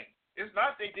another thing. It's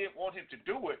not they didn't want him to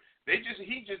do it. They just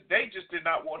did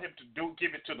not want him to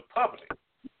give it to the public.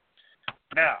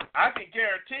 Now, I can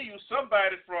guarantee you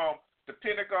somebody from the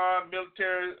Pentagon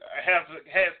military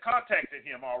has contacted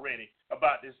him already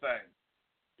about this thing.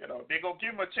 They're going to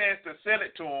give him a chance to sell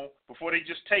it to him before they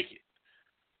just take it.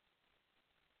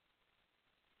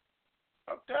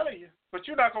 I'm telling you. But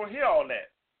you're not going to hear all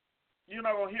that. You're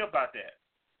not going to hear about that.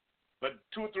 But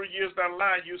 2 or 3 years down the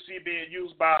line, you'll see it being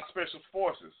used by our special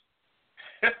forces.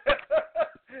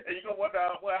 And you're going to wonder,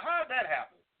 well, how did that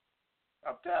happen?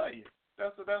 I'm telling you.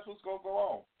 That's what's going to go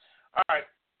on. All right.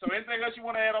 So anything else you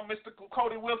want to add on Mr.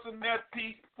 Cody Wilson, that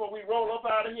piece, before we roll up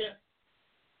out of here?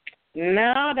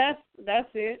 No,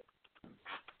 that's it.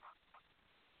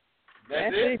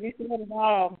 That's it? You said it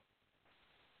all.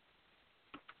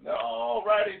 All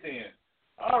righty then.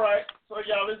 All right. So,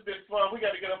 y'all, it's been fun. We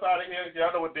got to get up out of here.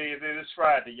 Y'all know what day it is. It's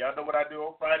Friday. Y'all know what I do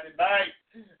on Friday night.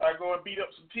 I go and beat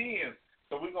up some pins.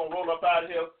 So we're going to roll up out of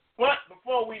here. But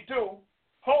before we do,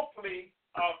 hopefully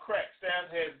our crack staff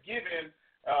has given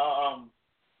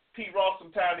Pete Ross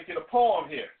some time to get a poem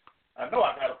here. I know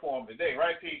I got a poem today,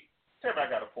 right, Pete? Tell me I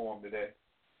got a poem today.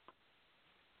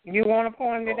 You want a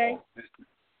poem today?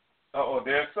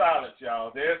 There's silence,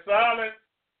 y'all. There's silence.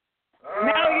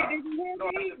 Now, did you hear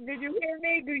me? Did you hear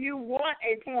me? Do you want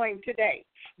a poem today?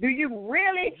 Do you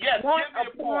really want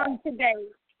a poem today?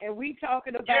 And we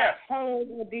talking about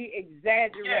Home of the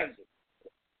Exagerated.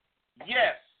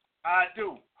 Yes, I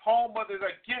do. Home of the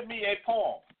Give me a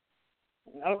poem.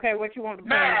 Okay, what you want the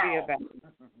poem to be about?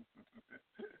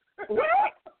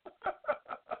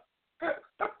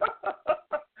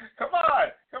 Come on.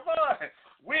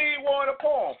 We want a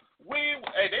poem.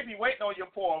 Hey, they be waiting on your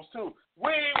poems too.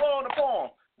 We want a poem.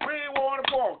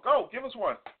 Go, give us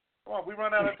one. Come on, we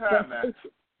run out of time now.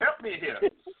 Help me here.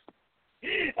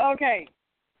 Okay.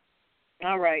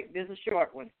 All right, this is a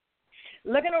short one.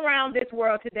 Looking around this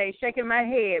world today, shaking my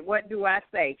head, what do I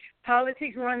say?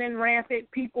 Politics running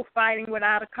rampant, people fighting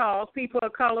without a cause, people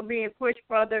of color being pushed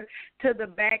further to the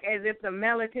back as if the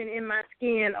melanin in my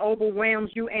skin overwhelms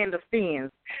you and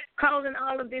offends. Causing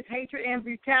all of this hatred and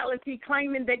brutality,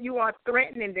 claiming that you are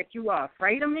threatened and that you are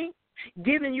afraid of me,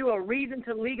 giving you a reason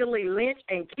to legally lynch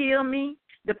and kill me,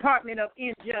 Department of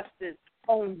Injustice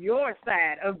on your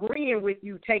side, agreeing with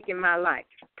you taking my life,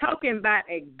 talking about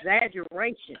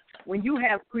exaggeration when you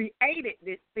have created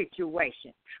this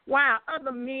situation, while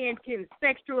other men can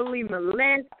sexually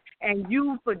molest and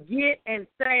you forget and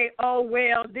say, oh,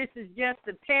 well, this is just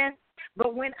a test.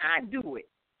 But when I do it,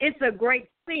 it's a great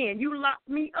sin. You lock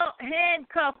me up,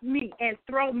 handcuff me, and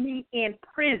throw me in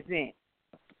prison.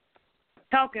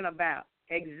 Talking about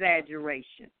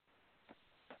exaggeration.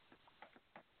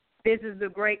 This is the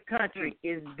great country.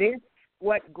 Is this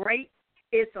what great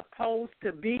is supposed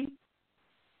to be?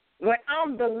 When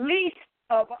I'm the least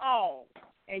of all,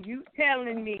 and you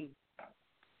telling me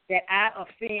that I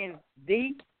offend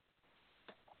thee?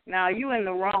 Now, you in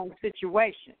the wrong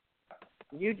situation.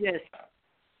 You just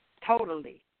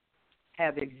totally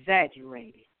have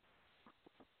exaggerated.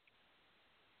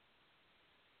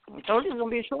 I told you it was going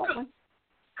to be a short one.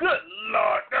 Good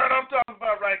Lord, that's what I'm talking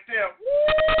about right there.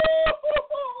 Woo!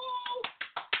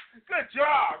 Good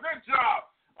job.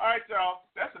 All right, y'all.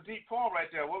 That's a deep poem right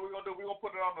there. What we're going to do, we're going to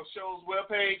put it on the show's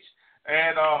webpage,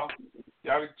 and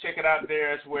y'all can check it out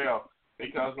there as well.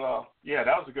 Because,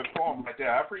 that was a good poem right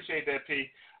there. I appreciate that,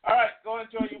 P. All right, go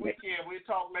enjoy your weekend. We'll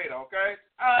talk later, okay?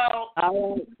 Out.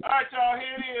 All right, y'all,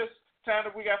 here it is. Time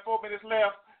that we got 4 minutes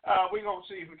left. We're going to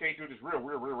see if we can't do this real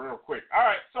quick. All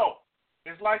right, so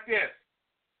it's like this.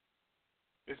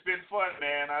 It's been fun,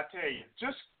 man, I tell you.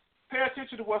 Just pay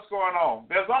attention to what's going on.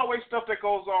 There's always stuff that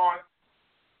goes on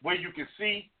where you can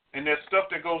see, and there's stuff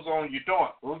that goes on you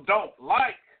don't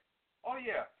like. Oh,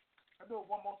 yeah. I do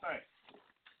one more thing.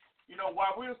 You know,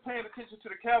 while we was paying attention to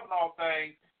the Kavanaugh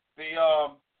thing,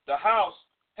 the House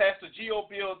passed a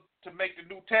GO bill to make the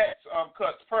new tax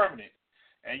cuts permanent.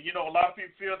 And, you know, a lot of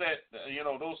people feel that,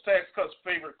 those tax cuts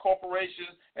favor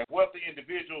corporations and wealthy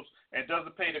individuals and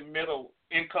doesn't pay the middle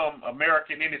income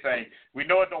American anything. We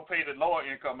know it don't pay the lower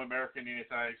income American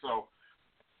anything. So,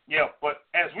 yeah, but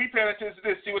as we pay attention to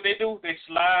this, see what they do? They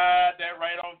slide that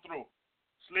right on through.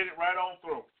 Slid it right on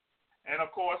through. And, of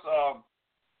course,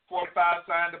 45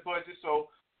 signed the budget,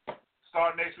 so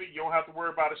starting next week, you don't have to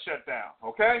worry about a shutdown,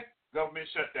 okay? Government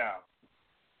shutdown.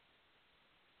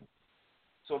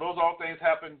 So those all things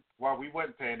happened while we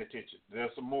wasn't paying attention.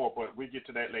 There's some more, but we'll get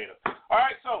to that later. All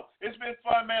right, so it's been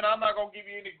fun, man. I'm not going to give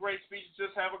you any great speeches.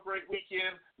 Just have a great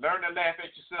weekend. Learn to laugh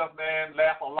at yourself, man.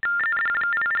 Laugh a lot.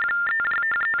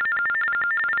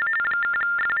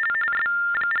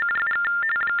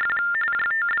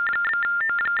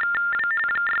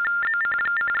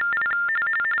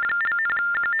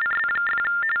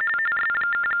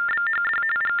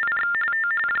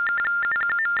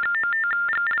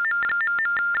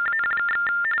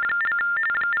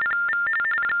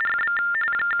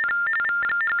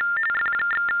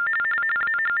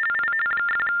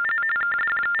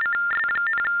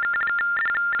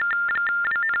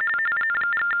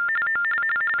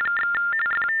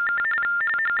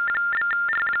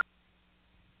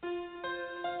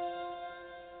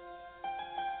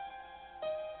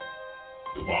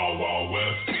 The Wild Wild West.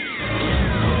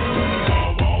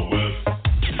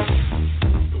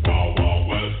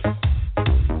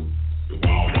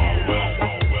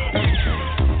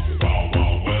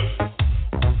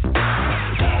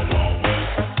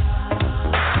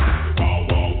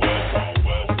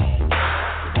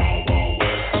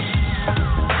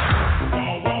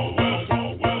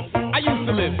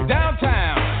 to live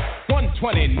downtown,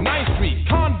 129th Street,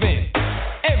 Convent.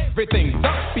 Everything's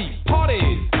upbeat,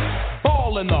 parties,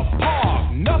 ball in the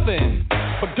park, nothing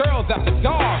but girls after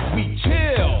dark. We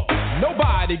chill,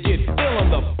 nobody gets ill in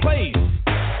the place.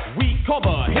 We call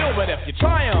the hill, but if you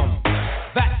try 'em,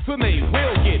 that's when they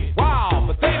will get wild.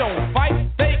 But they don't fight,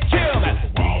 they kill.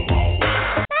 That's wow, wow,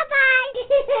 wow. Bye-bye.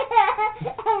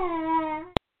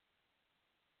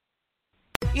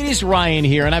 It is Ryan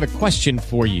here, and I have a question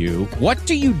for you. What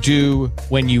do you do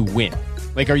when you win?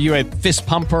 Like, are you a fist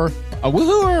pumper, a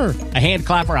woohooer, a hand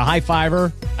clapper, a high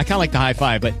fiver? I kind of like the high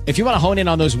five, but if you want to hone in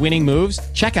on those winning moves,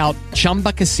 check out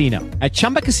Chumba Casino. At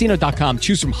ChumbaCasino.com,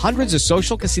 choose from hundreds of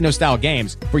social casino-style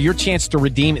games for your chance to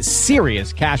redeem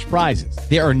serious cash prizes.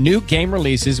 There are new game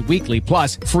releases weekly,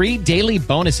 plus free daily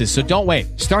bonuses, so don't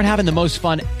wait. Start having the most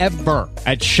fun ever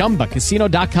at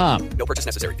ChumbaCasino.com. No purchase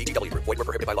necessary. VGW Group. Void where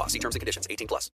prohibited by law. See terms and conditions. 18+.